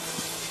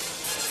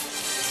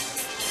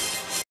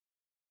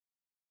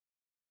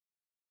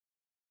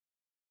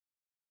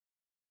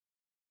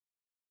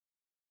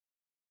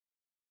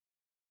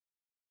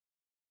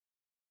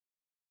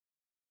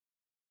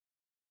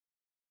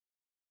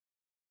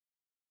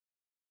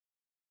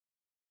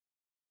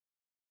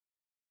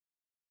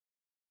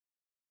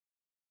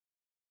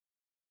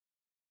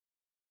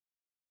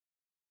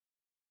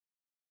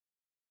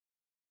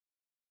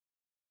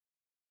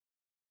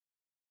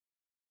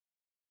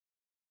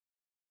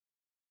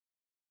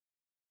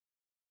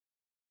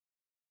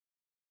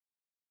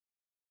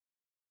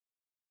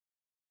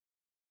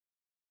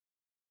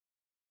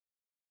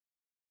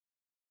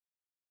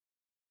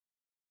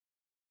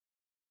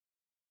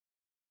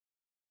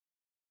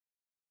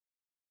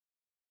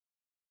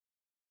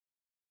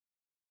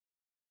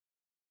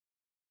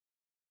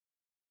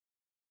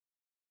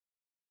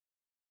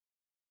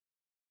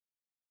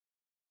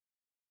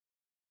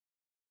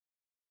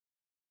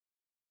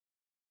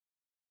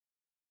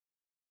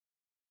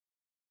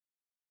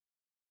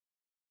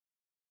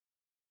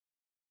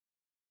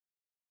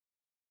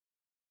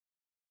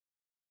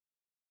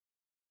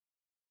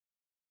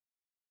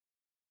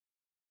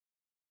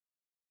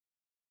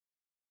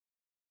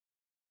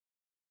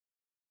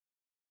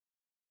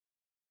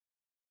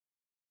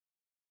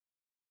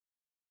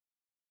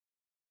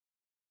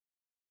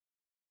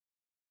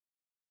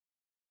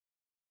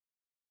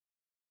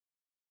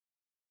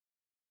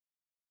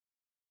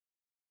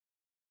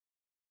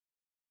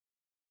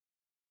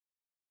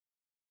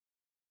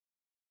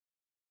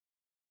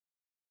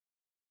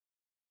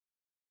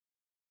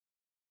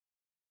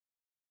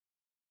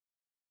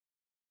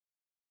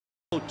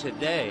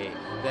 Today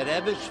that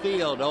Ebbets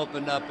Field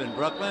opened up in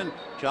Brooklyn.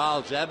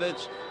 Charles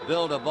Ebbets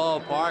built a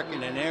ballpark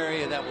in an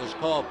area that was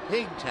called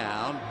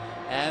Pigtown,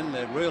 and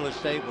the real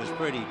estate was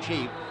pretty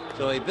cheap.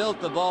 So he built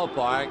the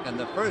ballpark, and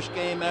the first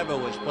game ever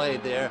was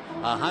played there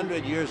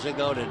 100 years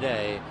ago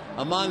today.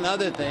 Among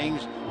other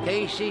things,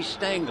 Casey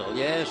Stengel,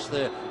 yes,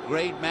 the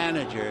great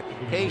manager,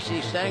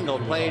 Casey Stengel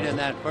played in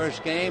that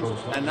first game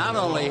and not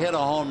only hit a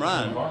home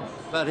run,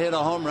 but hit a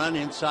home run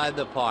inside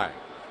the park.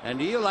 And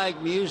do you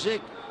like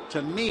music?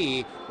 To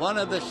me, one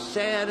of the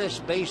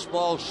saddest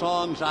baseball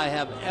songs I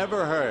have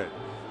ever heard.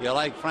 You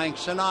like Frank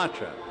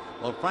Sinatra?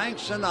 Well, Frank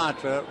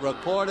Sinatra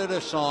recorded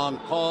a song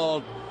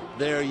called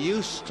There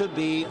Used to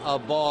Be a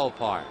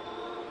Ballpark,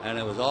 and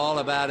it was all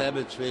about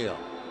Ebbets Field.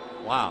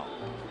 Wow,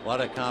 what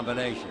a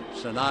combination,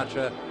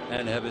 Sinatra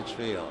and Ebbets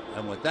Field.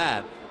 And with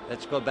that,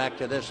 let's go back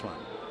to this one.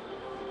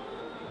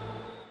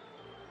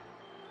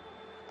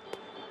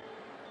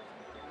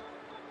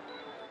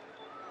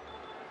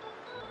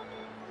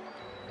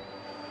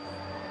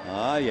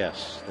 Ah,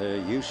 yes, there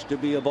used to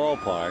be a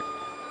ballpark,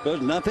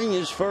 but nothing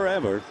is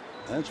forever.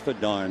 That's for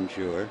darn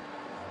sure.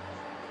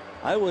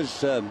 I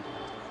was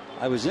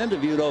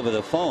interviewed over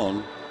the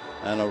phone,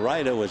 and a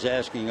writer was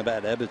asking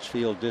about Ebbets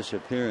Field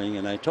disappearing,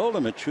 and I told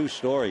him a true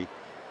story.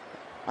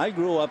 I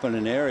grew up in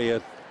an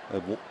area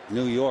of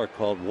New York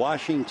called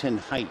Washington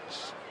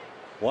Heights.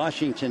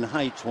 Washington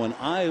Heights, when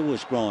I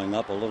was growing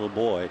up, a little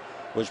boy,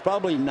 was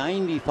probably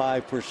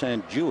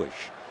 95%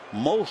 Jewish,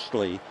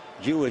 mostly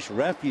Jewish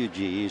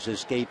refugees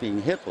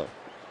escaping Hitler.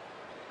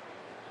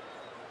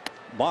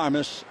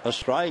 Barmes, a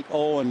strike,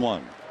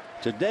 0-1.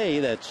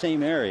 Today, that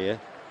same area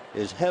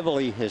is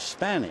heavily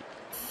Hispanic,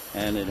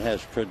 and it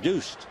has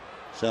produced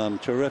some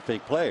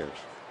terrific players,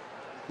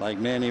 like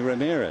Manny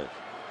Ramirez.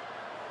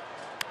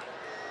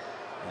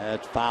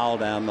 That's foul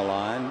down the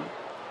line.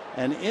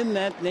 And in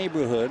that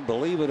neighborhood,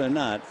 believe it or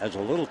not, as a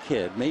little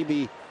kid,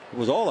 maybe it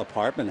was all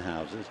apartment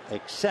houses,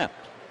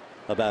 except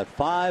about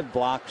 5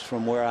 blocks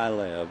from where I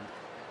lived,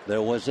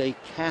 there was a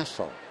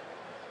castle.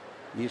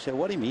 You say,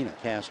 what do you mean a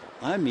castle?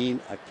 I mean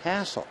a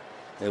castle.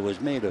 It was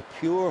made of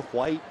pure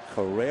white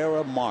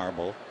Carrara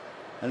marble,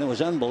 and it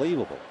was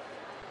unbelievable.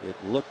 It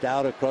looked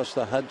out across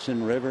the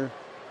Hudson River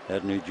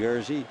at New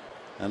Jersey,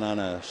 and on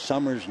a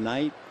summer's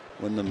night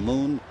when the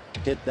moon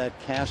hit that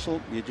castle,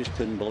 you just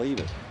couldn't believe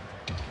it.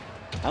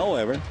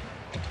 However,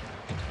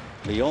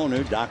 the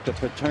owner, Dr.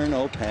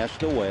 Paterno,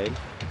 passed away.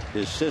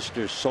 His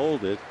sister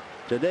sold it.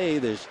 Today,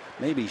 there's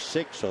maybe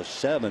 6 or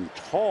 7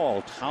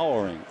 tall,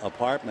 towering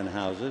apartment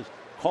houses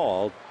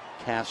called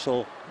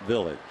Castle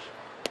Village.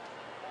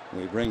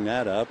 We bring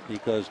that up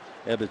because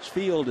Ebbets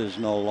Field is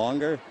no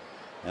longer,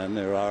 and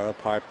there are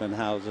apartment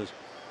houses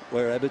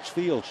where Ebbets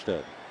Field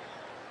stood.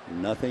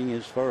 Nothing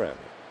is forever.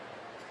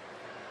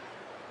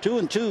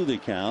 2-2 the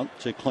count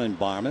to Clint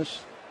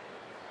Barmes.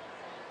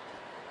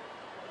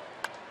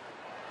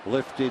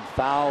 Lifted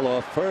foul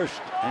off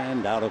first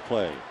and out of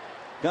play.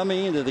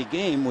 Coming into the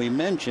game, we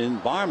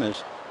mentioned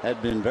Barmes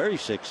had been very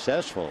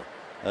successful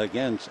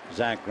against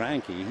Zach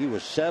Greinke. He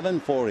was 7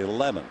 for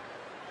 11.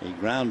 He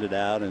grounded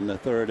out in the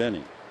 3rd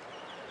inning.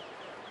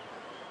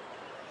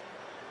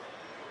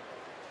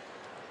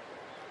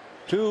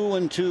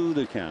 2-2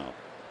 the count.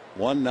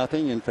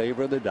 1-0 in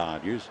favor of the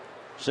Dodgers.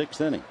 6th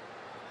inning.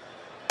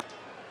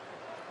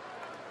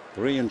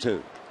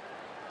 3-2.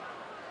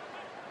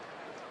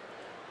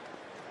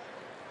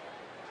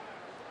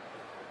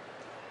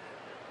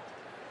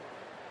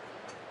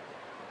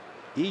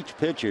 Each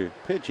pitcher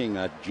pitching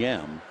a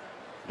gem.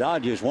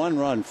 Dodgers 1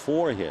 run,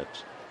 4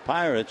 hits.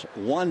 Pirates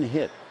 1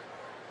 hit.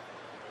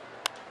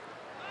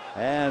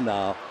 And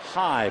a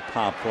high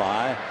pop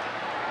fly.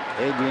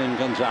 Adrian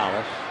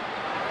Gonzalez.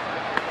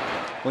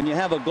 When you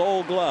have a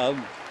Gold Glove,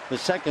 the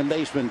second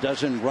baseman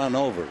doesn't run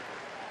over.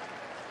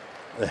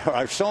 There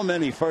are so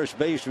many first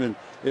basemen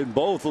in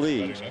both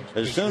leagues.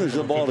 As soon as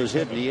the ball is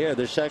hit in the air,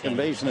 the second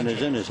baseman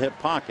is in his hip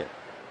pocket.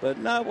 But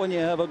not when you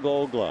have a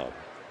Gold Glove.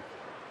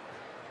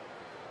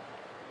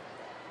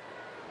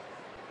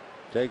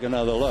 Take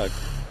another look.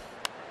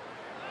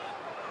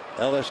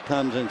 Ellis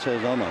comes and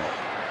says, oh no,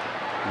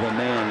 the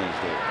man is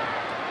there.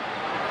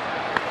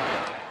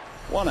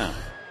 1 out.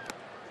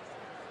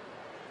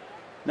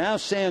 Now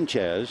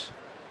Sanchez.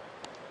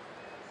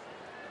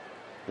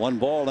 1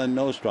 ball and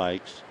no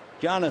strikes.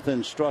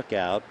 Jonathan struck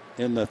out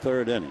in the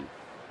 3rd inning.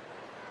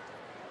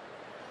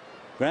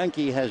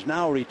 Greinke has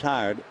now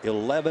retired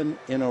 11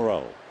 in a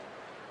row.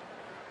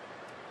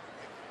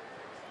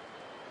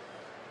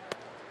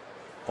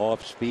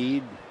 Off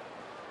speed.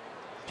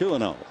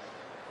 2-0.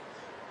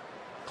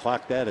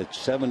 Clock that at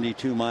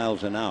 72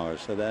 miles an hour,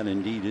 so that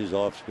indeed is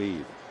off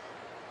speed.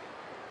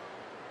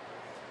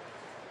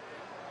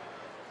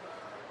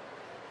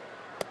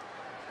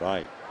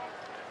 Right.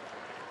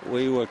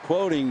 We were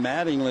quoting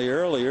Mattingly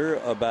earlier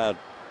about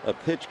a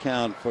pitch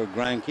count for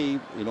Greinke.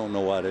 We don't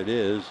know what it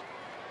is.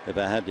 If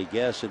I had to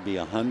guess, it'd be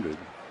 100.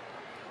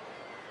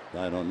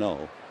 I don't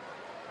know.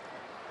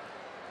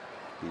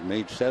 He's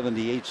made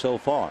 78 so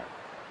far.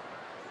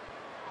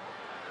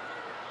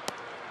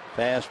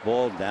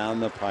 Fastball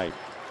down the pipe.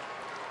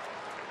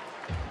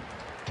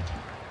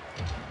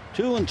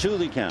 2-2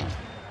 the count.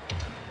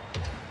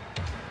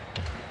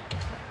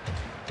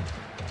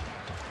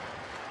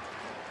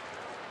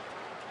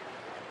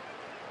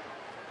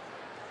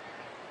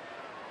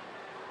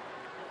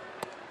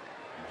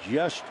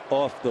 Just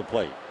off the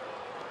plate.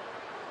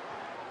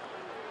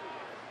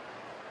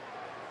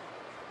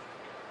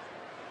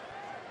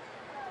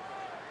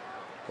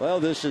 Well,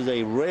 this is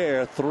a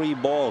rare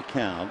 3-ball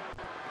count.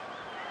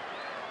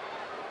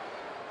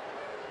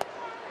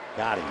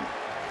 Got him.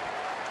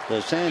 So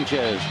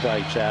Sanchez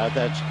strikes out.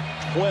 That's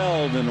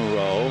 12 in a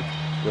row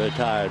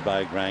retired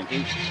by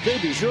Greinke.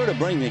 They'd be sure to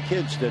bring the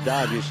kids to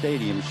Dodger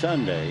Stadium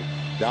Sunday.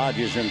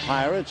 Dodgers and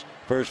Pirates,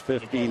 first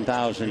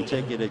 15,000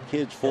 ticketed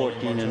kids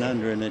 14 and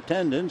under in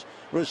attendance,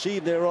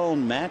 receive their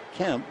own Matt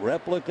Kemp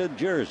replica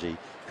jersey,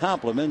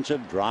 compliments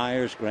of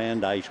Dreyer's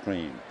Grand Ice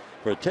Cream.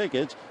 For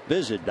tickets,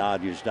 visit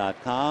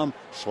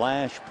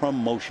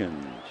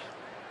Dodgers.com/promotions.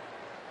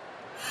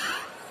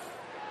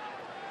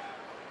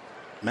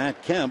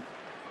 Matt Kemp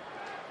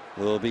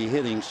will be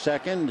hitting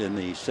second in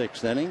the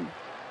 6th inning.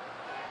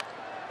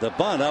 The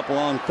bunt up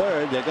along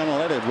third. They're going to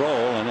let it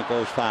roll, and it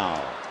goes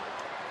foul.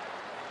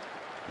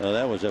 Now,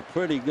 that was a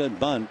pretty good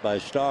bunt by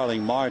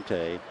Starling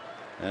Marte,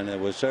 and it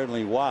was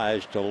certainly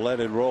wise to let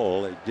it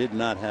roll. It did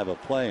not have a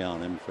play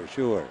on him for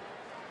sure.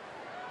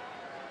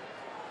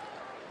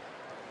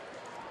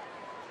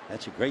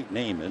 That's a great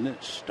name, isn't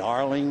it?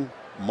 Starling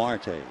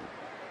Marte.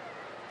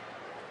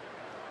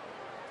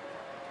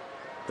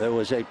 There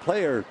was a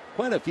player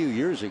quite a few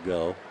years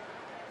ago.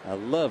 I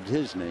loved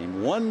his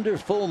name,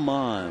 Wonderful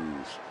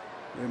Mons.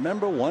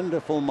 Remember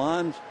Wonderful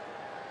Mons?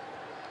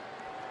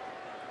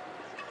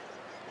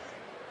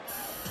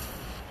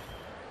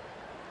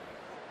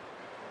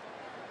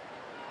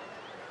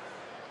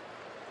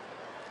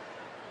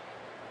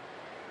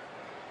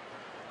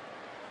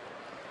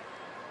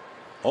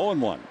 Oh,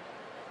 and 1.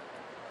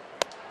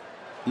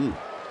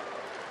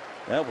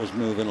 That was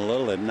moving a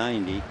little at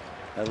 90.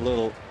 Had a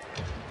little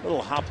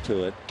hop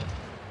to it.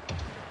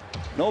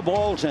 No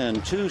balls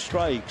and 2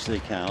 strikes the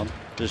count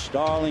to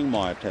Starling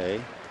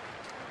Marte.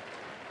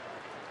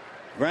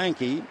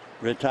 Greinke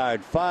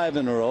retired 5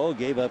 in a row,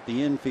 gave up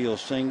the infield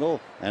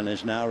single, and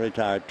is now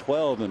retired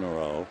 12 in a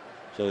row.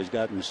 So he's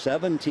gotten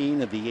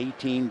 17 of the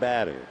 18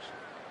 batters.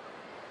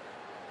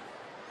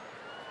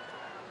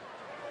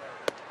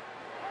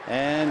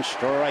 And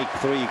strike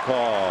 3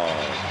 call.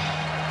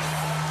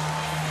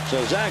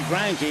 So Zach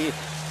Greinke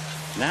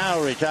now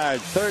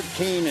retired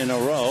 13 in a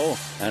row,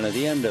 and at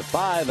the end of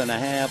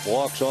 5.5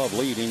 walks off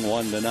leading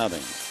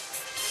 1-0.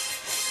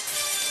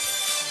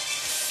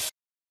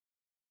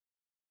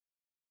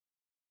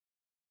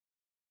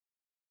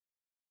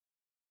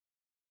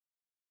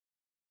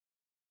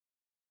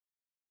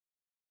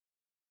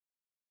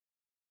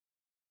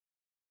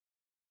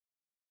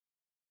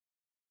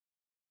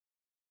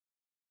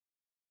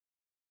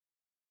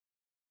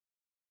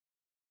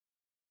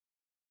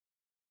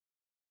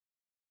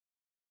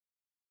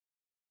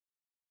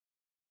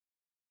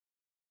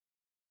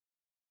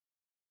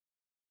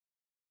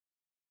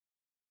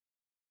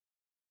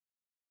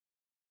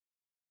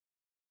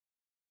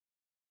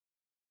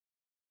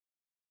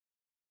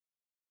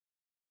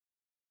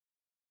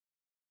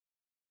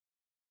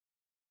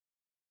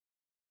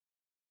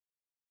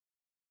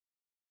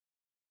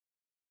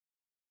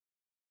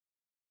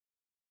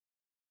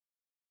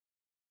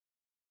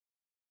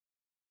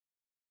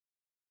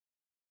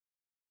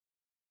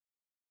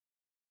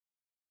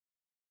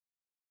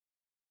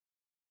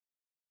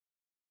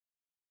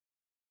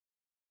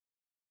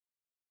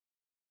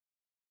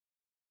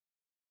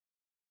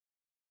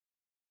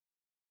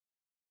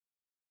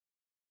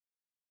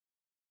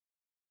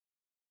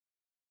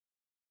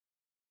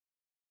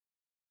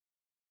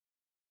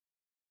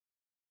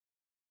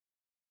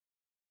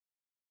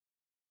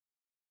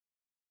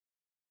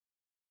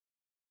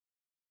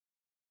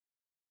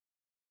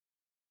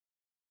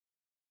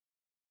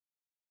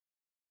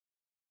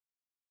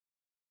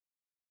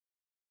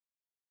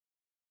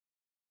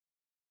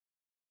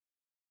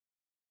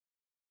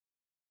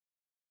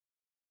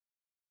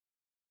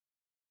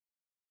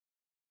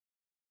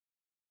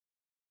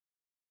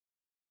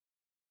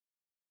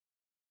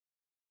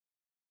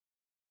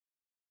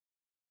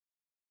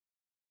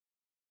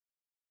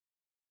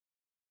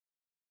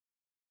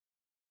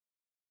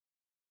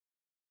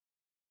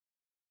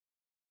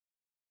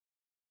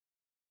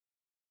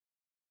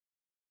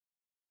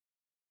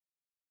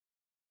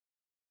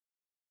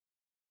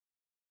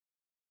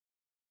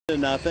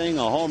 Nothing.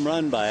 A home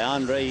run by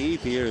Andre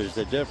Ethier is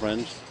the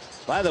difference.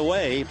 By the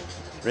way,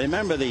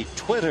 remember the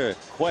Twitter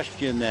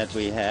question that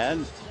we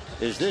had.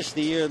 Is this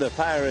the year the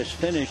Pirates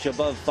finish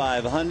above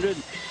 500?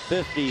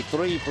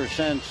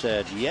 53%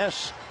 said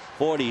yes.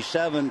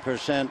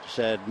 47%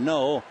 said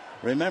no.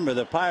 Remember,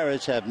 the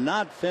Pirates have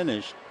not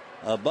finished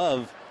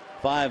above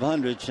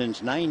 500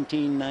 since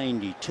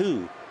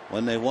 1992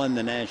 when they won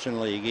the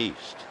National League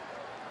East.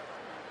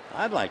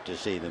 I'd like to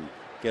see them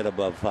get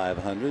above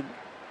 500.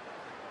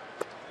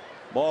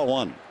 Ball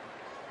 1.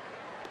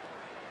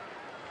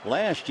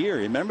 Last year,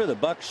 remember, the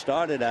Bucs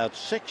started out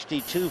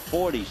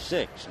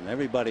 62-46, and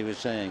everybody was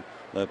saying,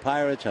 the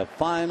Pirates have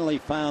finally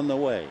found the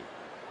way.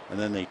 And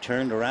then they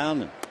turned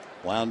around and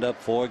wound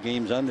up 4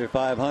 games under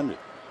 500.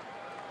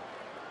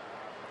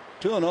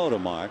 2-0 to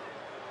Mark.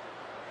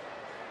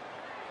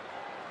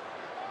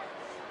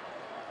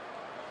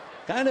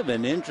 Kind of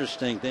an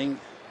interesting thing.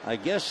 I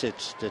guess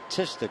it's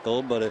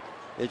statistical, but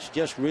it's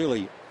just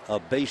really a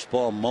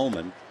baseball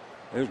moment.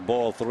 There's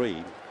ball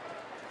 3.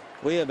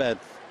 We have had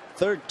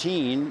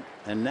 13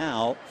 and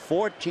now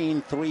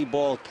 14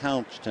 3-ball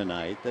counts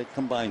tonight. That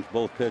combines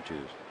both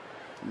pitchers.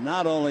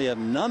 Not only have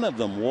none of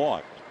them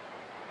walked,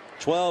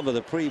 12 of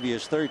the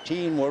previous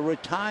 13 were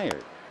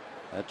retired.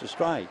 That's a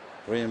strike.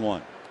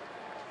 3-1.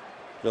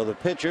 So the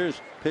pitchers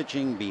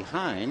pitching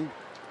behind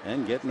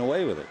and getting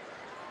away with it.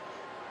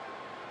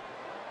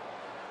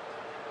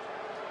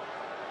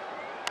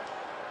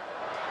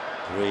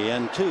 Three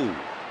and 2.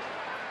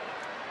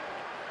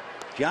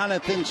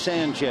 Jonathan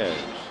Sanchez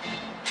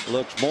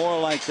looks more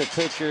like the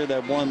pitcher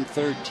that won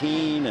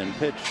 13 and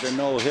pitched a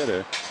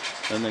no-hitter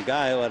than the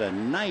guy who had a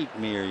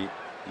nightmare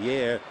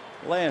year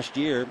last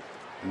year.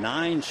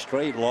 9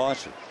 straight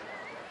losses.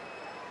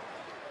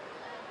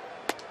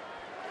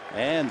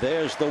 And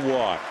there's the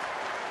walk.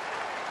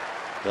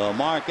 So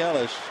Mark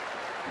Ellis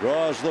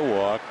draws the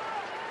walk.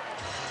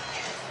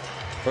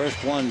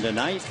 First one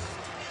tonight.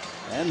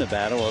 And the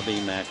batter will be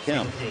Matt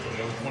Kemp.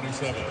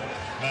 27,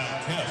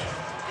 Matt Kemp.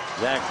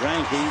 Zach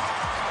Greinke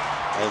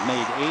has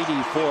made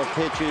 84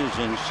 pitches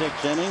in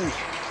 6 innings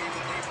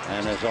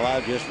and has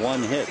allowed just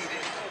 1 hit.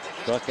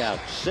 Struck out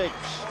 6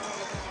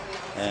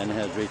 and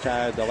has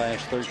retired the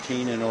last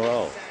 13 in a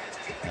row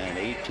and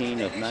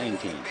 18 of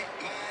 19.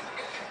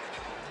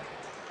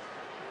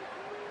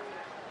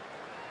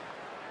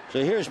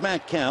 So here's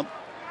Matt Kemp.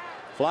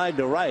 Flied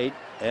to right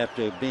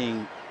after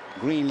being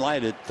green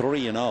lighted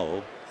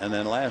 3-0. And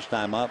then last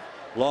time up,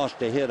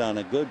 lost a hit on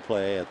a good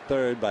play at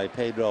third by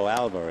Pedro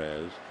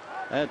Alvarez.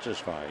 That's a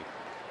strike.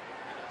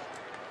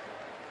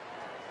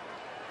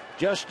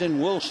 Justin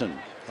Wilson,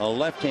 a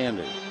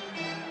left-hander,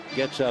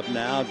 gets up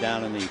now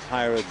down in the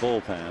Pirate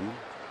bullpen.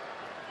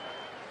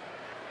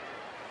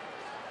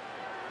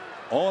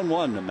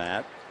 0-1 to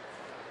Matt.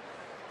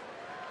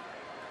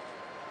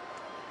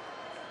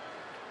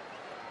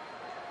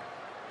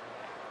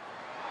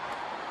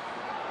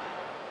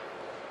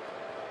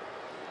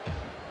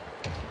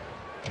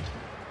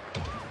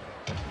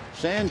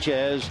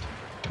 Sanchez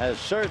has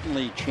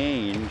certainly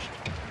changed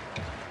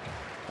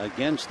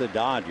against the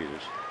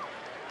Dodgers.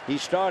 He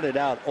started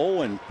out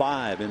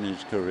 0-5 in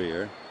his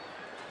career,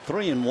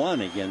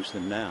 3-1 against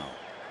them now.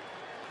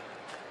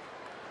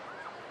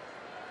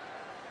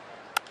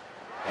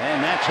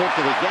 And that's hit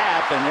to the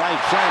gap in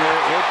right center.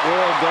 It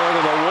will go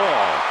to the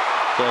wall.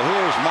 So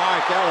here's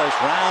Mark Ellis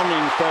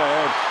rounding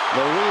third. The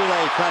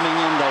relay coming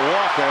into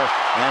Walker,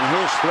 and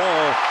his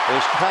throw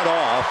is cut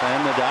off,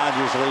 and the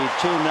Dodgers lead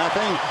 2-0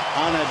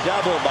 on a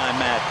double by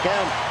Matt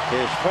Kemp,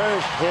 his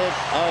first hit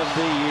of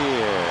the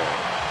year.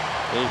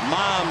 His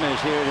mom is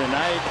here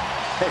tonight.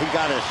 They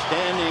got a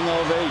standing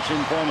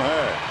ovation from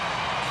her.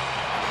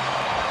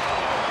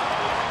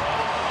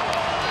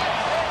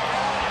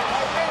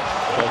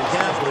 So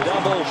Kemp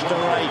doubles to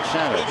right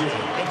center.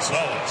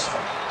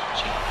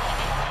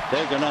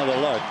 Take another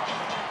look.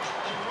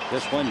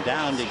 This one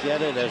down to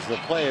get it, as the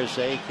players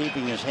say,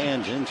 keeping his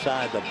hands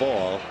inside the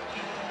ball.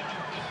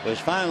 Was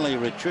finally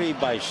retrieved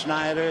by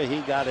Snyder.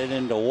 He got it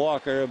into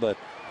Walker, but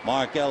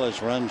Mark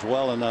Ellis runs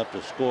well enough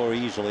to score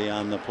easily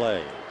on the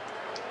play.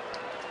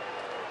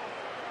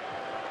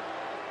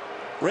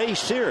 Ray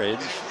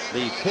Searage,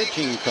 the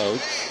pitching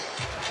coach,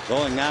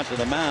 going out to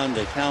the mound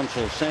to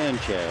counsel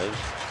Sanchez.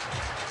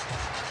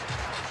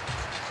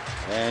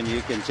 And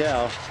you can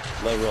tell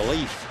the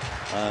relief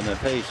on the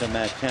face of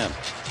Matt Kemp.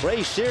 Ray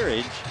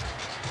Searage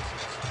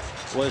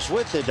was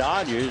with the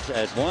Dodgers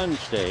at one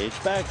stage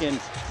back in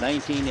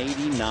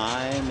 1989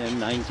 and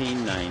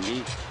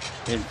 1990.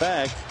 In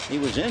fact, he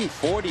was in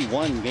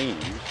 41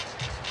 games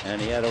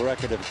and he had a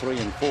record of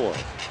 3-4.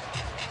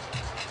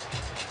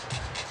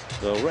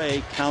 So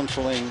Ray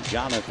counseling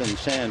Jonathan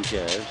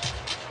Sanchez.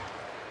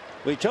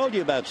 We told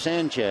you about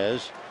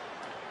Sanchez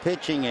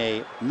pitching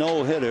a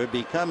no-hitter,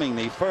 becoming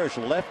the first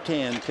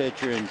left-hand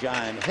pitcher in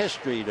Giant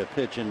history to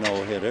pitch a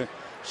no-hitter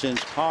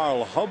since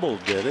Carl Hubble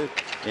did it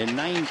in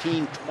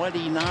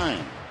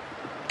 1929.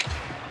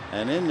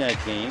 And in that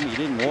game, he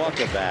didn't walk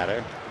a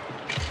batter,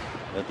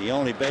 but the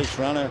only base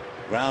runner,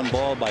 ground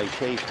ball by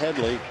Chase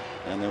Headley,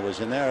 and there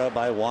was an error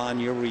by Juan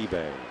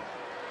Uribe.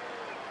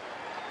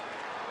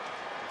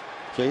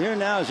 So here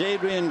now is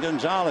Adrian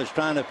Gonzalez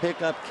trying to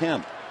pick up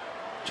Kemp.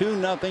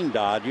 2-0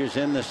 Dodgers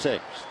in the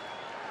 6th.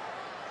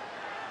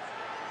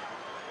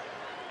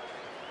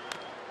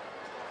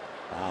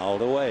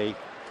 Fouled away.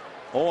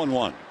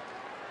 0-1.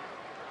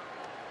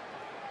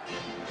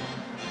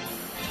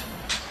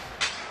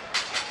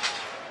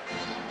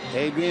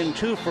 Adrian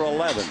 2 for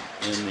 11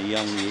 in the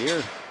young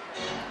year.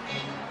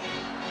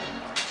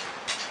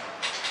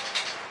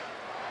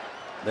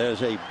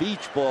 There's a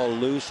beach ball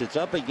loose. It's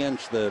up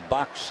against the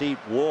box seat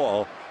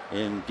wall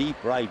in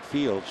deep right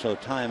field, so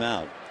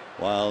timeout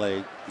while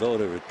they go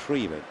to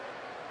retrieve it.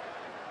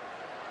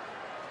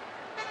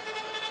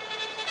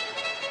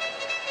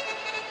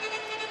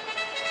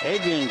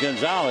 Adrian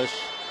Gonzalez,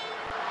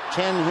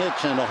 10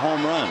 hits and a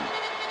home run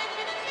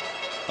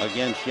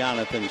against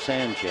Jonathan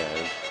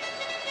Sanchez.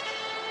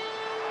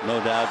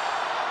 No doubt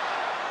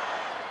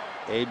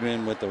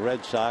Adrian with the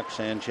Red Sox,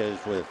 Sanchez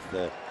with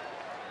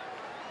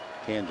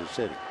Kansas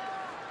City.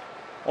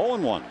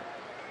 0-1.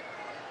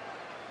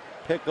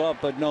 Pick up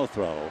but no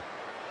throw.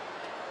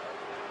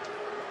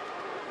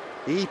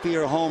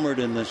 Ethier homered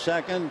in the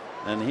second,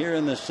 and here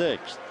in the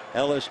sixth,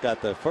 Ellis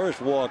got the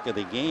first walk of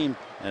the game,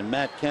 and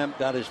Matt Kemp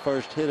got his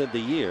first hit of the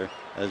year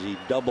as he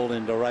doubled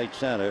into right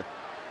center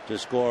to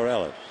score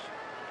Ellis.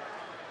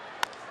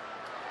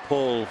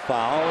 Pull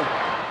foul.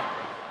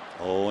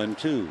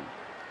 0-2.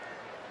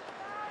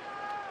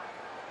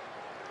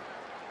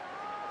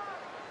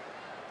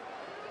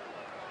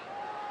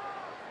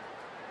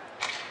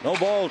 No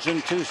balls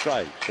and 2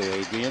 strikes to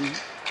Adrian.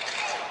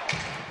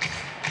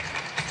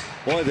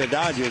 Boy, the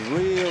Dodgers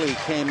really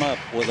came up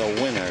with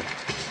a winner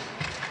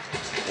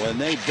when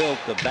they built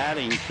the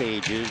batting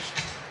cages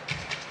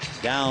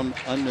down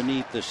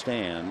underneath the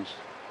stands.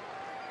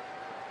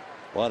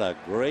 What a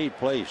great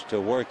place to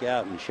work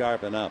out and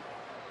sharpen up.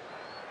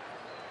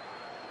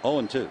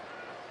 0-2.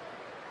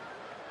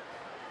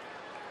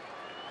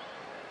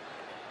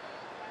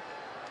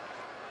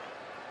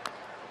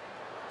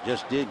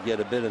 Just did get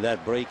a bit of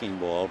that breaking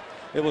ball.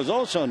 It was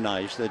also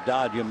nice that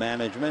Dodger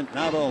management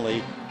not only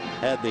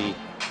had the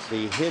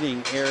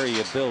hitting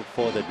area built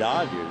for the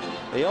Dodgers,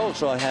 they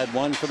also had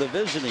one for the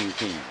visiting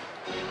team.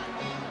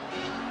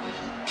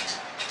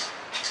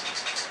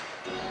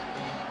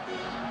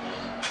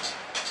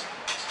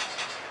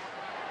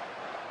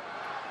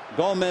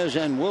 Gomez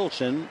and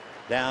Wilson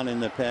down in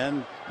the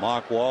pen.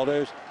 Mark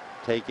Walters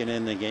taken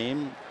in the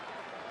game.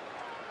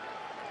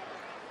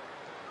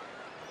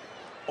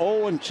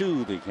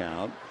 0-2 the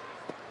count.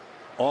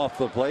 Off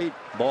the plate,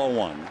 ball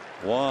 1.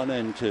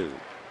 1-2.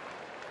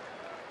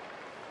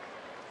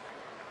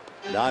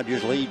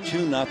 Dodgers lead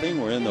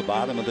 2-0. We're in the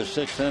bottom of the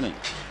 6th inning.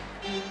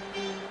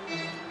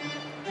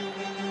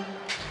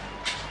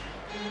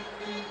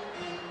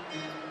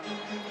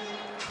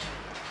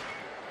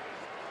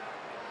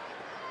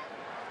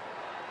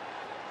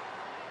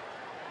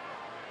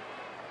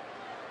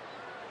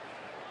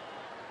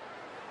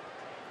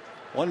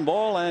 One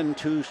ball and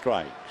 2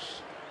 strikes.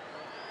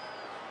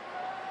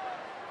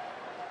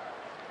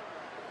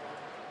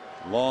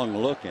 Long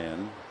look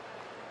in.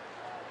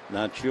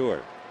 Not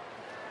sure.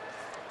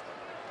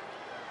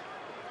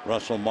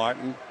 Russell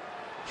Martin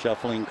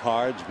shuffling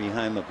cards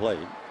behind the plate.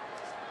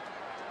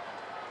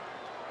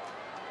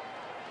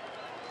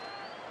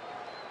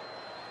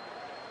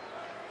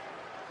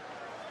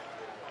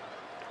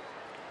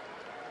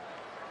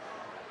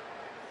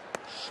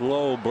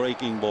 Slow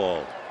breaking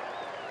ball.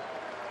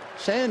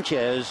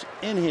 Sanchez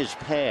in his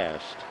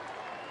past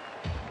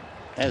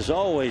has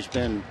always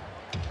been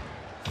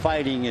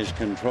fighting his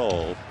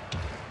control.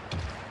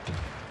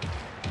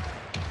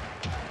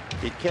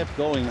 It kept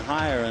going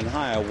higher and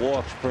higher,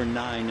 walks per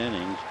 9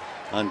 innings,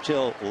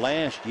 until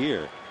last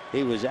year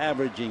he was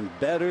averaging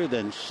better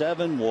than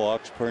 7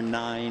 walks per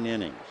 9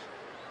 innings.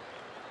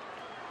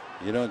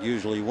 You don't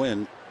usually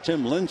win.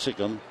 Tim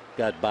Lincecum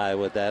got by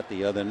with that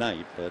the other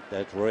night, but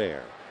that's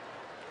rare.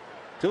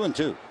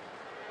 2-2.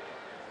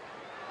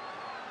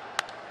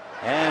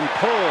 And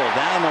pulled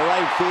down the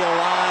right field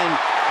line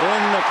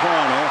in the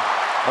corner.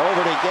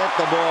 Over to get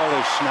the ball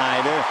is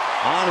Snyder.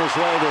 On his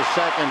way to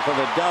second for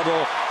the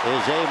double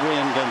is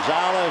Adrian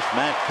Gonzalez.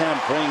 Matt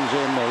Kemp brings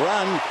in the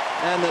run,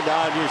 and the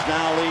Dodgers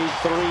now lead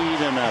 3-0.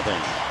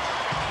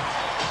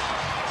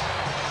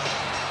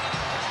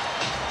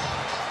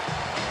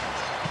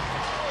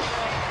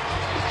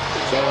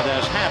 So it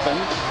has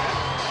happened.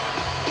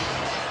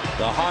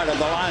 The heart of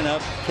the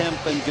lineup,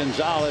 Kemp and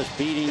Gonzalez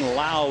beating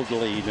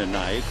loudly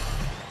tonight.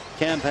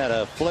 Kemp had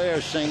a flare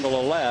single to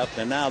left,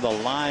 and now the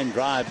line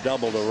drive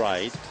double to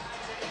right.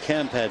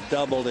 Kemp had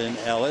doubled in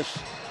Ellis.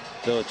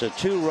 So it's a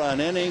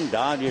 2-run inning.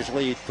 Dodgers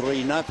lead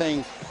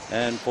 3-0.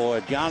 And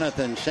for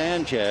Jonathan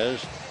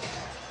Sanchez,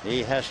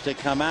 he has to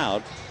come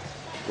out.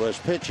 Was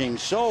pitching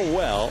so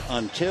well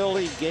until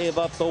he gave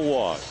up the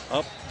walk.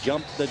 Up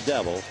jumped the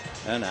devil,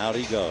 and out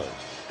he goes.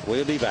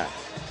 We'll be back.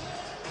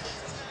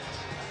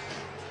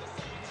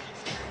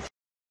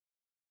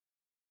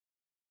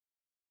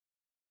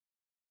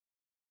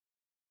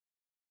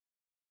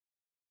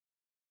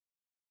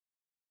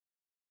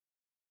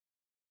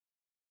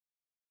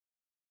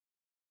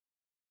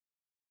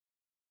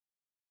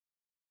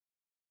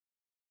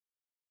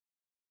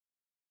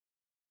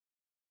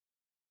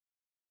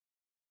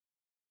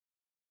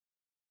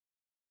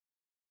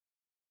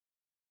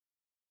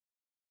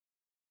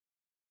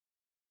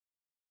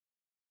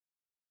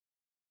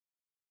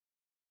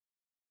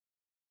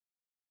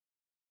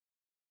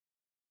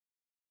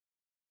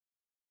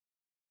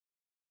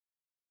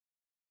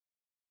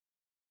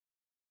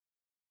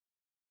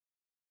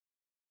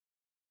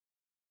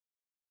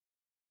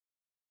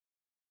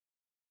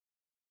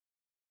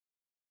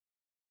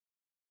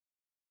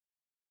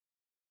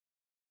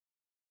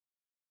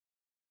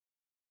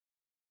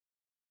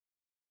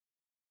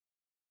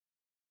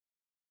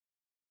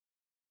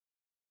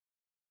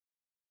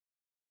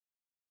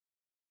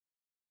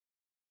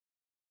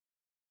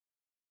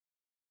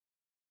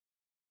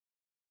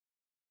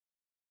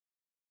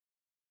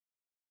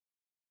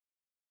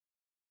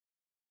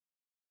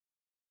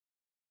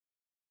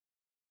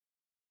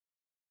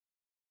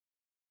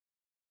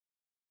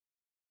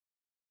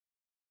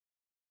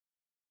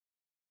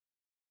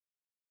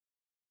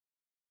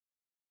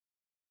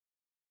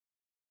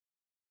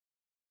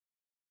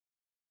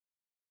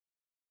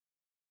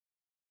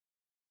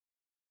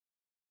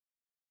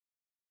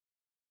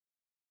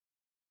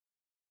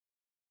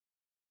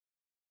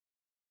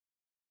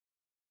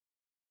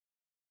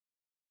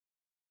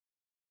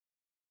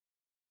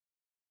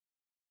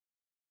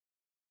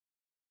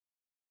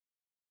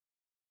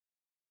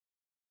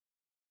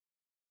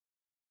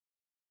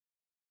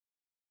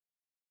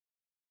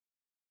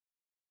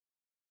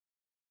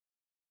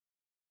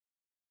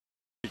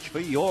 for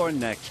your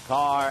next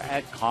car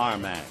at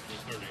CarMax.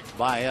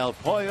 By El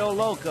Pollo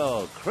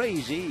Loco,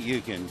 crazy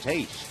you can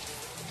taste.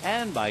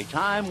 And by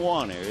Time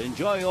Warner,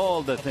 enjoy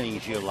all the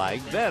things you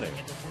like better.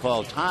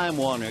 Call Time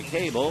Warner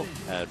Cable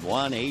at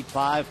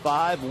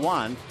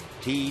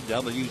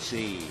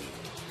 1-855-1-TWC.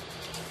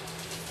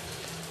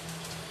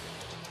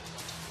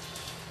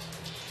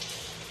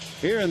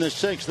 Here in the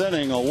 6th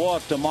inning, a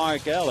walk to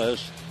Mark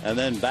Ellis, and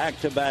then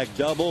back-to-back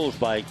doubles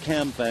by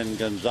Kemp and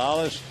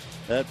Gonzalez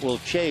that will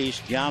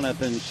chase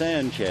Jonathan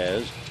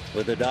Sanchez,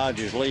 with the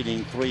Dodgers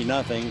leading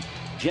 3-0.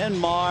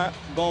 Genmar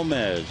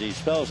Gomez, he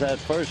spells that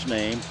first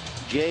name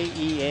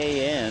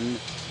Jeanmar,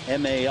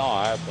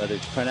 but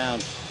it's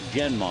pronounced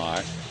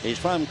Genmar. He's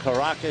from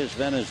Caracas,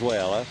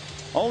 Venezuela,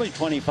 only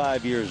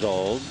 25 years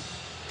old,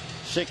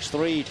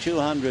 6'3",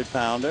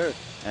 200-pounder,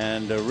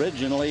 and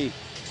originally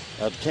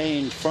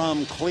obtained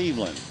from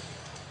Cleveland.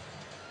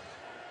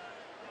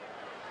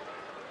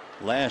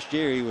 Last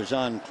year he was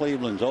on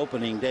Cleveland's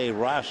opening day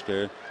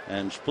roster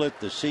and split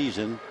the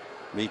season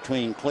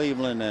between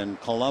Cleveland and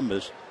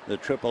Columbus, the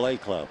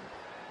AAA club.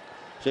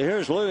 So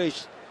here's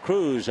Luis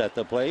Cruz at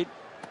the plate,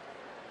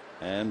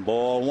 and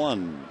ball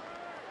one.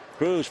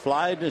 Cruz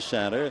flied to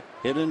center,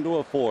 hit into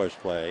a force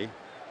play.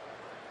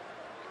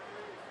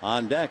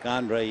 On deck,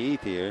 Andre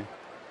Ethier.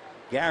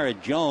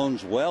 Garrett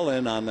Jones well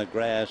in on the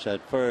grass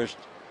at first,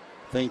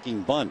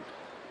 thinking bunt.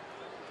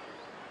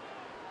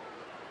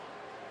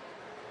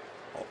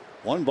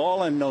 1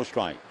 ball and no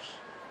strikes.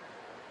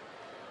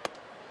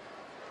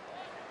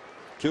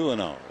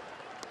 2-0.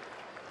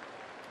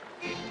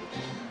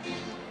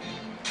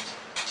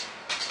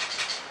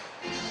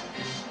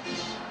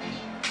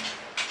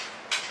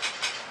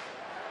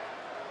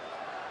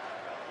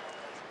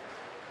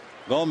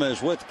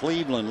 Gomez with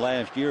Cleveland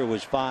last year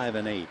was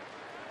 5-8.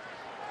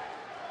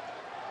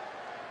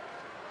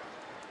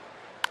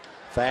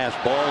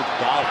 Fastball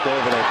golfed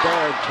over to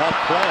third.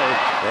 Tough play.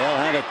 They'll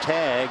have a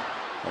tag.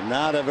 And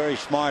not a very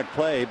smart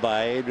play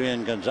by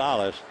Adrian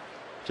Gonzalez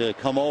to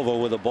come over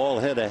with a ball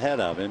hit ahead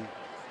of him.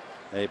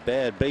 A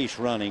bad base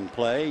running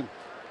play.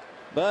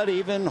 But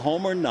even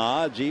Homer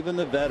nods. Even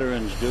the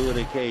veterans do it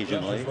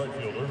occasionally.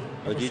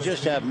 But you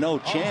just have no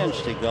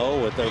chance to go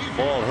with the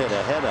ball hit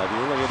ahead of you.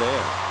 Look at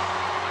that.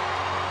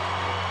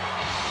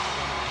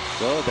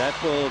 So that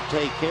will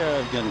take care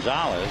of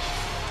Gonzalez.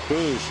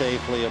 Cruz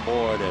safely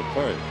aboard at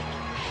first.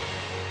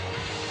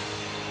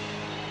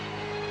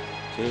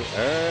 To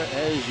err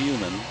as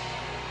human,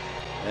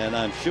 and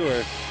I'm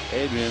sure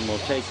Adrian will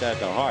take that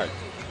to heart.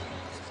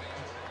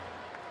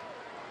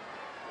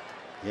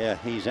 Yeah,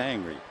 he's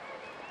angry.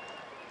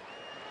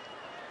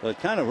 Well,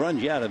 it kind of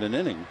runs you out of an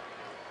inning.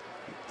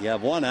 You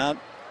have 1 out.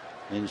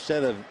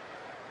 Instead of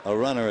a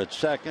runner at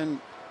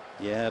second,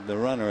 you have the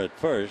runner at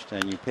first,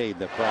 and you paid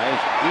the price.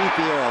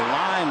 Ethier, a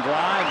line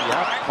drive,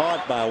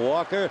 caught by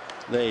Walker.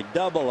 They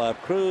double up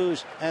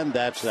Cruz, and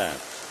that's that.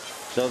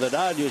 So the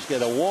Dodgers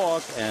get a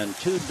walk and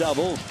 2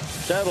 doubles,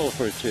 settle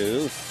for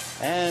 2,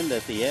 and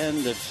at the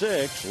end at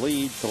 6,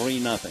 lead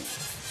 3-0.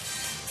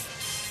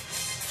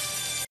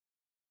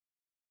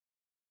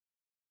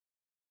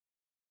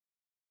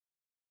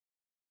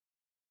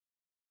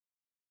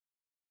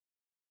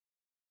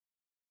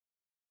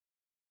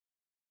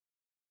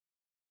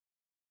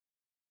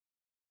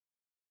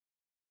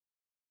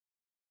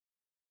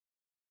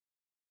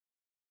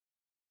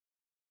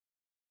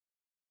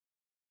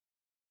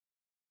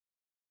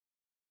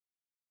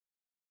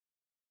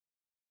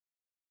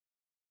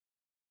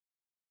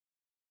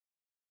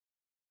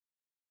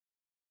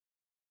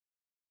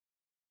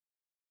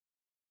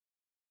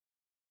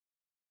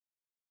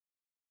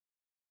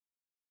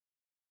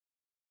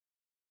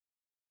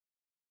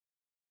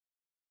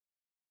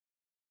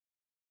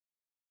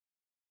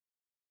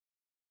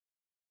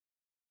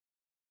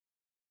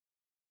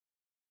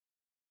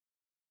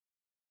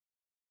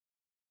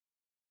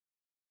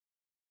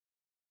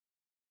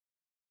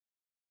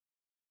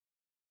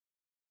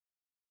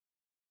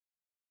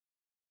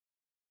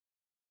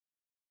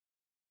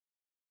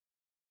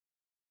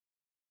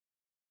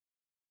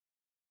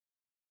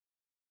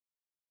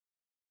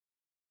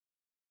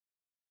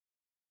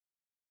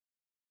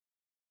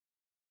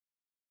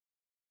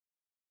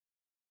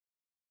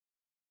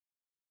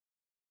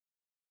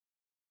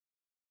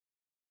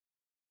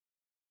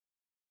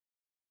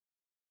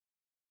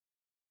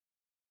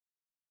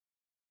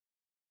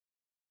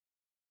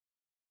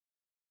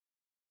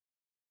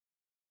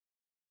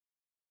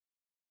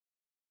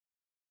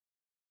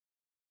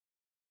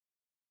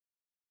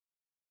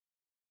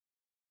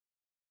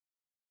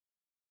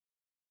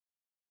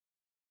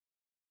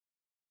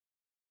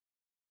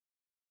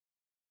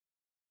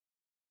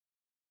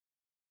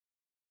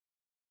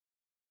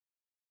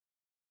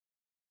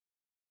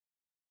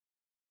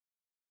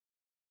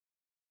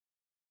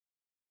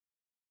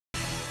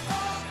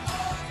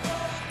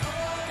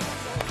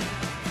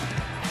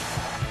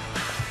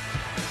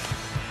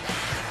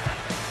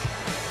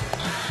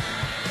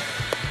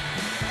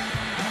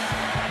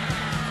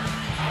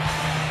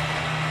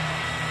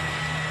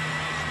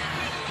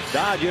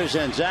 Dodgers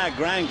and Zach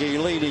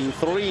Greinke leading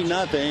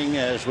 3-0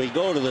 as we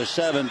go to the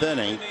 7th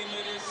inning.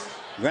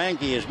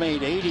 Greinke has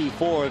made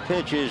 84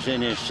 pitches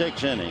in his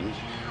 6 innings.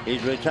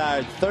 He's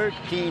retired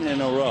 13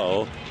 in a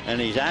row, and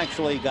he's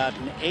actually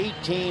gotten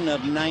 18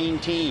 of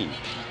 19.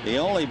 The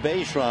only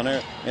base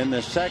runner in the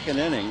 2nd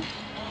inning,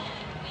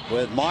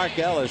 with Mark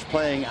Ellis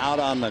playing out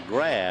on the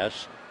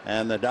grass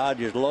and the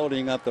Dodgers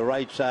loading up the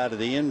right side of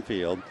the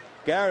infield.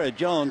 Garrett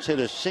Jones hit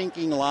a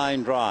sinking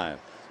line drive.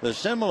 The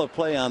similar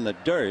play on the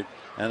dirt,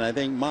 and I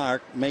think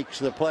Mark makes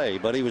the play,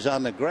 but he was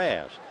on the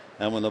grass.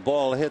 And when the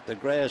ball hit the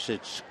grass,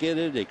 it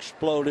skidded,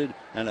 exploded,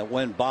 and it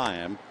went by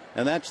him.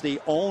 And that's the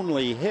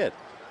only hit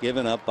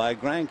given up by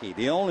Greinke,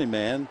 the only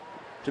man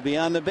to be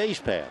on the base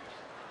paths.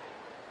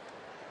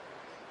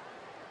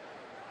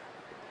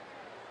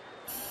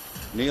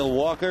 Neil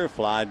Walker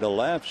flied to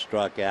left,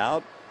 struck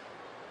out.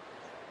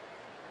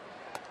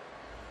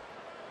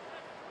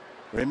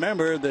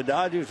 Remember, the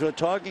Dodgers were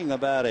talking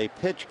about a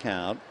pitch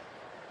count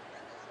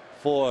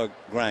for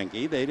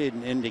Greinke. They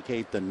didn't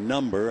indicate the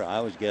number.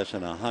 I was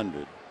guessing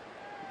 100.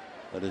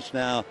 But it's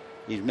now,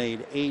 he's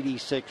made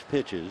 86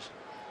 pitches,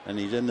 and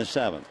he's in the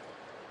 7th.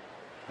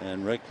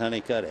 And Rick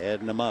Honeycutt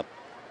adding them up.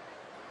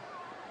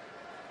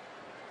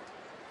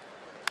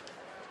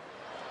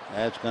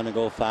 That's going to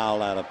go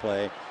foul out of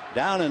play.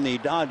 Down in the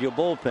Dodger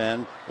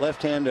bullpen,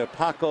 left-hander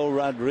Paco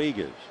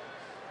Rodriguez.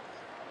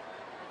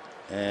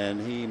 And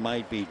he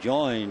might be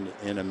joined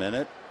in a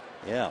minute.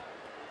 Yeah.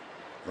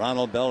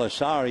 Ronald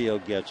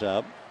Belisario gets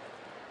up.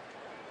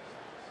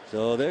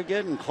 So they're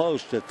getting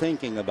close to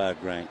thinking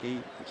about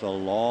Greinke. It's a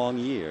long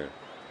year.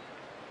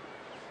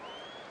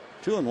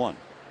 2-1.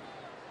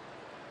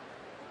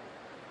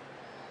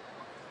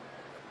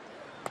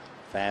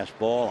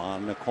 Fastball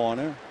on the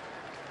corner.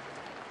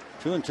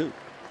 2-2.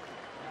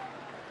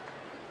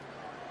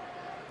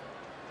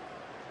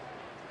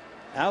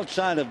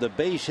 Outside of the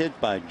base hit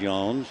by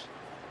Jones,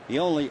 the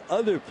only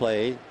other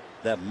play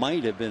that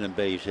might have been a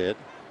base hit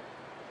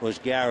was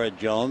Garrett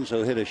Jones,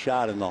 who hit a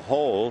shot in the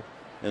hole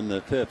in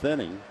the 5th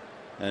inning.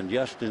 And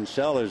Justin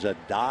Sellers, a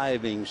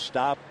diving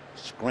stop,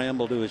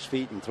 scrambled to his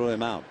feet and threw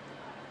him out.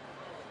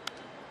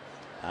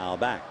 Foul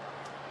back.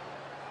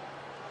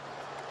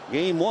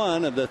 Game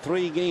 1 of the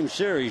 3-game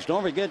series.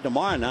 Don't forget,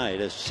 tomorrow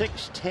night, a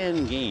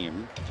 6:10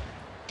 game.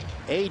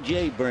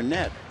 A.J.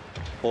 Burnett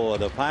for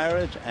the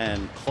Pirates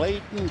and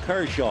Clayton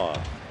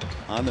Kershaw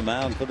on the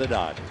mound for the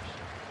Dodgers.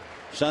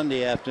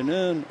 Sunday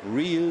afternoon,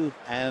 Ryu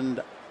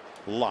and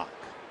Locke.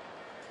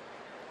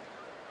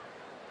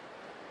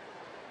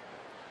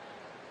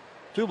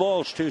 2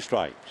 balls, 2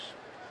 strikes.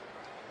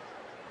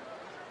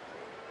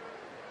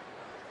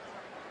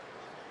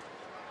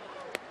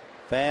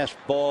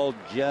 Fastball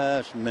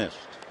just missed.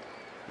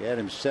 He had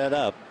him set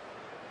up.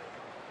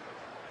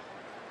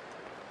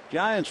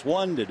 Giants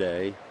won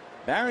today.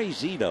 Barry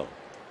Zito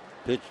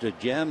pitched a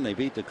gem. They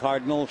beat the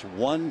Cardinals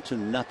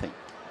 1-0.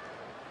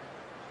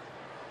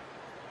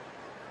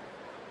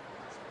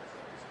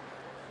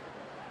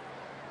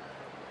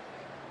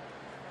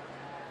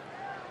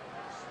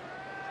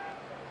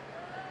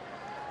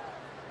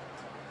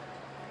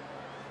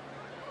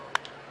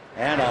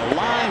 And a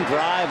line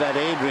drive at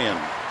Adrian.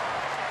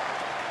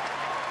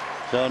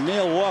 So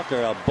Neil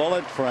Walker, a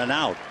bullet for an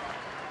out.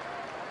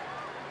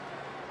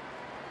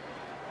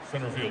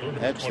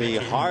 That's the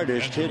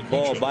hardest hit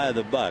ball by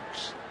the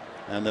Bucks.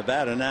 And the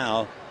batter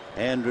now,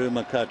 Andrew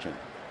McCutchen.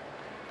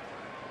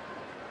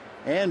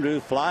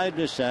 Andrew flied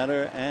to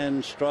center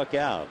and struck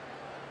out.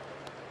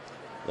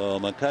 So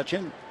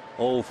McCutchen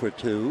 0 for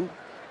 2.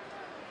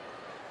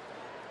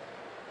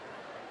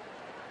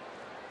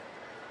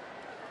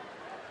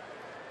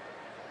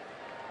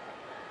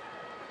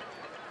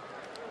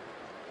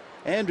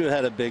 Andrew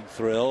had a big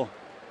thrill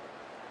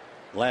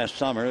last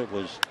summer. It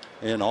was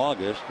in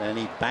August, and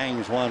he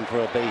bangs one for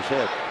a base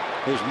hit.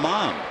 His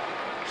mom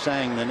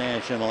sang the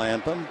national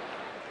anthem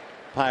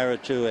prior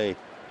to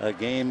a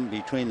game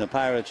between the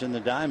Pirates and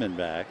the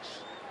Diamondbacks.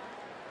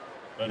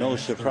 No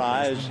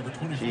surprise,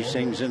 she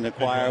sings in the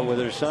choir with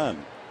her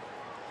son.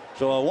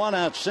 So a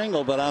 1-out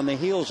single, but on the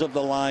heels of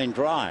the line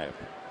drive.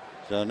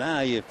 So now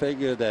you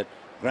figure that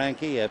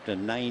Greinke, after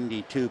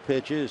 92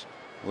 pitches,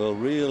 will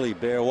really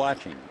bear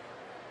watching.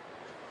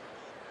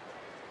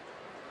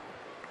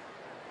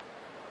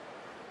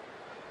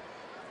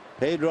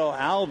 Pedro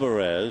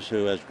Alvarez,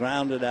 who has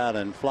grounded out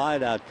and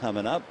flied out,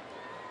 coming up.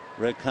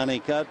 Rick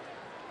Honeycutt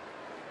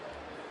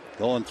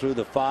going through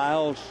the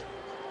files.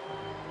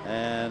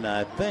 And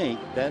I think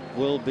that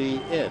will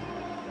be it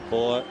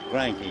for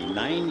Greinke.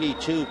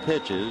 92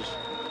 pitches.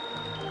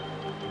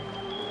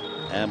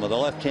 And with a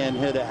left-hand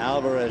hitter,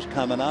 Alvarez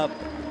coming up,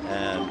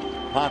 and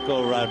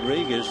Paco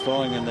Rodriguez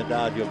throwing in the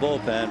Dodger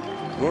bullpen.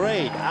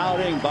 Great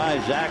outing by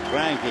Zach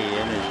Greinke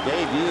in his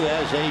debut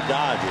as a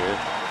Dodger.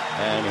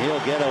 And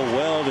he'll get a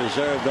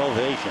well-deserved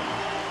ovation.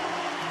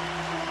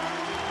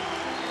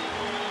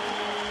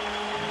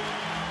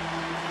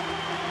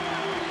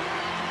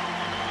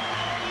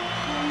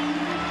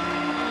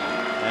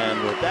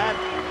 And with that,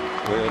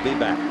 we'll be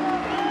back.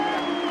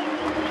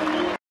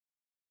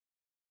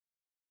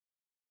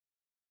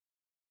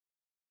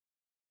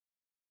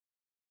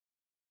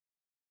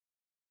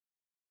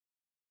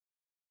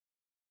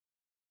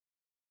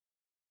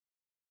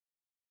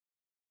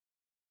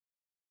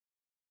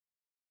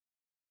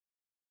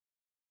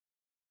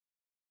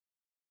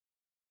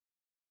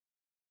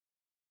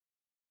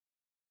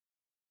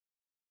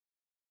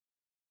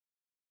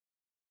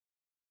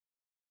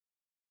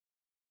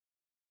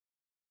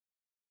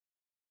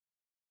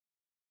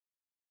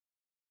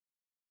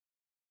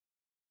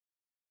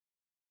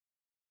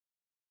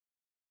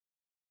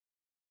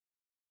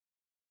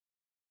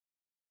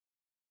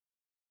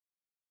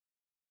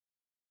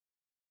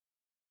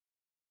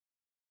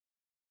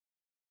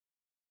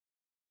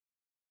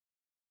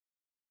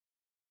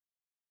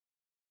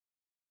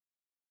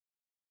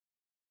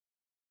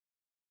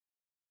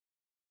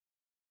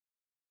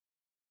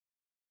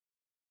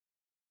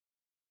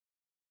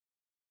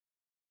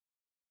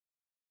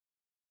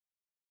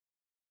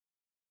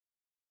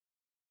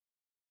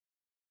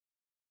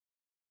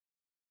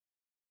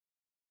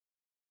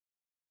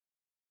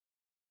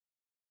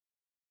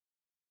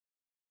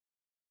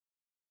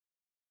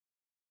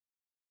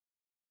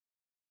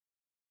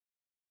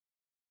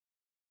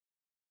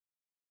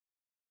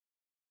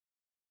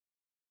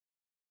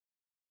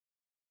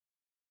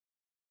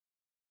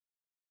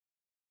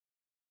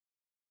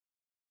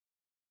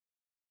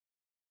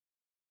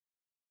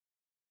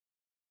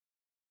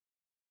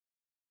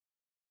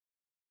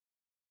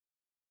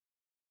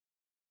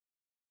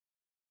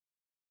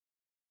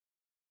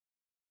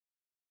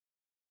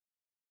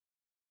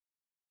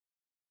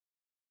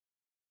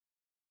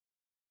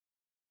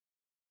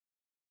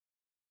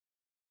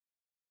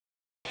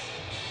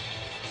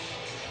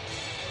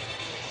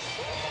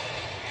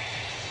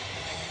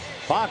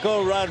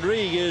 Paco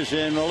Rodriguez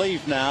in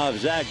relief now of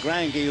Zach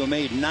Greinke, who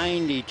made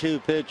 92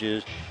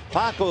 pitches.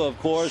 Paco, of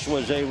course,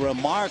 was a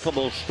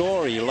remarkable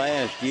story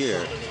last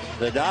year.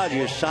 The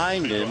Dodgers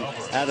signed him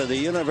out of the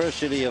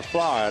University of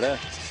Florida.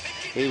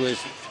 He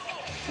was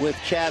with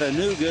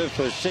Chattanooga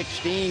for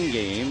 16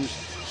 games,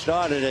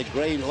 started at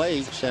Great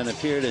Lakes and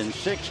appeared in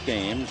 6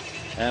 games.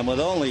 And with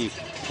only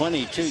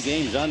 22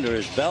 games under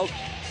his belt,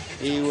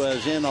 he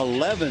was in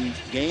 11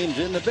 games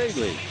in the big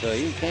league. So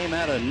he came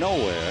out of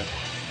nowhere.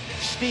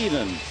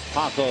 Steven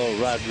Paco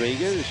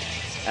Rodriguez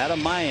out of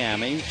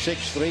Miami,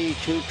 6'3",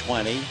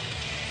 220.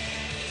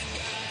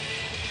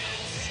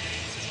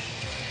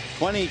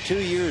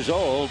 22 years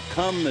old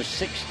come the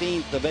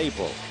 16th of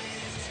April.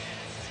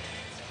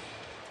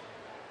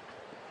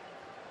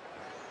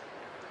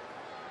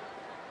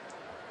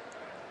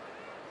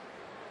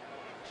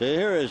 So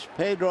here is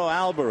Pedro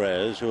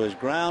Alvarez, who has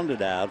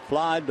grounded out,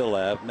 flied to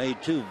left,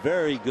 made 2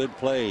 very good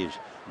plays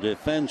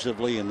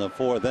defensively in the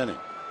 4th inning.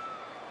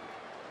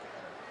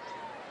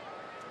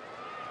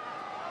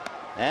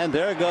 And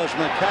there goes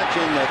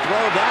McCutchen. The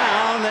throw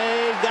down.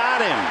 They got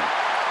him.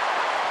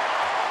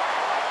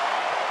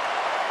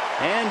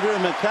 Andrew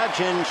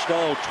McCutchen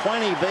stole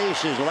 20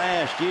 bases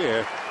last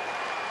year,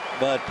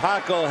 but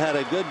Paco had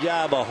a good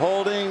job of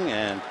holding,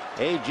 and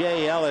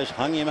A.J. Ellis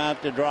hung him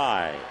out to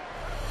dry.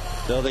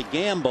 So they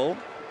gamble,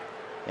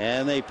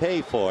 and they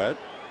pay for it,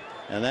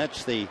 and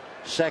that's the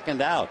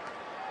second out.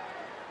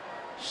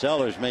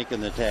 Sellers making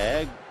the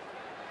tag.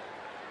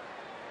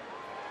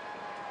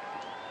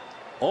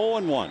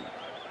 0-1.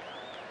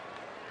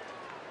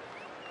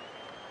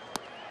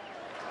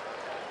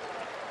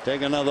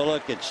 Take another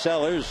look at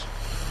Sellers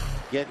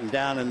getting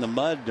down in the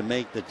mud to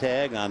make the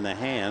tag on the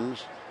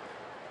hands.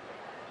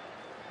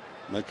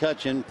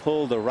 McCutchen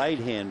pulled the right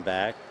hand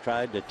back,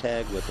 tried to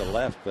tag with the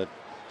left, but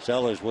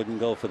Sellers wouldn't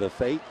go for the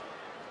fake.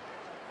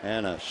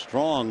 And a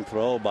strong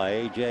throw by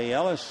A.J.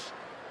 Ellis,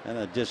 and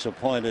a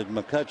disappointed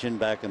McCutchen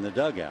back in the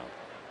dugout.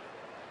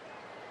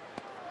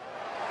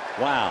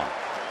 Wow.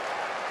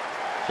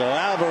 So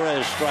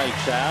Alvarez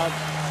strikes out.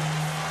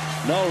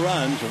 No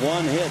runs,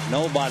 1 hit,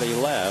 nobody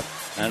left.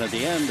 And at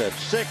the end of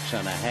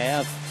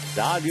 6.5,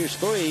 Dodgers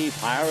 3,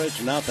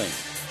 Pirates nothing.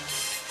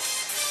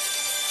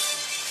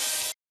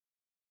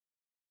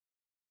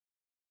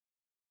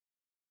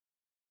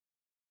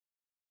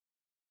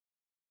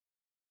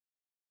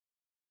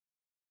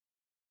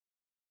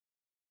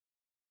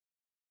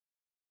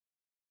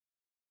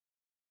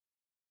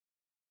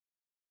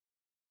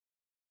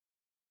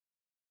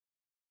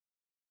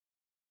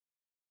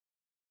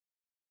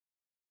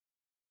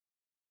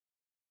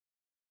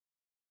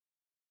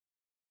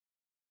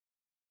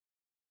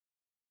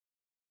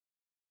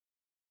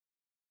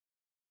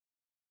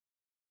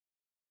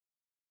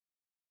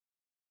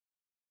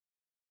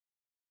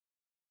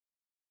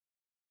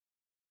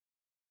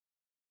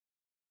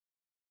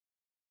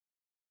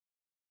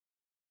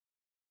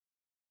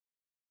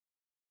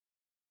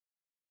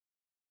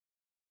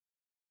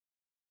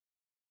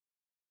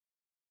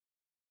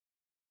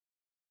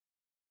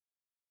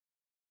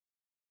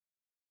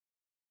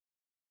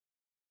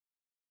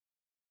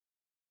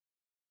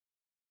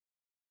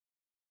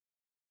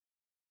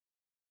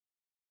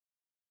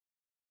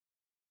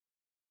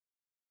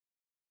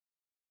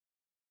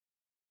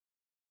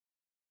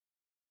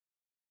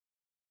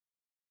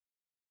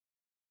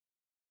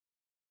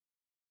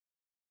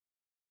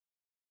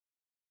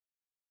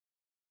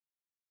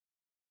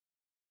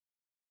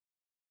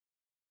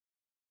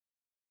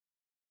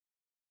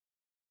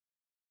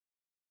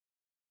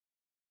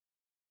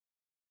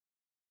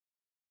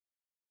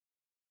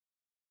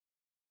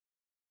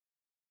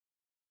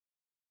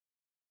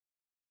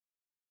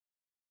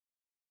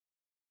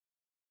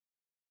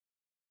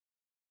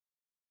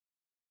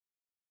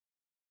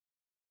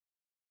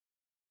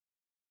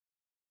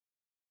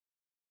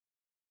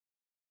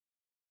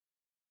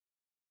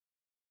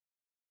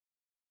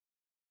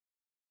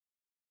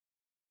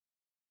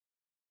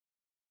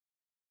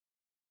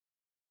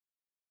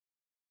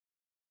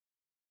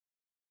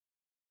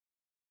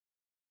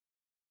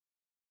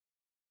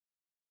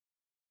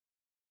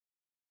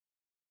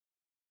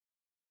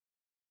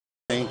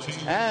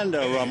 And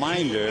a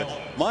reminder,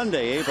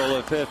 Monday, April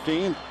the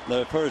 15th,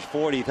 the first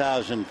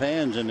 40,000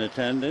 fans in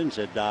attendance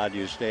at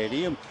Dodger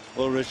Stadium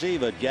will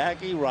receive a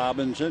Jackie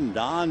Robinson,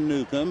 Don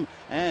Newcomb,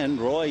 and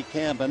Roy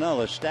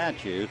Campanella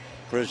statue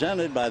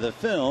presented by the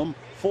film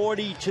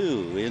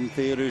 42 in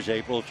theaters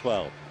April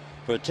 12th.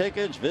 For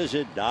tickets,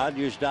 visit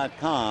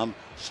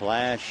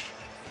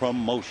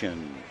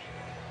Dodgers.com/promotions.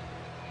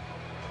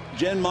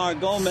 Jenmar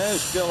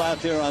Gomez still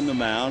out there on the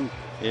mound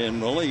in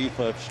relief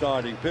of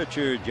starting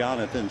pitcher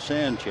Jonathan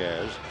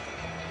Sanchez.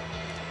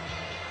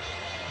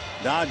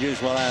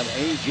 Dodgers will have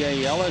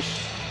A.J.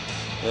 Ellis,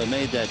 who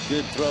made that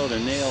good throw to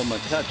nail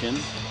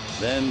McCutchen.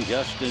 Then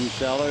Justin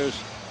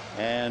Sellers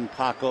and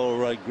Paco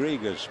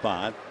Rodriguez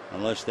spot,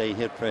 unless they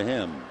hit for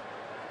him.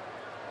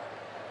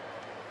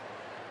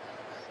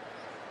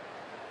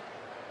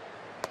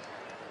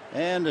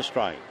 And a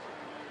strike.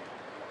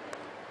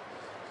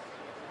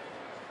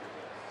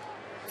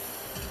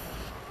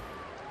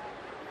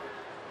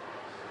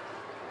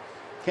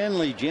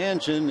 Kenley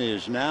Jansen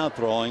is now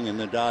throwing in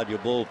the Dodger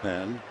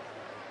bullpen.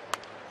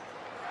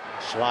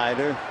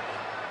 Slider.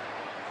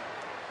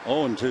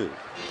 0-2.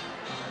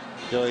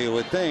 So you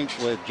would think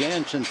with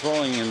Jansen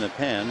throwing in the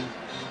pen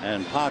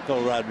and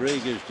Paco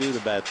Rodriguez due to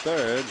bat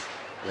third,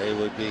 they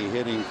would be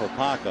hitting for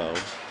Paco.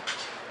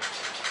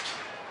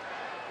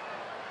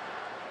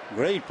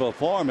 Great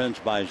performance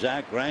by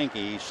Zach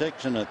Greinke.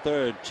 6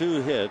 1/3,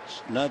 2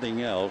 hits,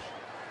 nothing else.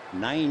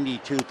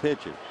 92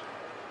 pitches.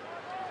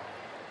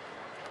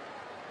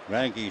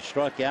 Greinke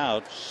struck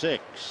out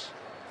 6.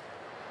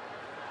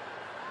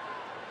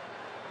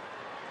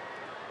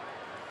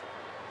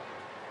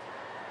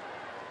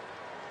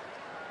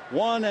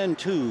 One and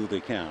 2 the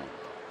count.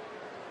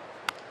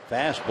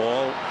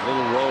 Fastball,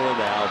 little roller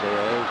to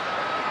Alvarez.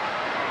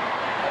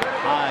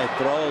 High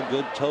throw,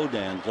 good toe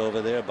dance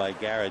over there by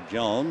Garrett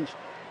Jones.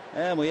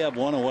 And we have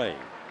one away.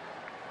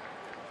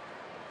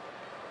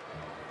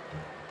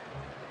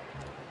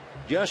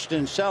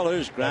 Justin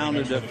Sellers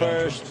grounded to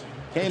first.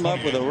 Came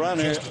up with a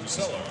runner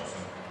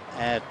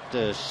at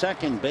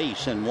second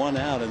base and 1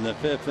 out in the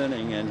 5th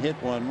inning and hit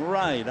one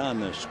right on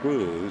the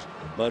screws,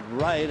 but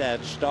right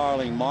at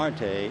Starling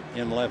Marte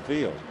in left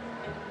field.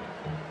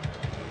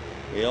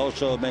 He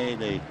also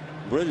made a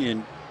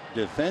brilliant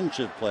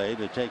defensive play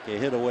to take a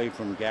hit away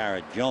from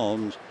Garrett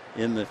Jones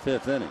in the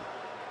 5th inning.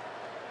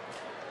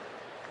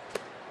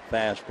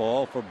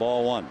 Fastball for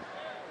ball 1.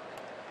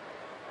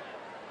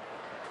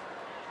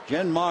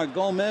 Genmar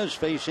Gomez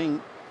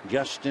facing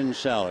Justin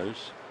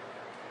Sellers.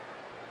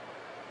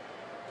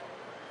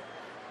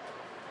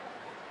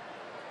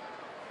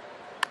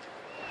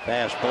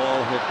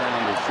 Fastball hit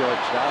down to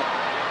shortstop.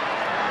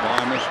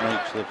 Varmus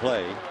makes the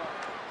play.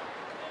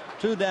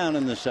 2 down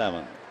in the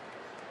 7th.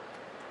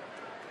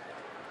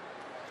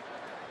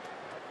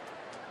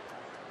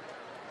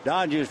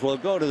 Dodgers will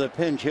go to the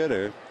pinch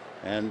hitter,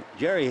 and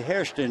Jerry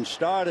Hairston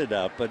started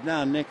up, but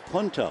now Nick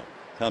Punto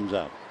comes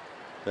up.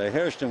 So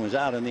Hairston was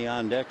out in the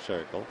on-deck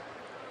circle.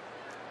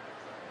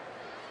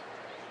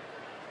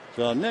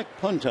 So Nick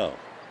Punto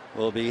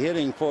will be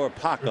hitting for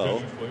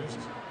Paco.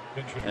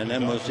 And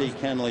then we'll see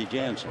Kenley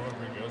Jansen.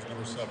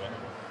 Number 7,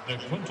 Nick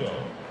Punto.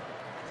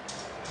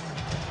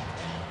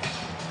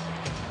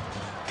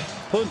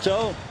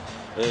 Punto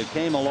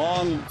came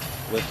along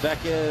with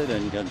Beckett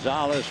and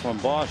Gonzalez from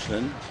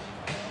Boston.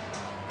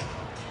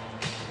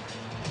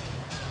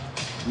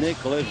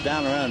 Nick lives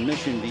down around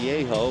Mission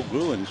Viejo,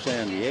 grew in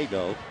San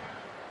Diego,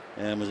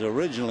 and was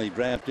originally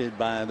drafted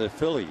by the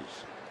Phillies.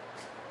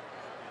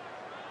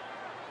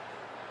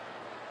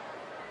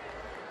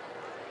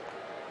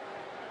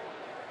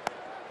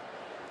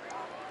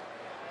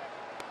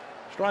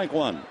 Strike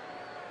 1.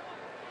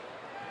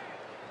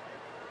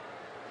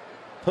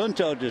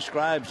 Punto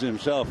describes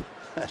himself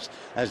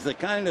as the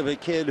kind of a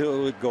kid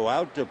who would go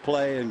out to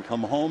play and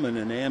come home in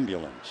an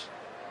ambulance.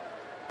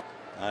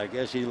 I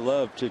guess he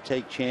loved to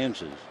take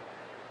chances.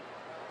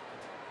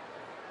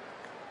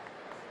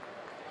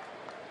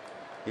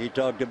 He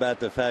talked about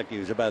the fact he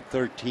was about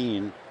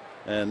 13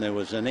 and there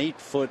was an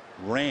 8-foot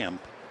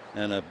ramp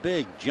and a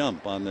big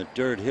jump on the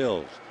dirt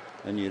hills,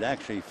 and you'd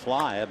actually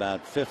fly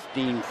about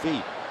 15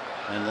 feet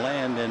and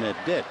land in a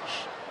ditch.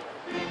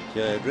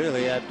 So you'd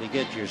really have to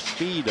get your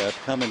speed up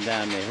coming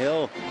down the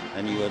hill,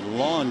 and you would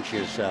launch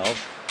yourself.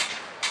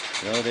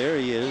 So there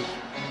he is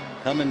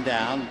coming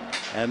down,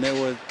 and there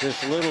was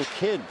this little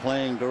kid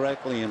playing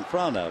directly in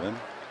front of him.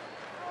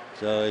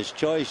 So his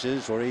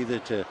choices were either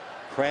to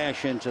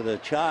crash into the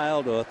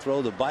child or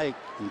throw the bike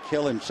and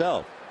kill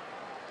himself.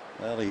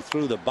 Well, he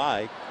threw the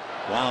bike,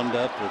 wound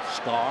up with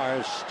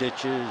scars,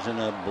 stitches, and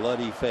a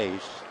bloody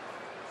face.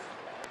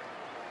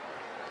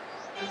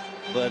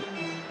 But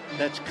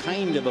that's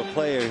kind of a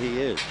player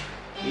he is.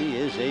 He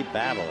is a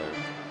battler.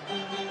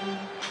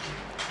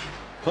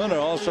 Punter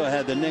also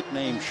had the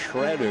nickname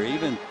Shredder,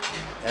 even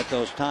at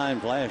those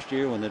times last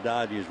year when the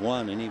Dodgers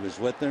won and he was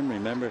with them.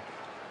 Remember,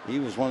 he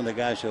was one of the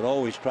guys that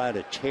always tried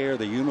to tear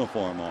the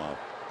uniform off.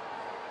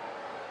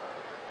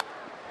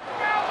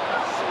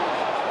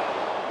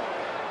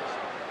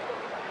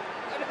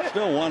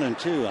 Still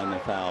 1-2 on the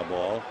foul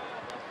ball.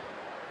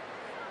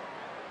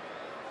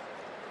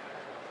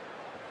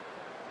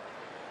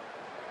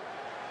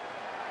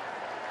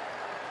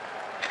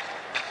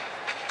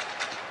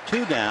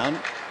 Two down,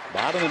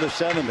 bottom of the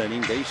 7th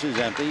inning, bases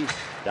empty.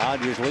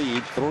 Dodgers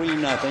lead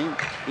 3-0.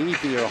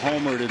 Ethier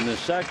homered in the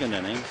 2nd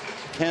inning.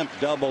 Kemp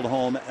doubled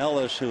home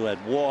Ellis, who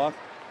had walked,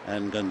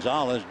 and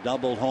Gonzalez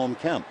doubled home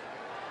Kemp.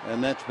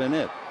 And that's been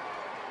it.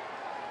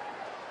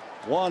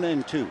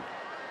 1-2.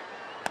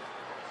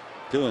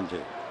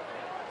 2-2.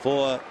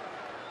 For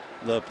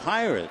the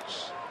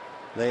Pirates,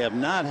 they have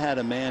not had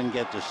a man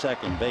get to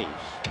second base.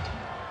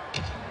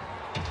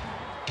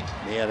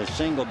 They had a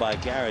single by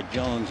Garrett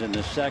Jones in the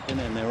 2nd,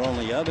 and their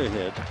only other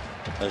hit,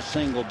 a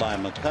single by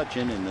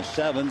McCutchen in the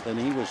 7th, and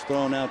he was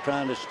thrown out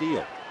trying to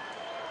steal.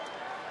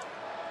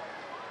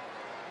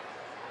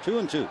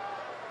 2-2.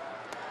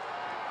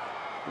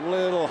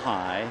 Little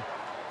high,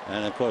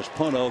 and of course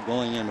Punto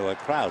going into a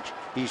crouch.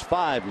 He's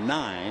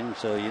 5'9",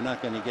 so you're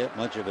not going to get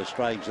much of a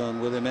strike zone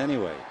with him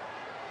anyway.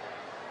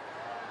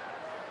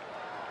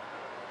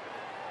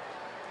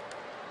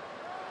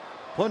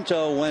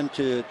 Punto went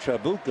to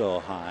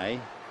Trabuco High,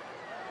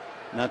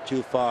 not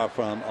too far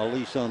from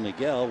Aliso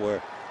Miguel,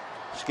 where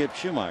Skip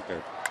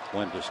Schumacher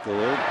went to school.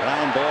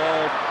 Ground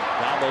ball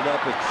gobbled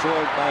up at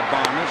short by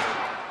Barnes.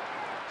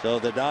 So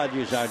the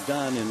Dodgers are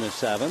done in the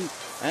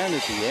 7th, and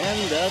at the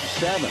end of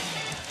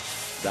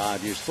 7th,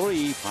 Dodgers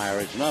 3,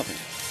 Pirates nothing.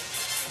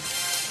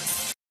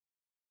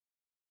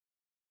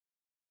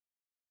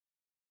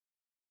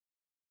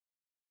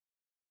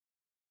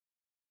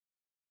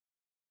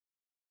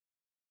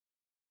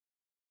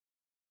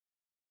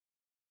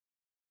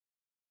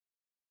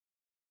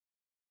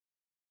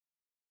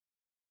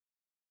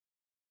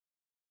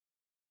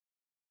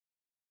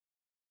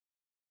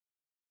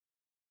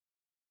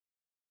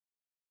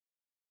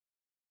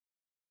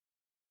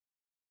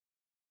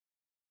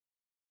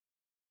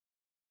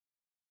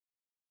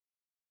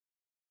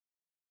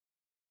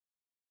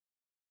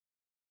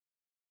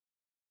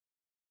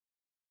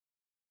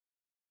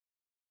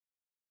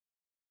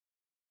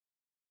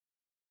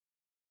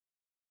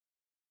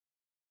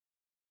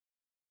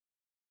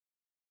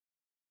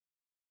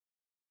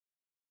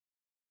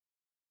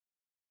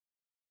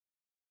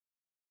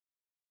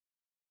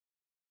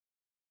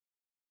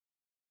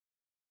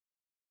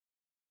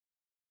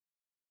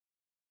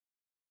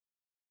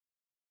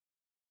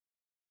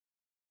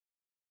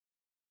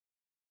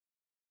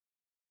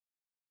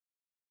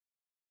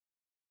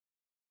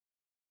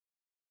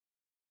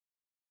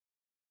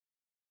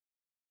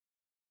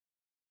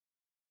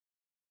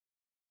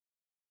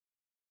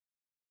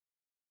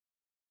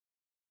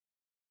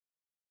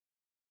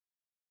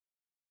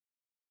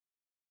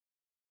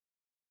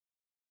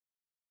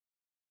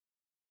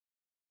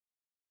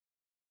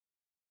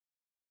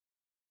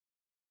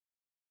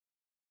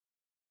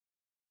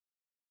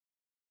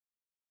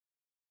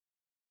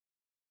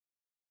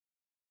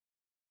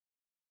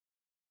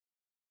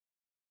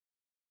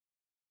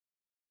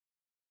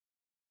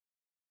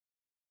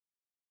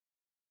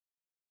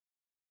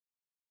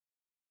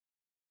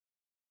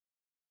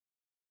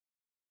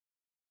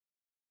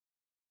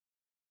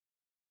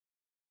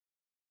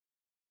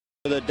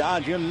 The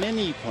Dodger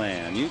mini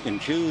plan. You can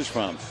choose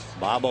from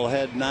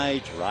bobblehead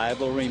nights,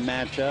 rivalry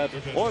matchup,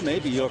 or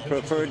maybe your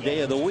preferred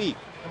day of the week,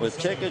 with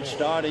tickets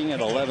starting at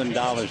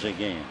 $11 a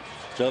game.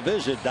 So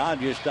visit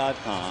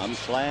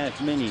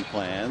Dodgers.com/mini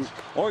plans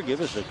or give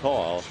us a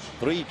call,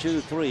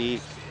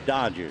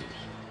 323-DODGERS.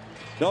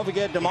 Don't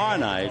forget tomorrow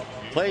night,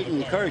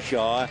 Clayton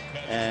Kershaw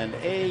and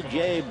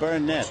A.J.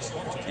 Burnett.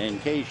 In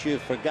case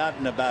you've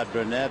forgotten about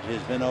Burnett,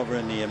 he's been over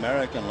in the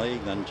American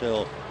League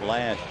until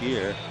last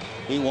year.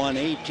 He won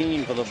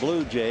 18 for the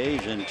Blue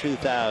Jays in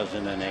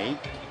 2008,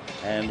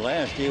 and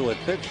last year with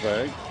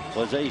Pittsburgh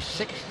was a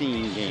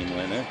 16-game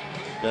winner.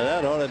 So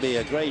that ought to be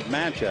a great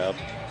matchup.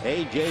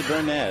 A.J.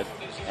 Burnett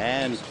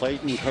and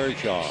Clayton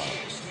Kershaw.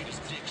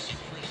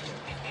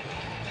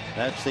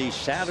 That's the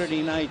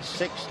Saturday night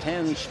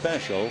 6:10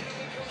 special.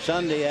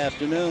 Sunday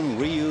afternoon,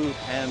 Ryu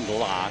and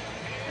Locke.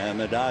 And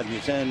the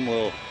Dodgers then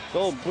will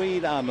go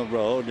breed on the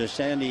road to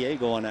San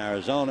Diego and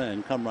Arizona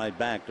and come right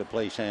back to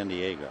play San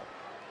Diego.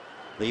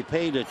 The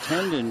paid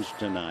attendance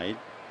tonight,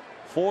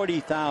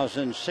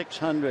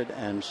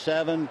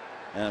 40,607,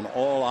 and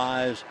all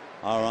eyes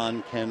are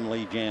on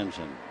Kenley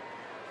Jansen.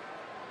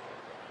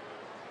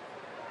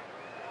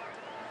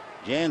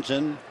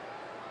 Jansen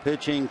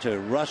pitching to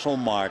Russell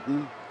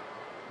Martin,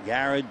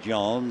 Garrett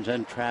Jones,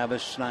 and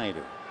Travis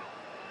Snyder.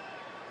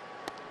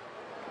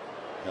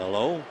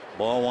 Hello,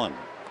 ball one.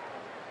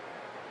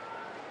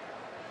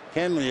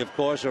 Kenley, of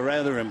course, a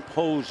rather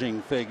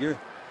imposing figure.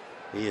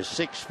 He is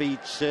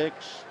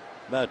 6'6",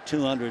 about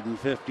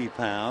 250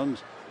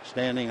 pounds,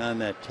 standing on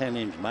that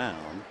 10-inch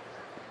mound.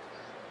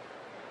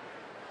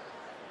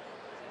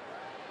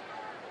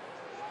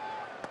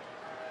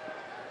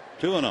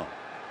 Two and 0.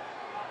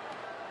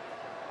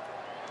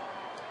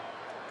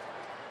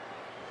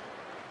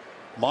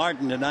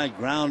 Martin tonight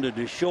grounded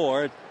to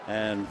short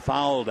and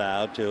fouled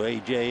out to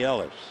A.J.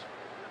 Ellis.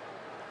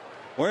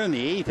 We're in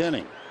the 8th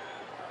inning.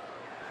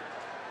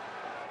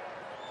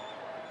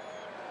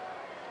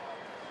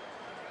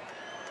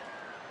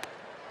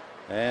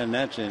 And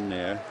that's in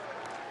there.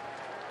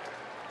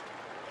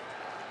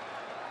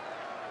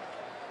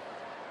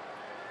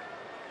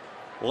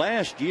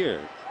 Last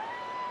year,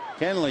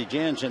 Kenley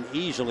Jansen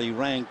easily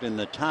ranked in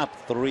the top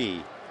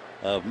 3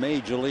 of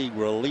Major League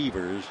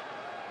relievers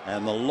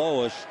and the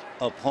lowest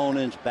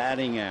opponent's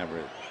batting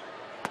average.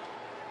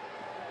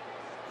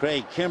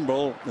 Craig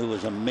Kimbrell, who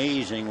was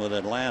amazing with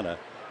Atlanta,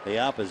 the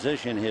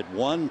opposition hit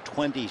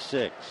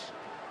 126.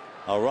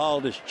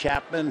 Aroldis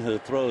Chapman, who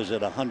throws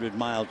at 100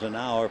 miles an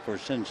hour for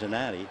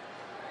Cincinnati,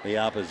 the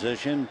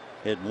opposition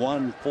hit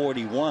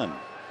 141.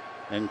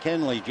 And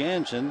Kenley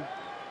Jansen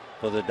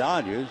for the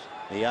Dodgers,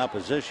 the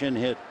opposition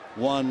hit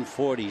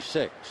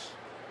 146.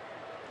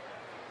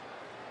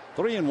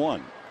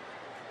 3-1.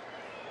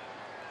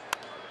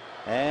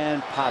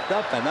 And popped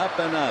up and up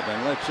and up.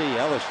 And let's see,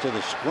 Ellis to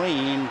the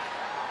screen.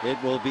 It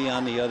will be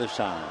on the other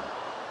side.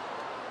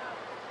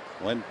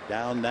 Went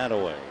down that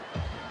way.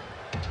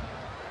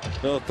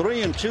 So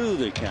 3-2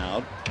 the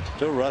count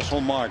to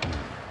Russell Martin.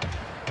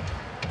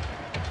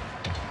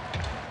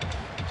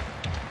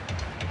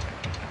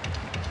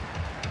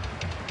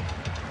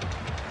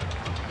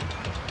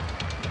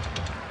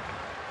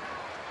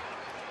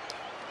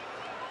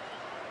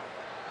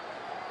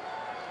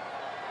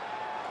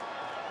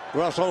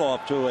 Russell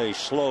off to a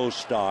slow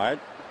start.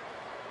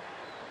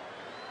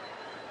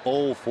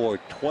 0 for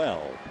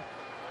 12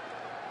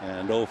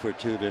 and 0 for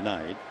 2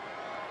 tonight.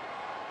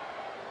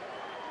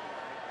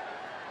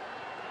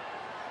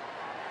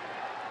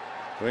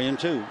 Three and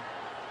two.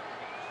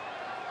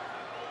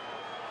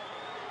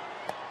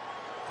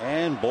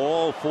 And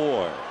ball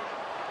four.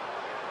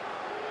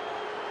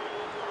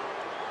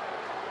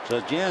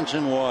 So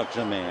Jansen walks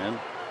a man.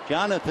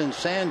 Jonathan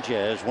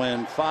Sanchez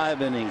went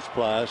 5 innings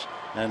plus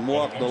and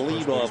walked the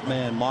leadoff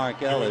man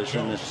Mark Ellis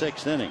in the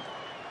 6th inning.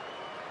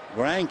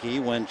 Greinke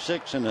went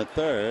 6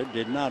 1/3,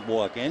 did not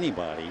walk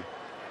anybody,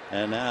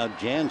 and now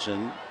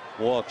Jansen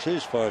walks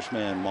his first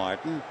man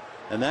Martin,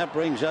 and that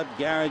brings up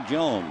Garrett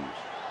Jones.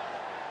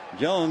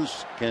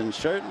 Jones can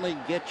certainly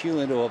get you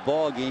into a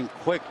ball game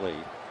quickly.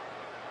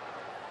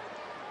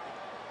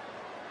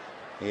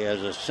 He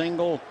has a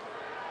single,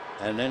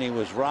 and then he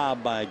was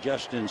robbed by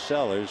Justin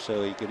Sellers,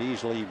 so he could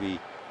easily be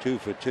 2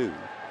 for 2.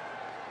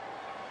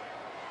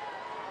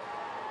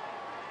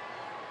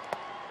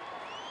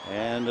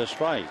 And a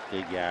strike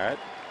to Garrett.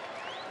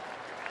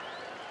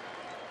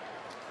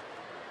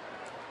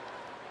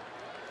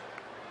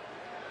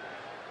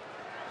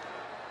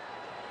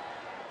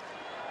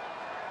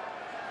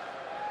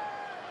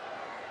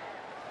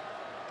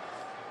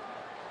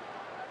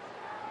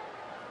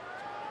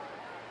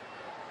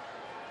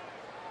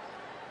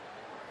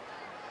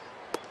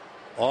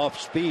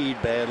 Off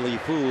speed, badly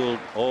fooled,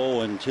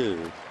 0 and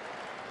 2.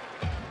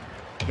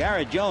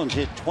 Garrett Jones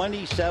hit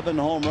 27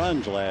 home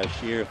runs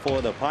last year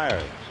for the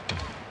Pirates.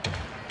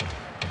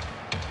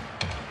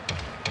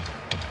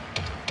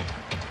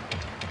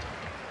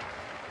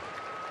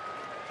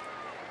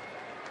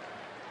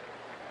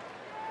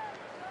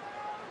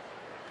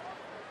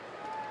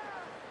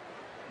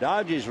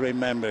 Dodgers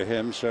remember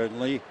him,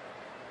 certainly.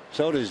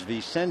 So does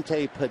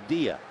Vicente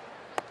Padilla.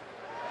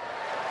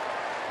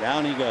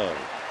 Down he goes.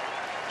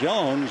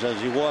 Jones,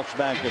 as he walks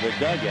back to the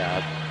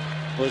dugout,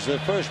 was the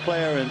first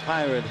player in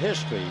Pirate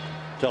history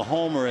to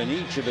homer in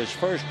each of his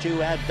first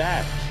 2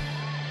 at-bats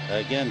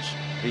against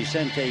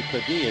Vicente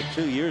Padilla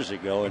 2 years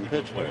ago in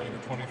Pittsburgh.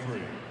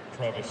 23,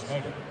 Travis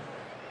Snyder.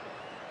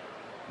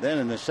 Then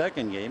in the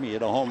second game, he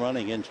hit a home run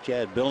against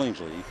Chad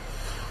Billingsley.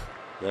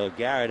 So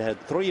Garrett had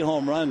 3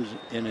 home runs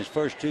in his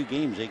first 2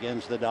 games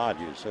against the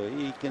Dodgers, so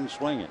he can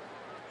swing it.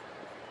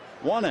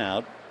 1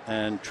 out,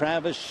 and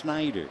Travis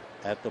Snyder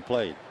at the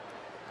plate.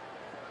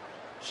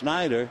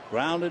 Snyder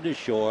grounded to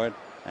short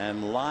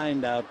and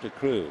lined out to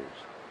Cruz.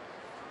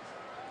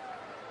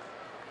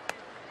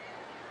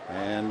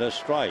 And a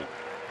strike.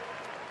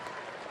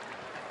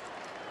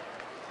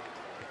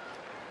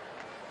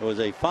 It was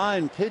a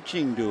fine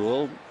pitching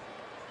duel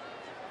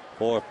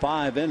for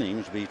 5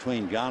 innings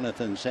between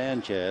Jonathan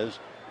Sanchez,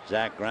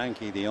 Zach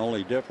Greinke, the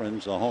only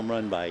difference, a home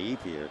run by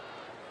Ethier,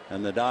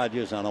 and the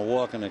Dodgers on a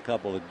walk and a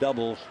couple of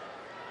doubles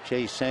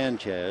chase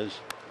Sanchez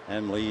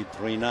and lead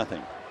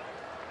 3-0.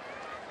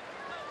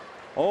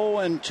 0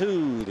 and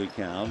 2 the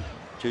count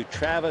to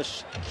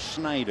Travis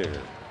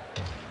Snyder.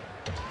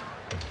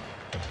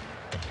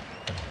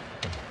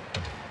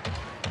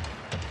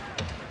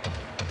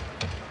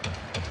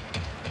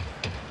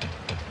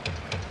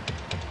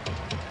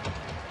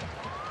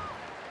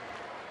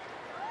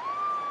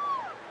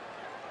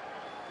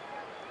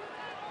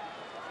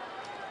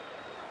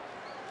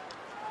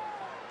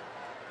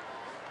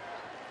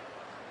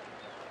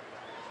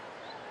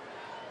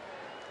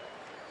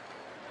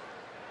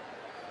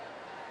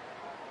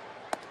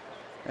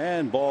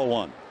 And ball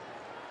 1.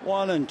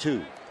 1 and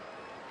 2.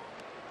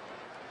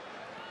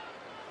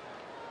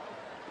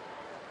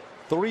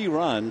 3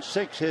 runs,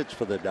 6 hits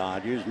for the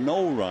Dodgers,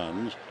 no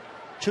runs,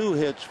 2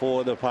 hits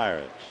for the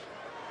Pirates.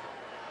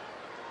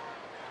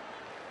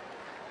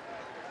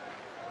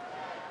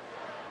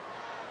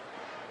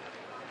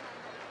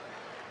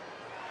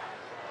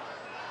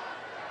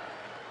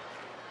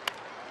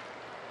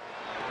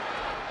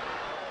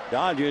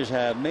 Dodgers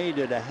have made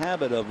it a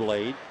habit of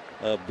late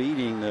of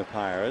beating the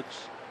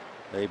Pirates.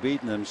 They've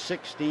beaten them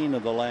 16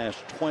 of the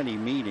last 20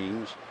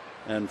 meetings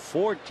and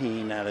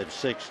 14 out of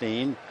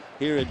 16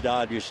 here at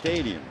Dodger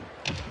Stadium.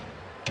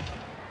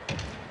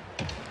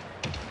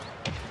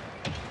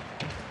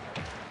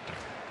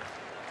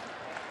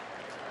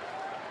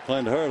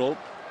 Clint Hurdle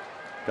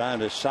trying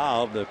to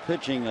solve the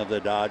pitching of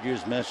the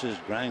Dodgers. Messes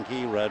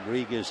Greinke,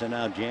 Rodriguez, and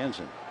now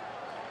Jansen.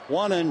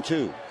 1 and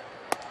 2.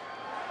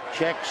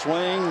 Check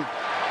swing.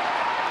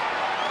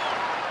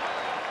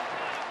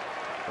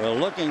 We're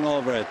looking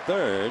over at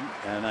third,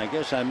 and I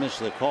guess I missed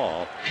the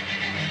call.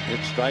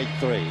 It's strike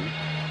 3.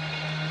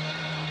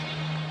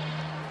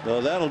 So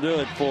that'll do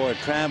it for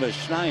Travis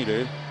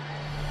Snyder.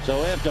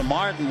 So after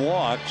Martin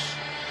walks,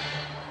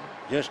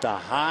 just a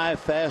high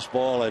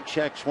fastball, a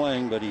check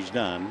swing, but he's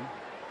done.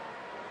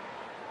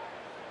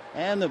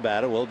 And the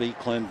batter will be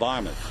Clint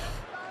Barmes.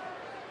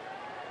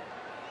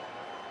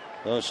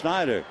 So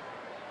Snyder,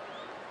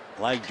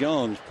 like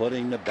Jones,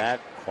 putting the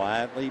bat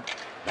quietly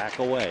back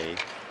away.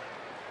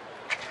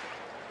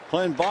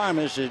 Clint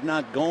Barmes is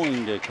not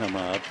going to come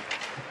up.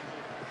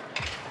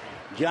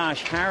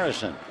 Josh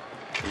Harrison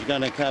is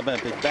going to come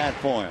up at bat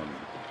for him.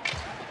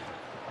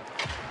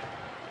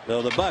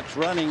 So the Bucks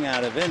running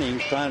out of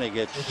innings trying to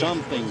get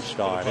something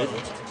started.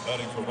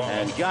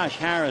 And Josh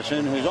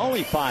Harrison, who's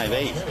only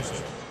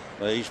 5'8",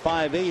 but he's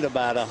 5'8",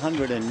 about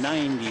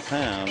 190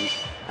 pounds,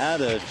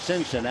 out of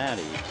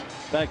Cincinnati.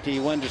 In fact, he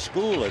went to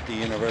school at the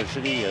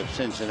University of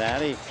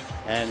Cincinnati,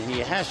 and he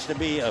has to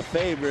be a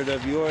favorite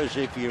of yours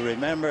if you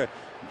remember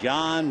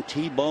John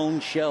T-Bone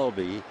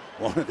Shelby,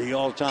 one of the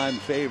all-time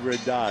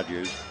favorite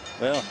Dodgers.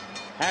 Well,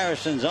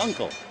 Harrison's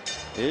uncle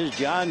is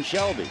John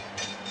Shelby.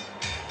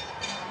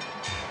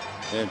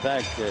 In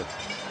fact,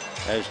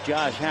 as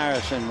Josh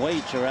Harrison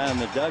waits around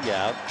the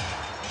dugout,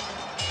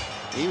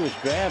 he was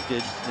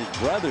drafted, his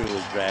brother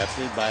was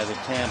drafted by the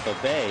Tampa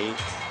Bay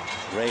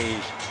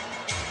Rays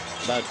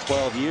about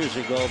 12 years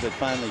ago, but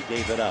finally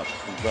gave it up,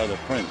 his brother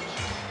Prince.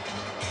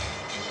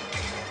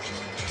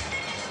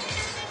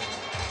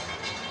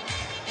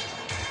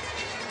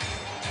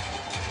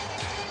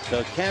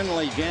 So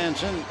Kenley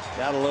Jansen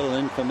got a little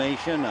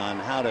information on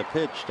how to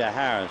pitch to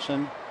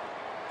Harrison.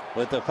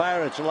 With the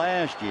Pirates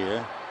last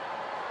year,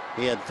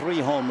 he had 3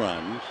 home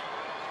runs.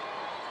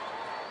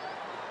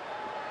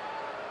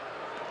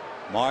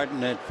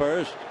 Martin at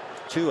first,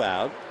 2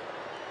 out.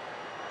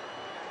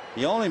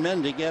 The only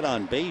men to get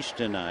on base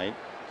tonight,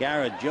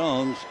 Garrett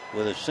Jones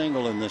with a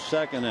single in the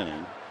 2nd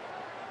inning.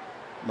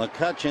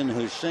 McCutchen,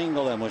 who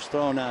singled and was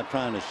thrown out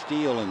trying to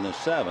steal in the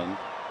 7th.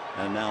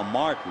 And now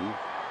Martin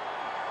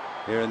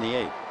here in the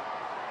 8th.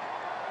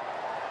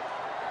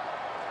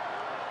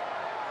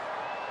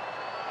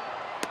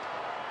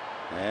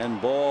 And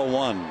ball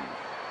 1.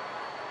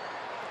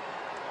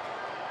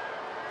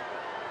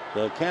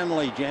 So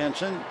Kenley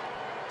Jansen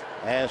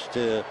has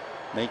to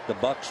make the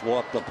Bucks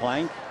walk the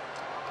plank.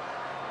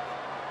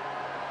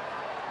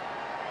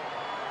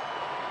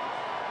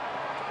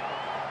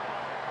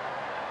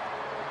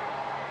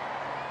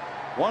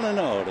 One and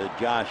 0 to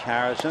Josh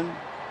Harrison.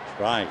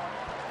 Strike.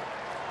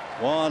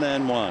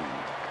 1-1.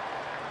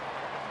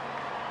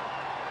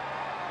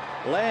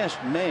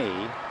 Last May,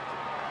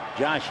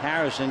 Josh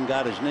Harrison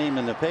got his name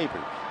in the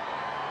papers.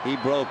 He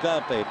broke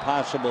up a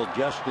possible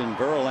Justin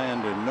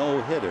Verlander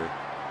no-hitter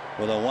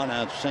with a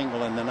 1-out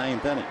single in the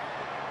 9th inning.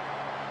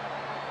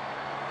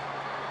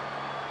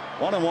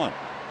 1-1.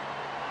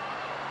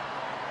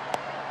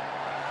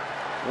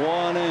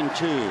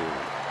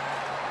 1-2.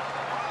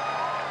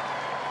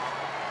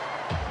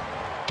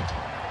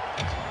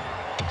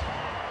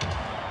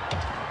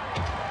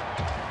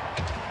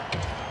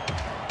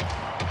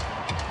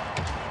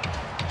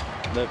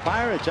 The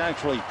Pirates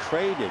actually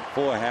traded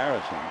for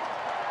Harrison.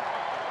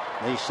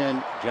 They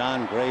sent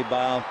John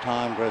Graybow,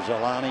 Tom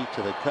Grazzolani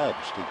to the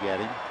Cubs to get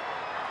him.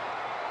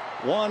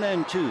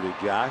 1-2 to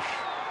Josh.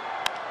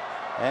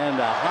 And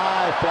a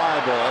high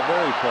fly ball,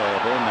 very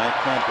playable. Matt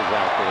Kemp is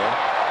out there.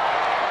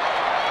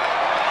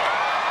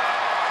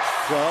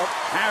 So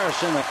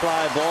Harrison a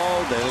fly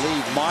ball. They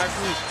leave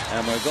Martin,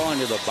 and we're going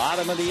to the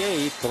bottom of the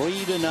 8th,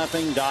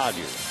 3-0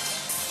 Dodgers.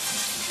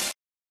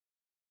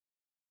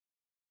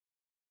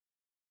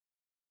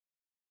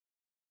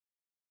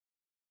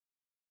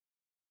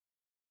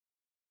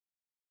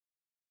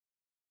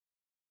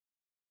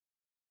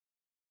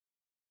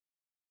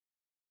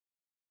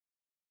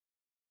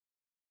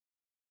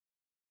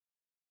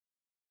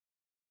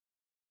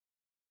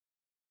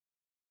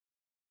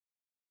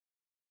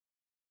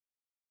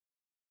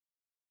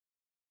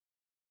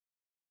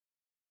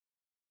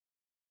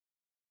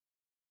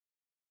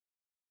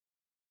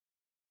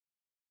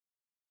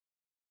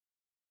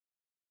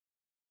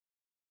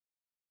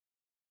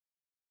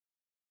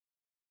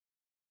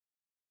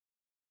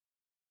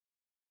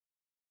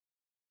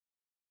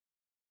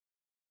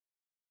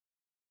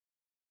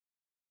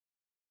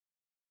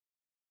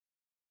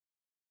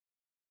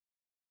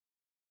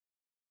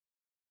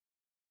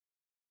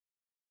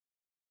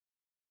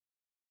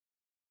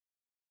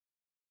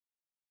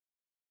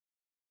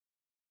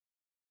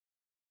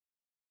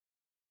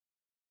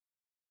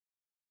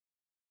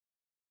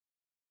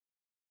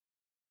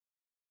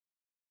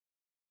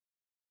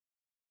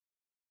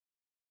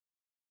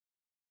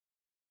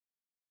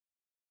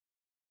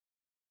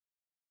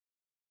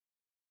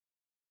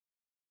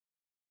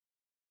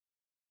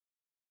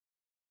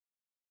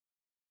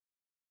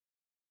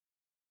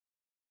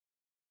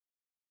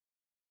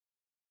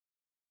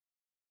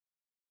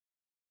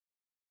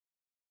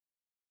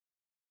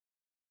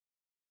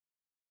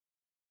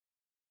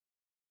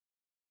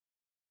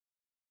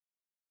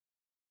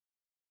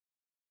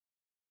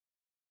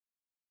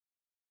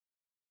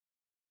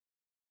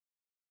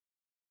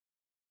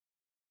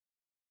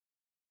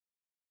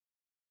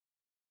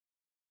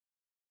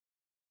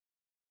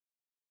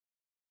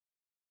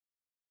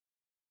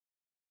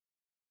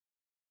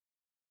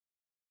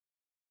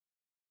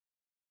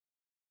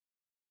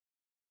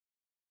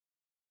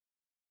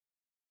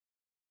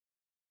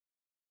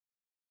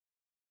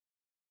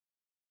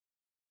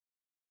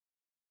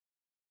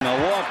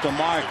 A walk to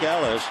Mark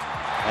Ellis,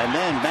 and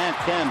then Matt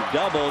Kemp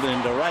doubled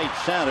into right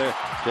center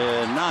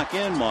to knock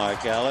in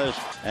Mark Ellis,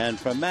 and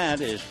from Matt,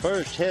 his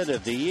first hit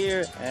of the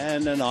year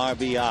and an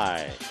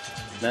RBI.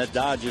 that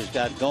Dodgers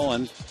got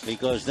going,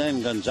 because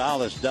then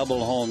Gonzalez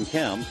double home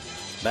Kemp.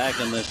 Back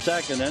in the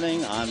second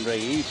inning, Andre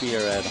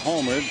Ethier had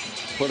homered,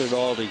 put it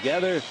all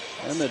together,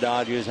 and the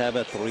Dodgers have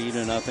a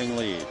 3-0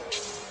 lead.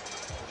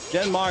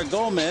 Genmar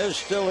Gomez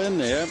still in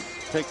there,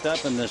 picked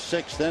up in the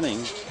 6th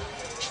inning,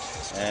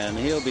 and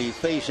he'll be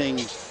facing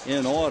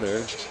in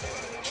order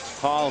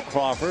Carl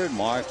Crawford,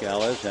 Mark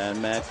Ellis,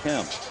 and Matt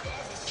Kemp.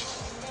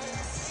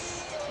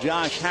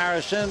 Josh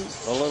Harrison,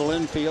 a little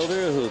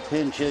infielder who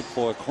pinch hit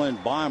for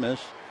Clint Barmas,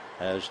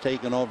 has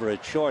taken over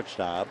at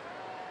shortstop.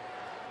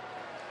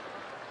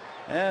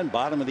 And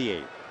bottom of the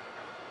 8th.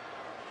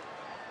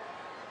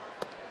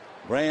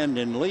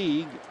 Brandon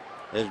League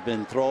has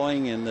been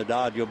throwing in the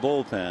Dodger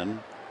bullpen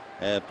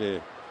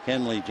after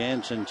Kenley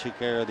Jansen took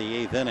care of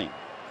the 8th inning.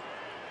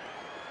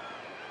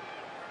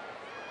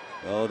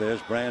 Oh,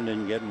 there's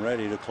Brandon getting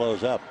ready to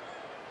close up.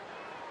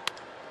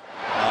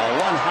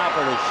 One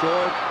hopper to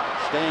short.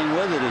 Staying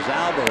with it is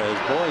Alvarez.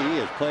 Boy, he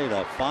has played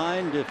a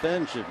fine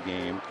defensive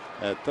game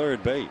at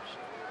third base.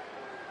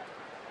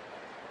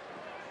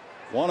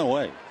 One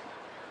away.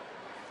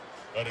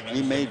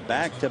 He made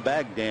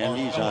back-to-back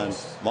dandies on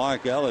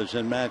Mark Ellis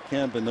and Matt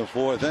Kemp in the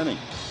 4th inning.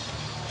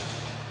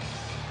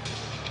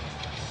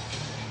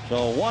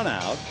 So one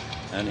out,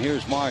 and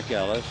here's Mark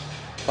Ellis,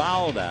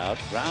 fouled out,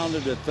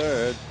 grounded to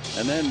third,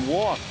 and then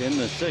walked in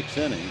the 6th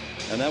inning.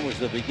 And that was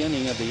the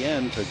beginning of the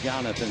end for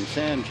Jonathan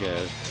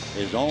Sanchez,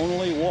 his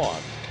only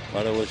walk,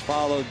 but it was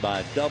followed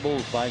by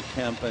doubles by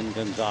Kemp and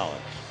Gonzalez.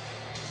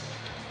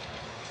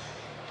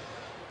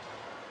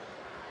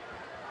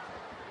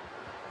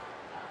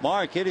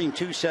 Mark hitting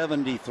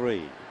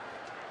 .273.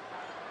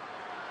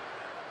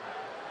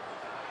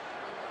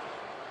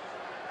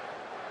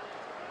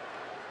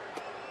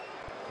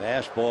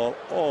 Fastball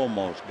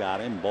almost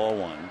got him. Ball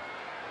 1.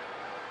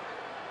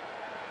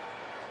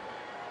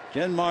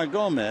 Genmar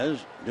Gomez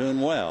doing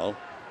well.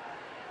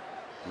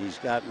 He's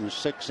gotten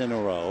 6 in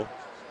a row.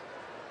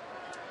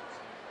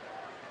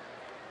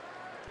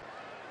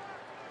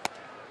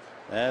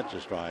 That's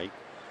a strike.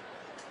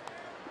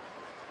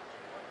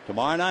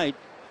 Tomorrow night,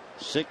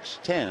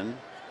 6:10,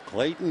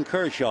 Clayton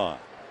Kershaw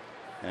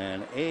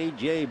and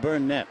A.J.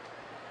 Burnett.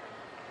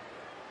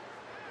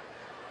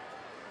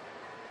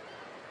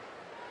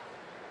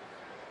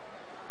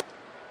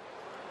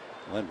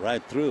 Went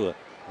right through a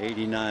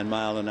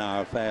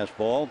 89-mile-an-hour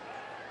fastball.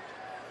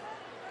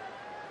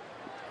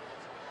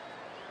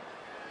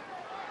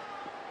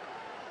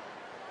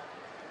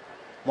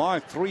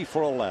 Mark 3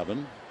 for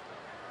 11.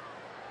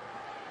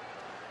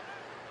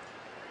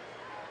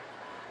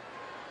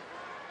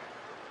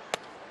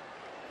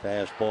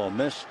 Fastball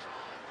missed.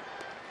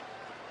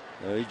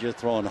 So he's just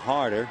throwing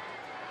harder.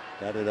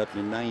 Got it up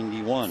to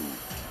 91.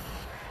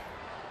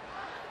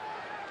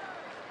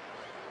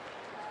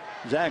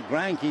 Zach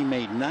Greinke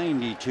made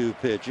 92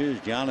 pitches.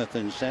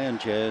 Jonathan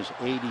Sanchez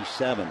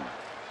 87.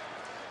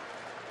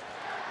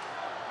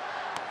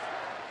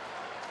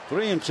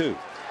 3-2.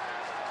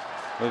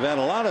 We've had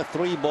a lot of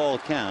 3-ball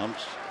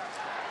counts.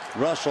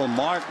 Russell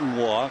Martin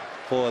walked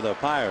for the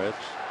Pirates,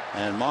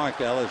 and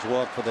Mark Ellis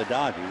walked for the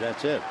Dodgers.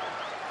 That's it,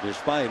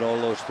 despite all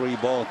those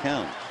 3-ball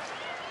counts.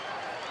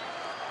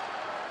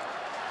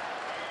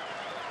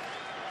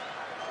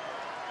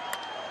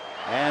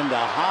 And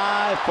a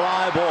high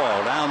fly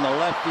ball down the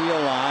left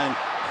field line,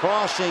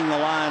 crossing the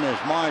line as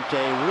Marte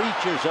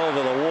reaches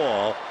over the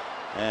wall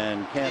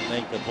and can't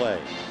make the play.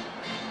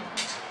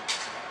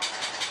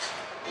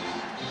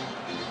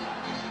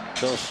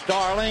 So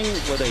Starling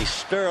with a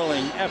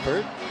sterling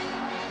effort.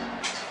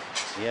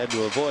 He had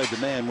to avoid the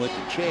man with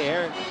the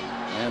chair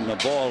and the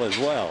ball as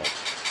well.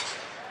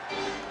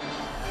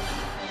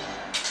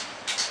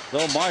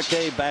 So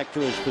Marte back to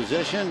his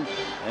position,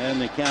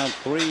 and the count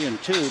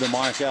 3-2 to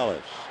Mark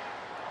Ellis.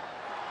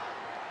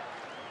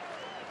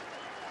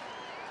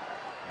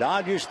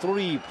 Dodgers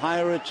 3,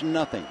 Pirates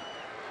nothing.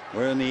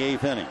 We're in the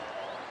 8th inning.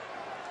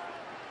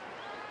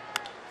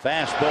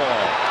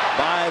 Fastball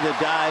by the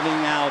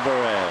diving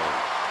Alvarez.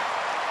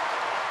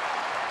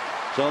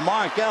 So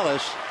Mark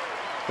Ellis,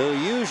 who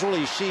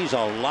usually sees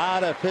a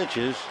lot of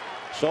pitches,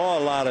 saw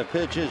a lot of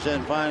pitches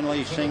and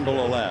finally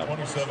single left.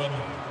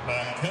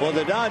 For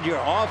the Dodger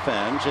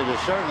offense, it has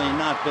certainly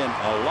not been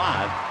a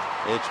lot.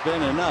 It's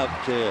been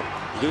enough to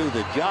do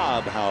the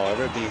job,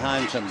 however,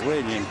 behind some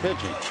brilliant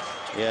pitching.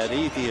 You had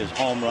Ethier's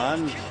home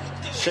run.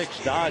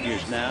 6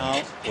 Dodgers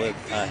now with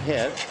a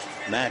hit.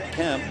 Matt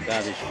Kemp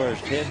got his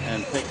first hit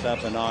and picked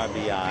up an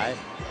RBI.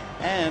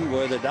 And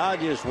where the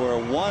Dodgers were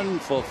 1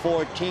 for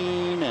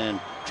 14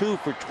 and 2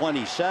 for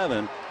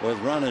 27 with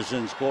runners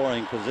in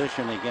scoring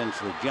position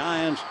against the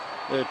Giants,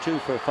 they're 2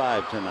 for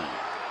 5 tonight.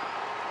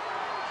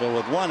 So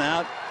with 1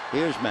 out,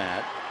 here's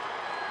Matt.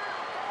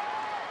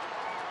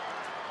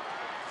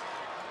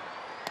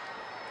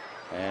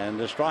 And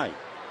the strike.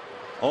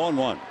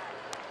 0-1.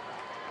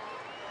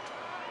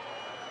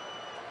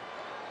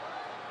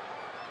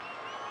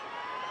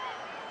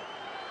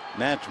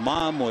 Matt's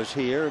mom was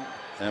here,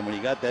 and when he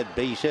got that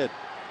base hit,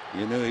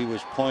 you knew he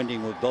was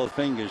pointing with both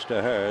fingers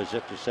to her as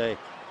if to say,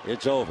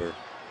 it's over.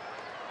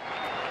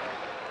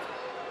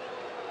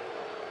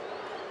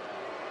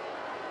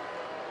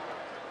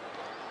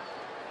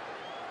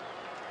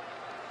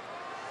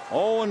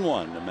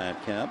 0-1 to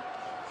Matt Kemp.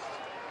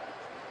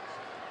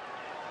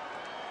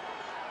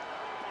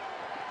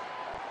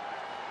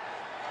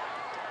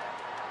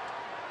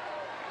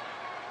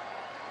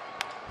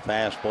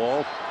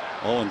 Fastball,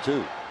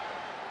 0-2.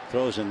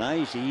 Throws a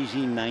nice,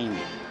 easy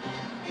 90.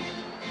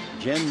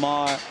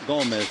 Genmar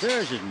Gomez,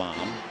 there's his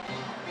mom.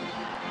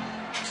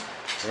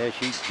 There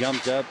she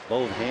jumped up,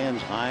 both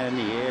hands high in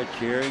the air,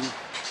 cheering.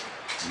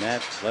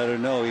 Matt let her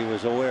know he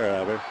was aware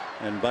of her,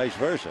 and vice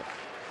versa.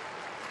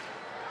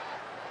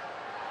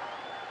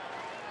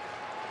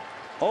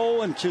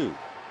 0-2.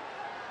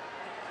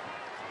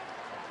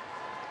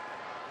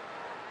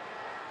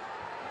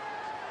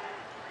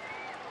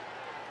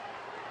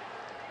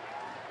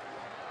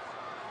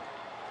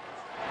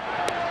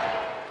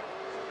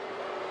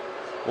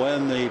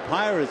 When the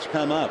Pirates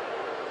come up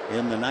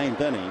in the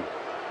 9th inning,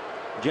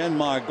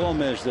 Genmar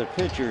Gomez, the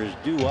pitcher, is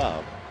due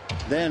up.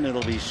 Then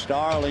it'll be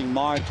Starling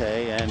Marte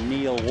and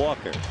Neil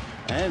Walker.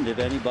 And if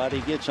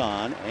anybody gets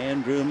on,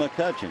 Andrew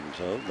McCutcheon.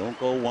 So don't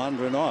go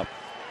wandering off.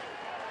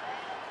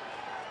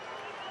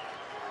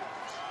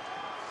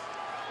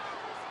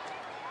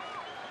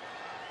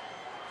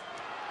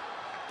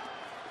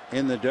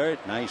 In the dirt,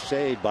 nice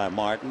save by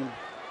Martin.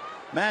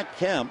 Matt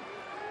Kemp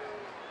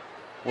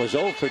was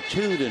 0 for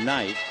 2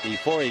 tonight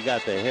before he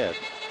got the hit.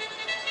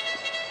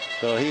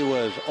 So he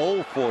was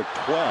 0 for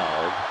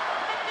 12.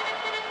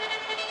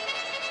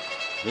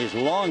 His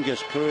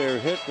longest career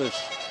hitless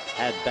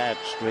at-bat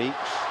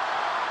streaks,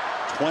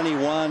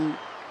 21.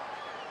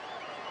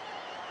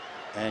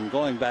 And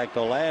going back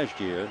to last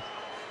year,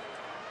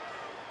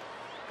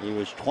 he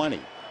was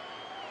 20.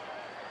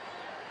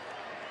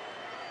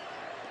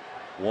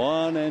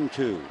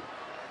 1-2.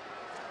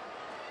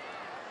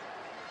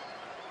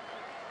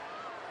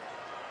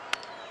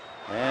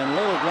 And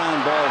little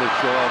ground ball to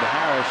short.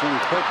 Harrison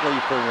quickly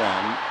for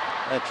 1.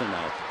 That's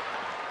enough.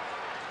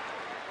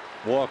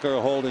 Walker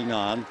holding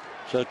on.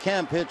 So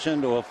Kemp hits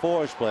into a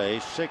force play,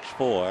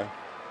 6-4.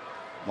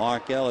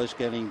 Mark Ellis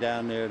getting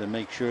down there to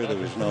make sure there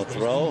was no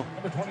throw.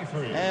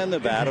 And the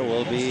batter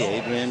will be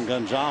Adrian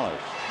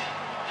Gonzalez.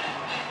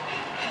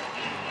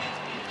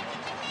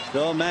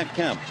 So Matt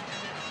Kemp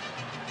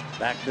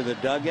back to the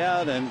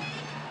dugout, and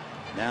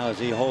now as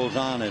he holds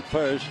on at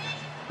first,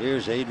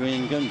 here's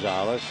Adrian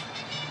Gonzalez.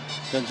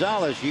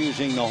 Gonzalez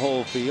using the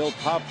whole field,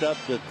 popped up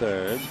to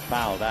third,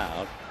 fouled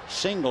out,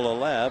 single to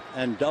left,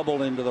 and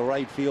double into the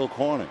right field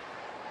corner.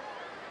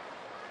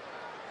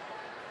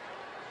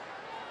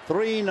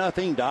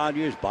 3-0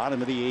 Dodgers,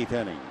 bottom of the 8th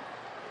inning.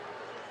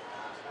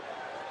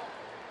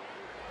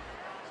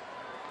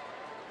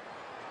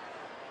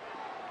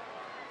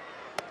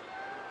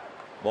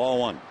 Ball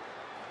 1.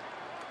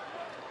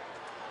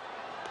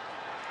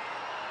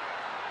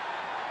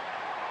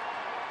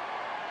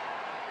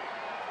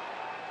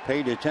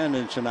 Paid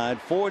attendance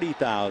tonight,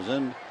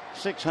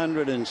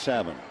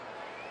 40,607.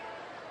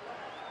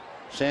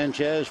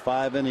 Sanchez,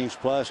 5 innings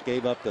plus,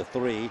 gave up the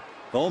 3.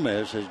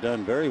 Gomez has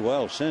done very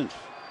well since.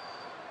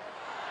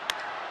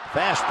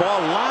 Fastball,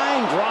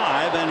 line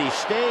drive, and he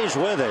stays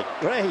with it.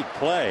 Great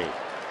play.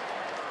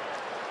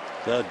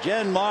 So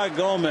Genmar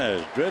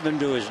Gomez driven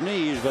to his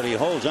knees, but he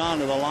holds on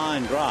to the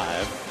line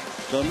drive.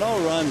 So no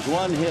runs,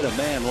 1 hit, a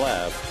man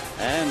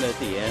left. And at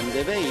the end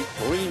of 8,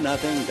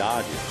 3-0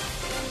 Dodgers.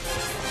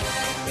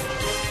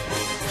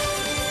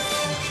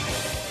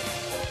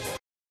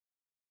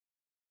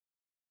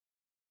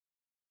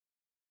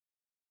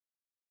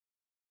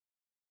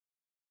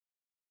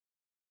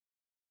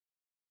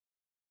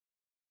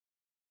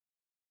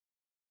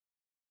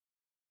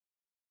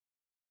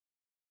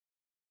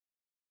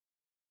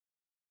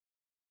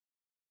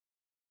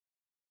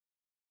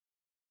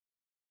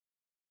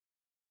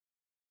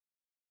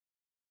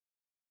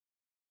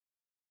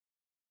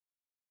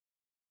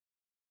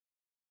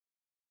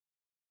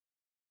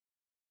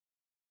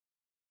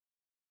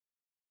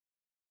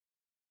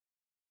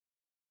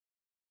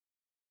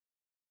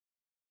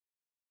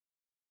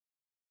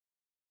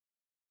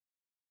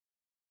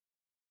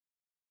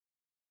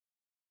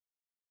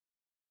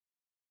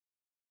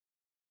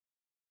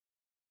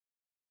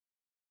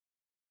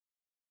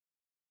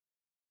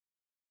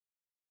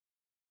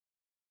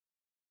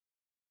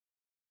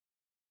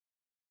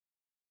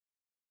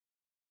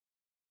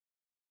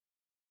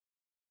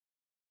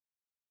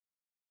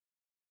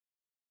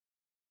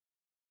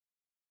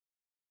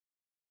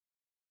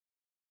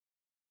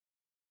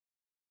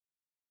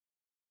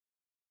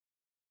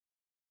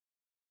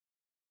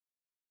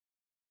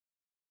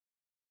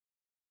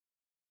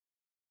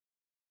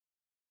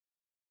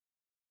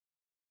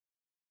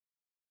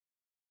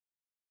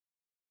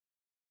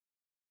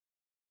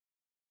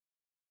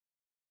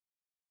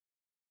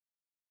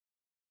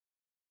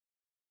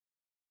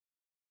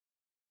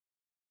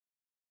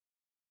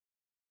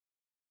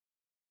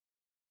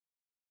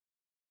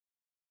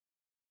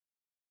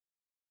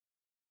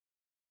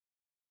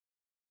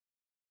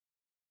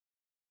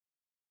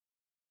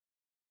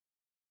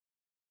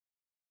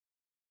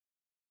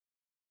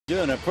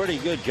 Doing a pretty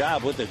good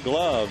job with the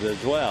glove as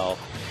well.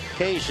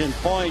 Case in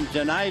point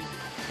tonight,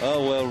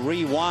 We'll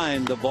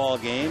rewind the ball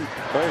game.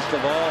 First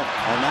of all,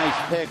 a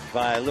nice pick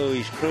by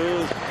Luis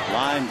Cruz.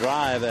 Line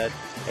drive at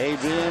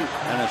Adrian,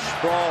 and a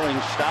sprawling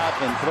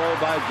stop and throw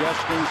by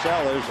Justin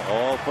Sellers,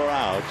 all for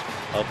outs.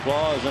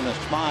 Applause and a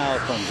smile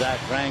from Zach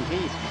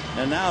Greinke.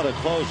 And now to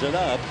close it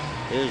up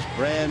is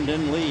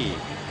Brandon Lee.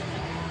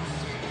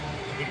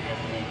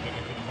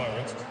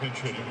 Pirates, pinch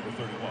hitting number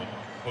 31,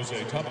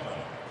 Jose Tabata.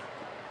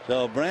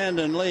 So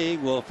Brandon Lee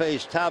will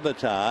face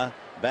Tabata,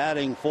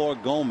 batting for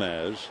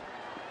Gomez.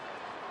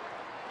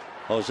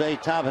 Jose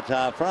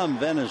Tabata from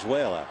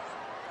Venezuela.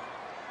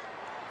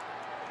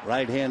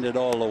 Right-handed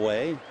all the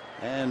way,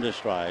 and a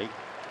strike.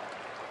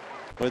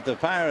 With the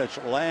Pirates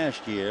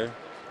last year,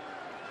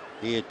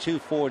 he had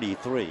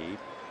 243.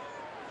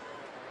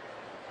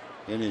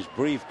 In his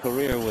brief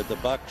career with the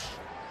Bucks,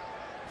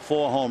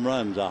 4 home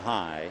runs a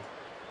high.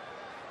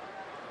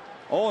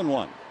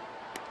 0-1.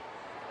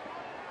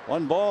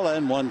 1 ball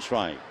and 1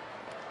 strike.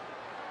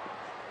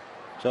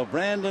 So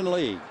Brandon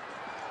Lee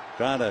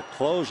trying to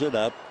close it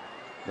up.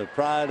 The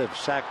pride of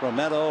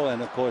Sacramento,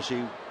 and of course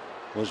he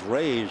was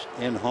raised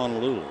in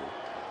Honolulu.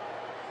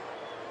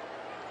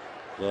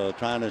 So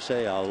trying to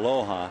say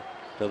aloha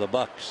to the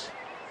Bucks.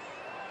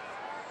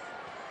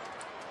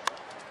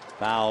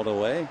 Fouled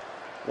away.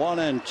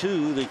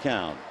 1-2 the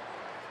count.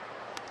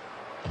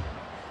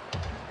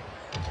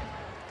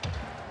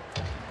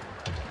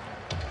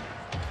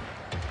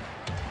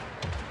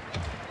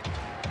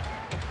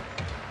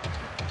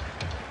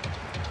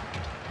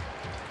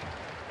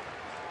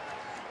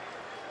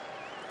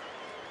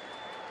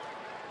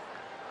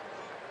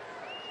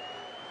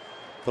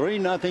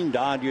 Three 0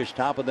 Dodgers,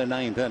 top of the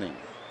 9th inning.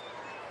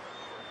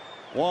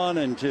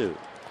 1-2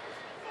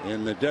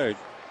 in the dirt.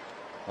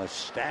 A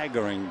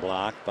staggering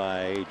block by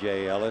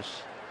A.J.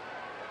 Ellis.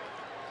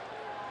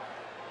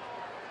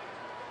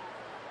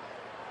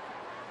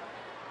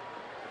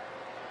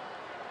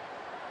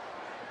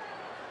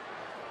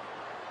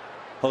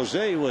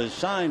 Jose was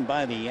signed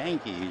by the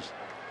Yankees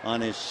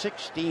on his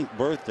 16th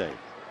birthday.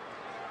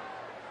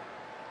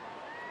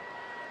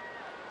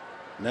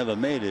 Never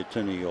made it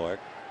to New York.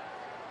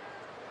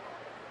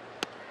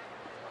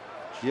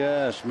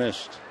 Just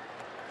missed.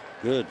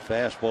 Good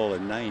fastball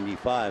at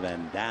 95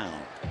 and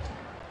down.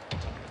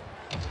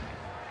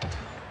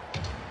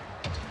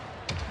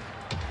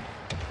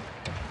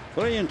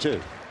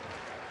 3-2.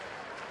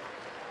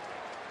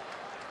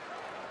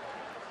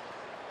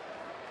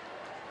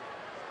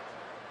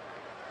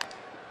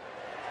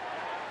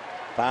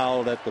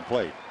 Fouled at the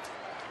plate.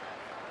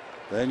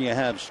 Then you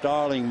have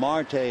Starling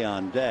Marte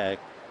on deck,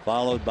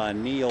 followed by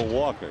Neil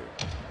Walker.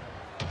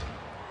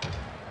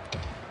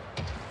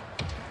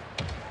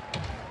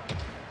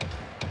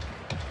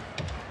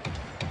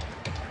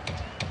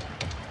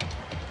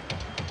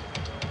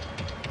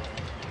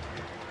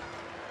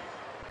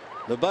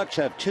 The Bucks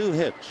have 2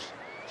 hits,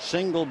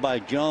 single by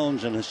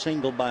Jones and a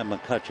single by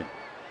McCutchen.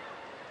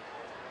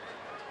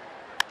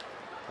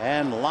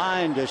 And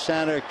line to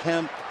center,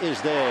 Kemp is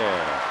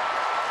there.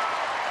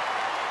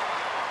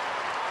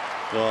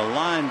 So a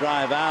line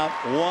drive out,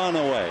 1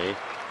 away.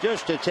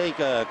 Just to take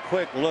a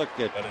quick look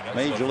at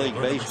Major League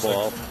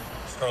Baseball,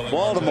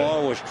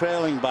 Baltimore was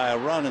trailing by a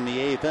run in the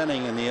 8th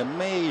inning, and the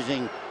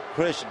amazing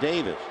Chris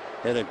Davis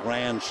hit a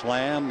grand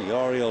slam. The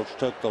Orioles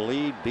took the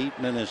lead, beat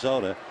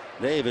Minnesota.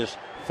 Davis,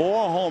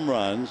 4 home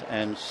runs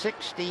and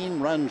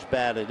 16 runs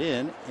batted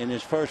in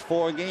his first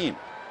 4 games.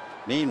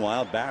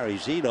 Meanwhile, Barry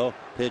Zito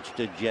pitched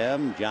a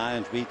gem.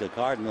 Giants beat the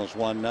Cardinals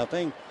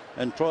 1-0,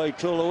 and Troy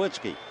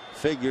Tulowitzki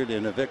figured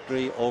in a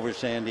victory over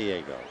San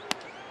Diego.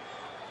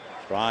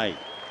 Strike.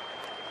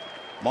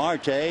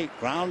 Marte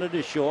grounded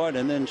to short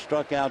and then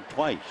struck out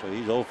twice, so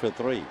he's 0 for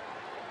 3.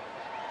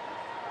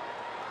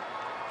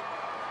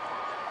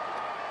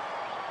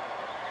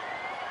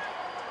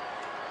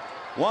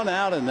 One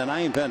out in the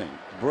 9th inning.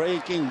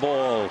 Breaking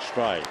ball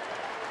strike.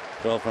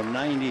 So from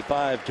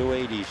 95 to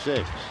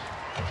 86.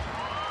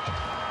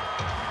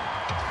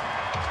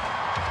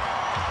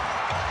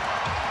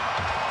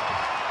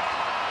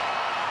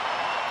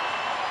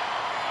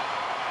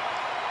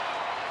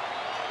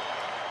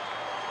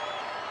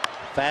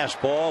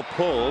 Fastball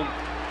pulled,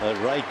 but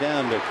right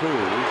down to Cruz.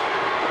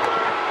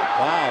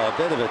 Wow, a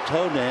bit of a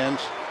toe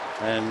dance,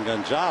 and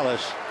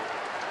Gonzalez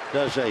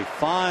does a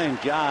fine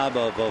job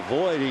of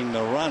avoiding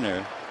the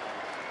runner.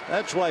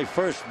 That's why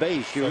first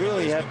base, you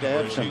really have to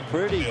have some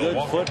pretty good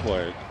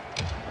footwork.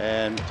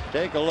 And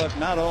take a look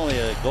not only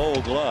at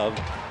Gold Glove,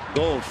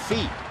 Gold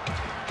Feet.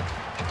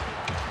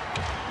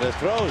 The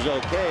throw's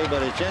okay,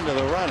 but it's into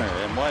the runner.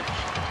 And watch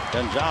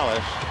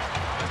Gonzalez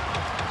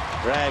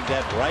drag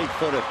that right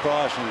foot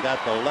across and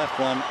got the left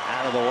one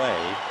out of the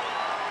way.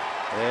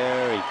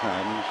 There he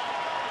comes.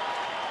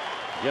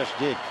 Just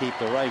did keep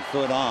the right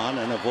foot on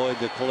and avoid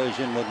the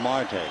collision with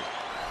Marte.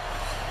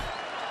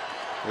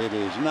 It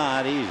is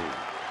not easy.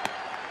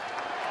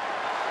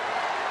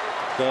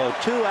 So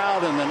 2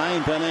 out in the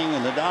 9th inning,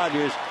 and the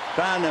Dodgers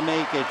trying to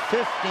make it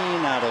 15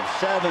 out of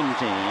 17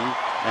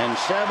 and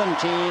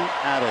 17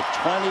 out of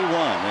 21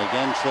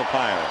 against the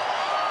Pirates.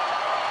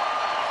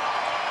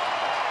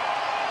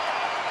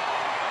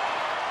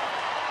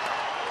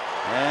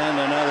 And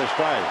another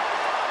strike.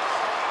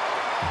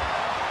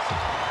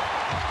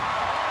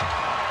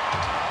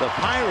 The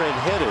Pirate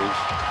hitters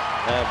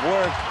have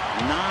worked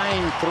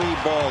 9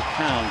 3-ball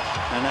counts,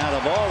 and out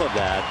of all of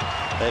that,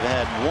 they've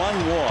had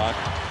 1 walk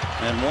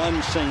and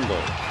 1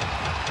 single.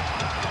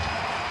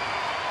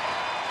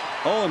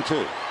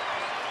 0-2.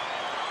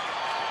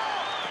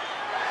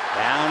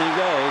 Down he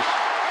goes.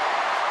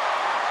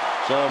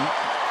 So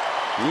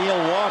Neil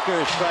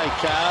Walker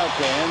strikes out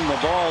to end the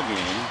ball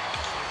game,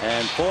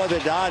 and for the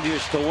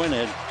Dodgers to win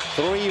it,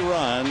 3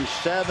 runs,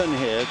 7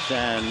 hits,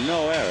 and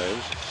no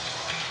errors.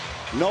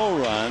 No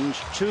runs,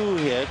 2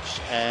 hits,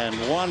 and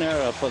 1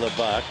 error for the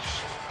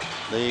Bucks.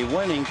 The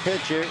winning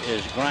pitcher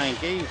is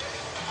Greinke,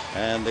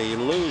 and the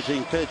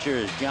losing pitcher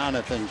is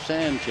Jonathan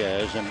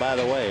Sanchez. And by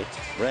the way,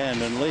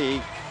 Brandon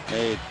Lee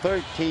made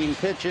 13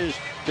 pitches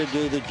to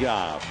do the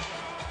job.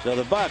 So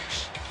the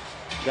Bucks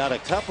got a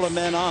couple of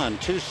men on,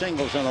 2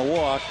 singles and a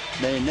walk.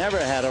 They never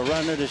had a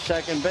runner to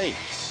second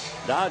base.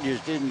 Dodgers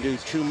didn't do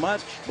too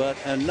much, but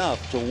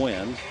enough to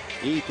win.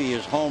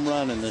 Ethe's home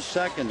run in the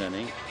 2nd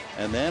inning.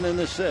 And then in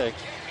the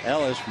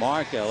 6th,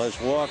 Mark Ellis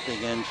walked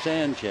against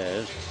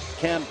Sanchez.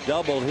 Kemp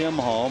doubled him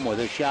home with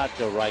a shot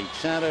to right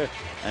center,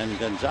 and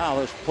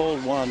Gonzalez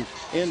pulled one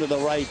into the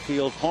right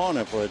field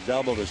corner for a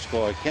double to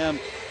score Kemp.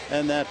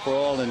 And that, for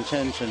all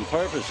intents and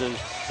purposes,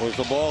 was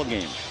the ball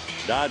game.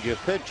 Dodger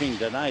pitching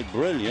tonight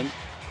brilliant.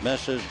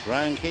 Messrs.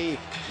 Greinke,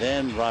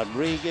 then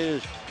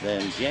Rodriguez,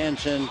 then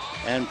Jansen,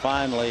 and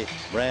finally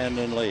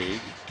Brandon Lee.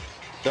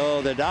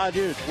 So the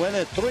Dodgers win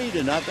it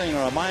 3-0.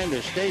 A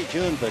reminder, stay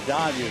tuned for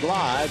Dodgers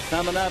Live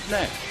coming up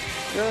next.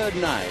 Good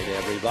night,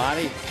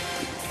 everybody.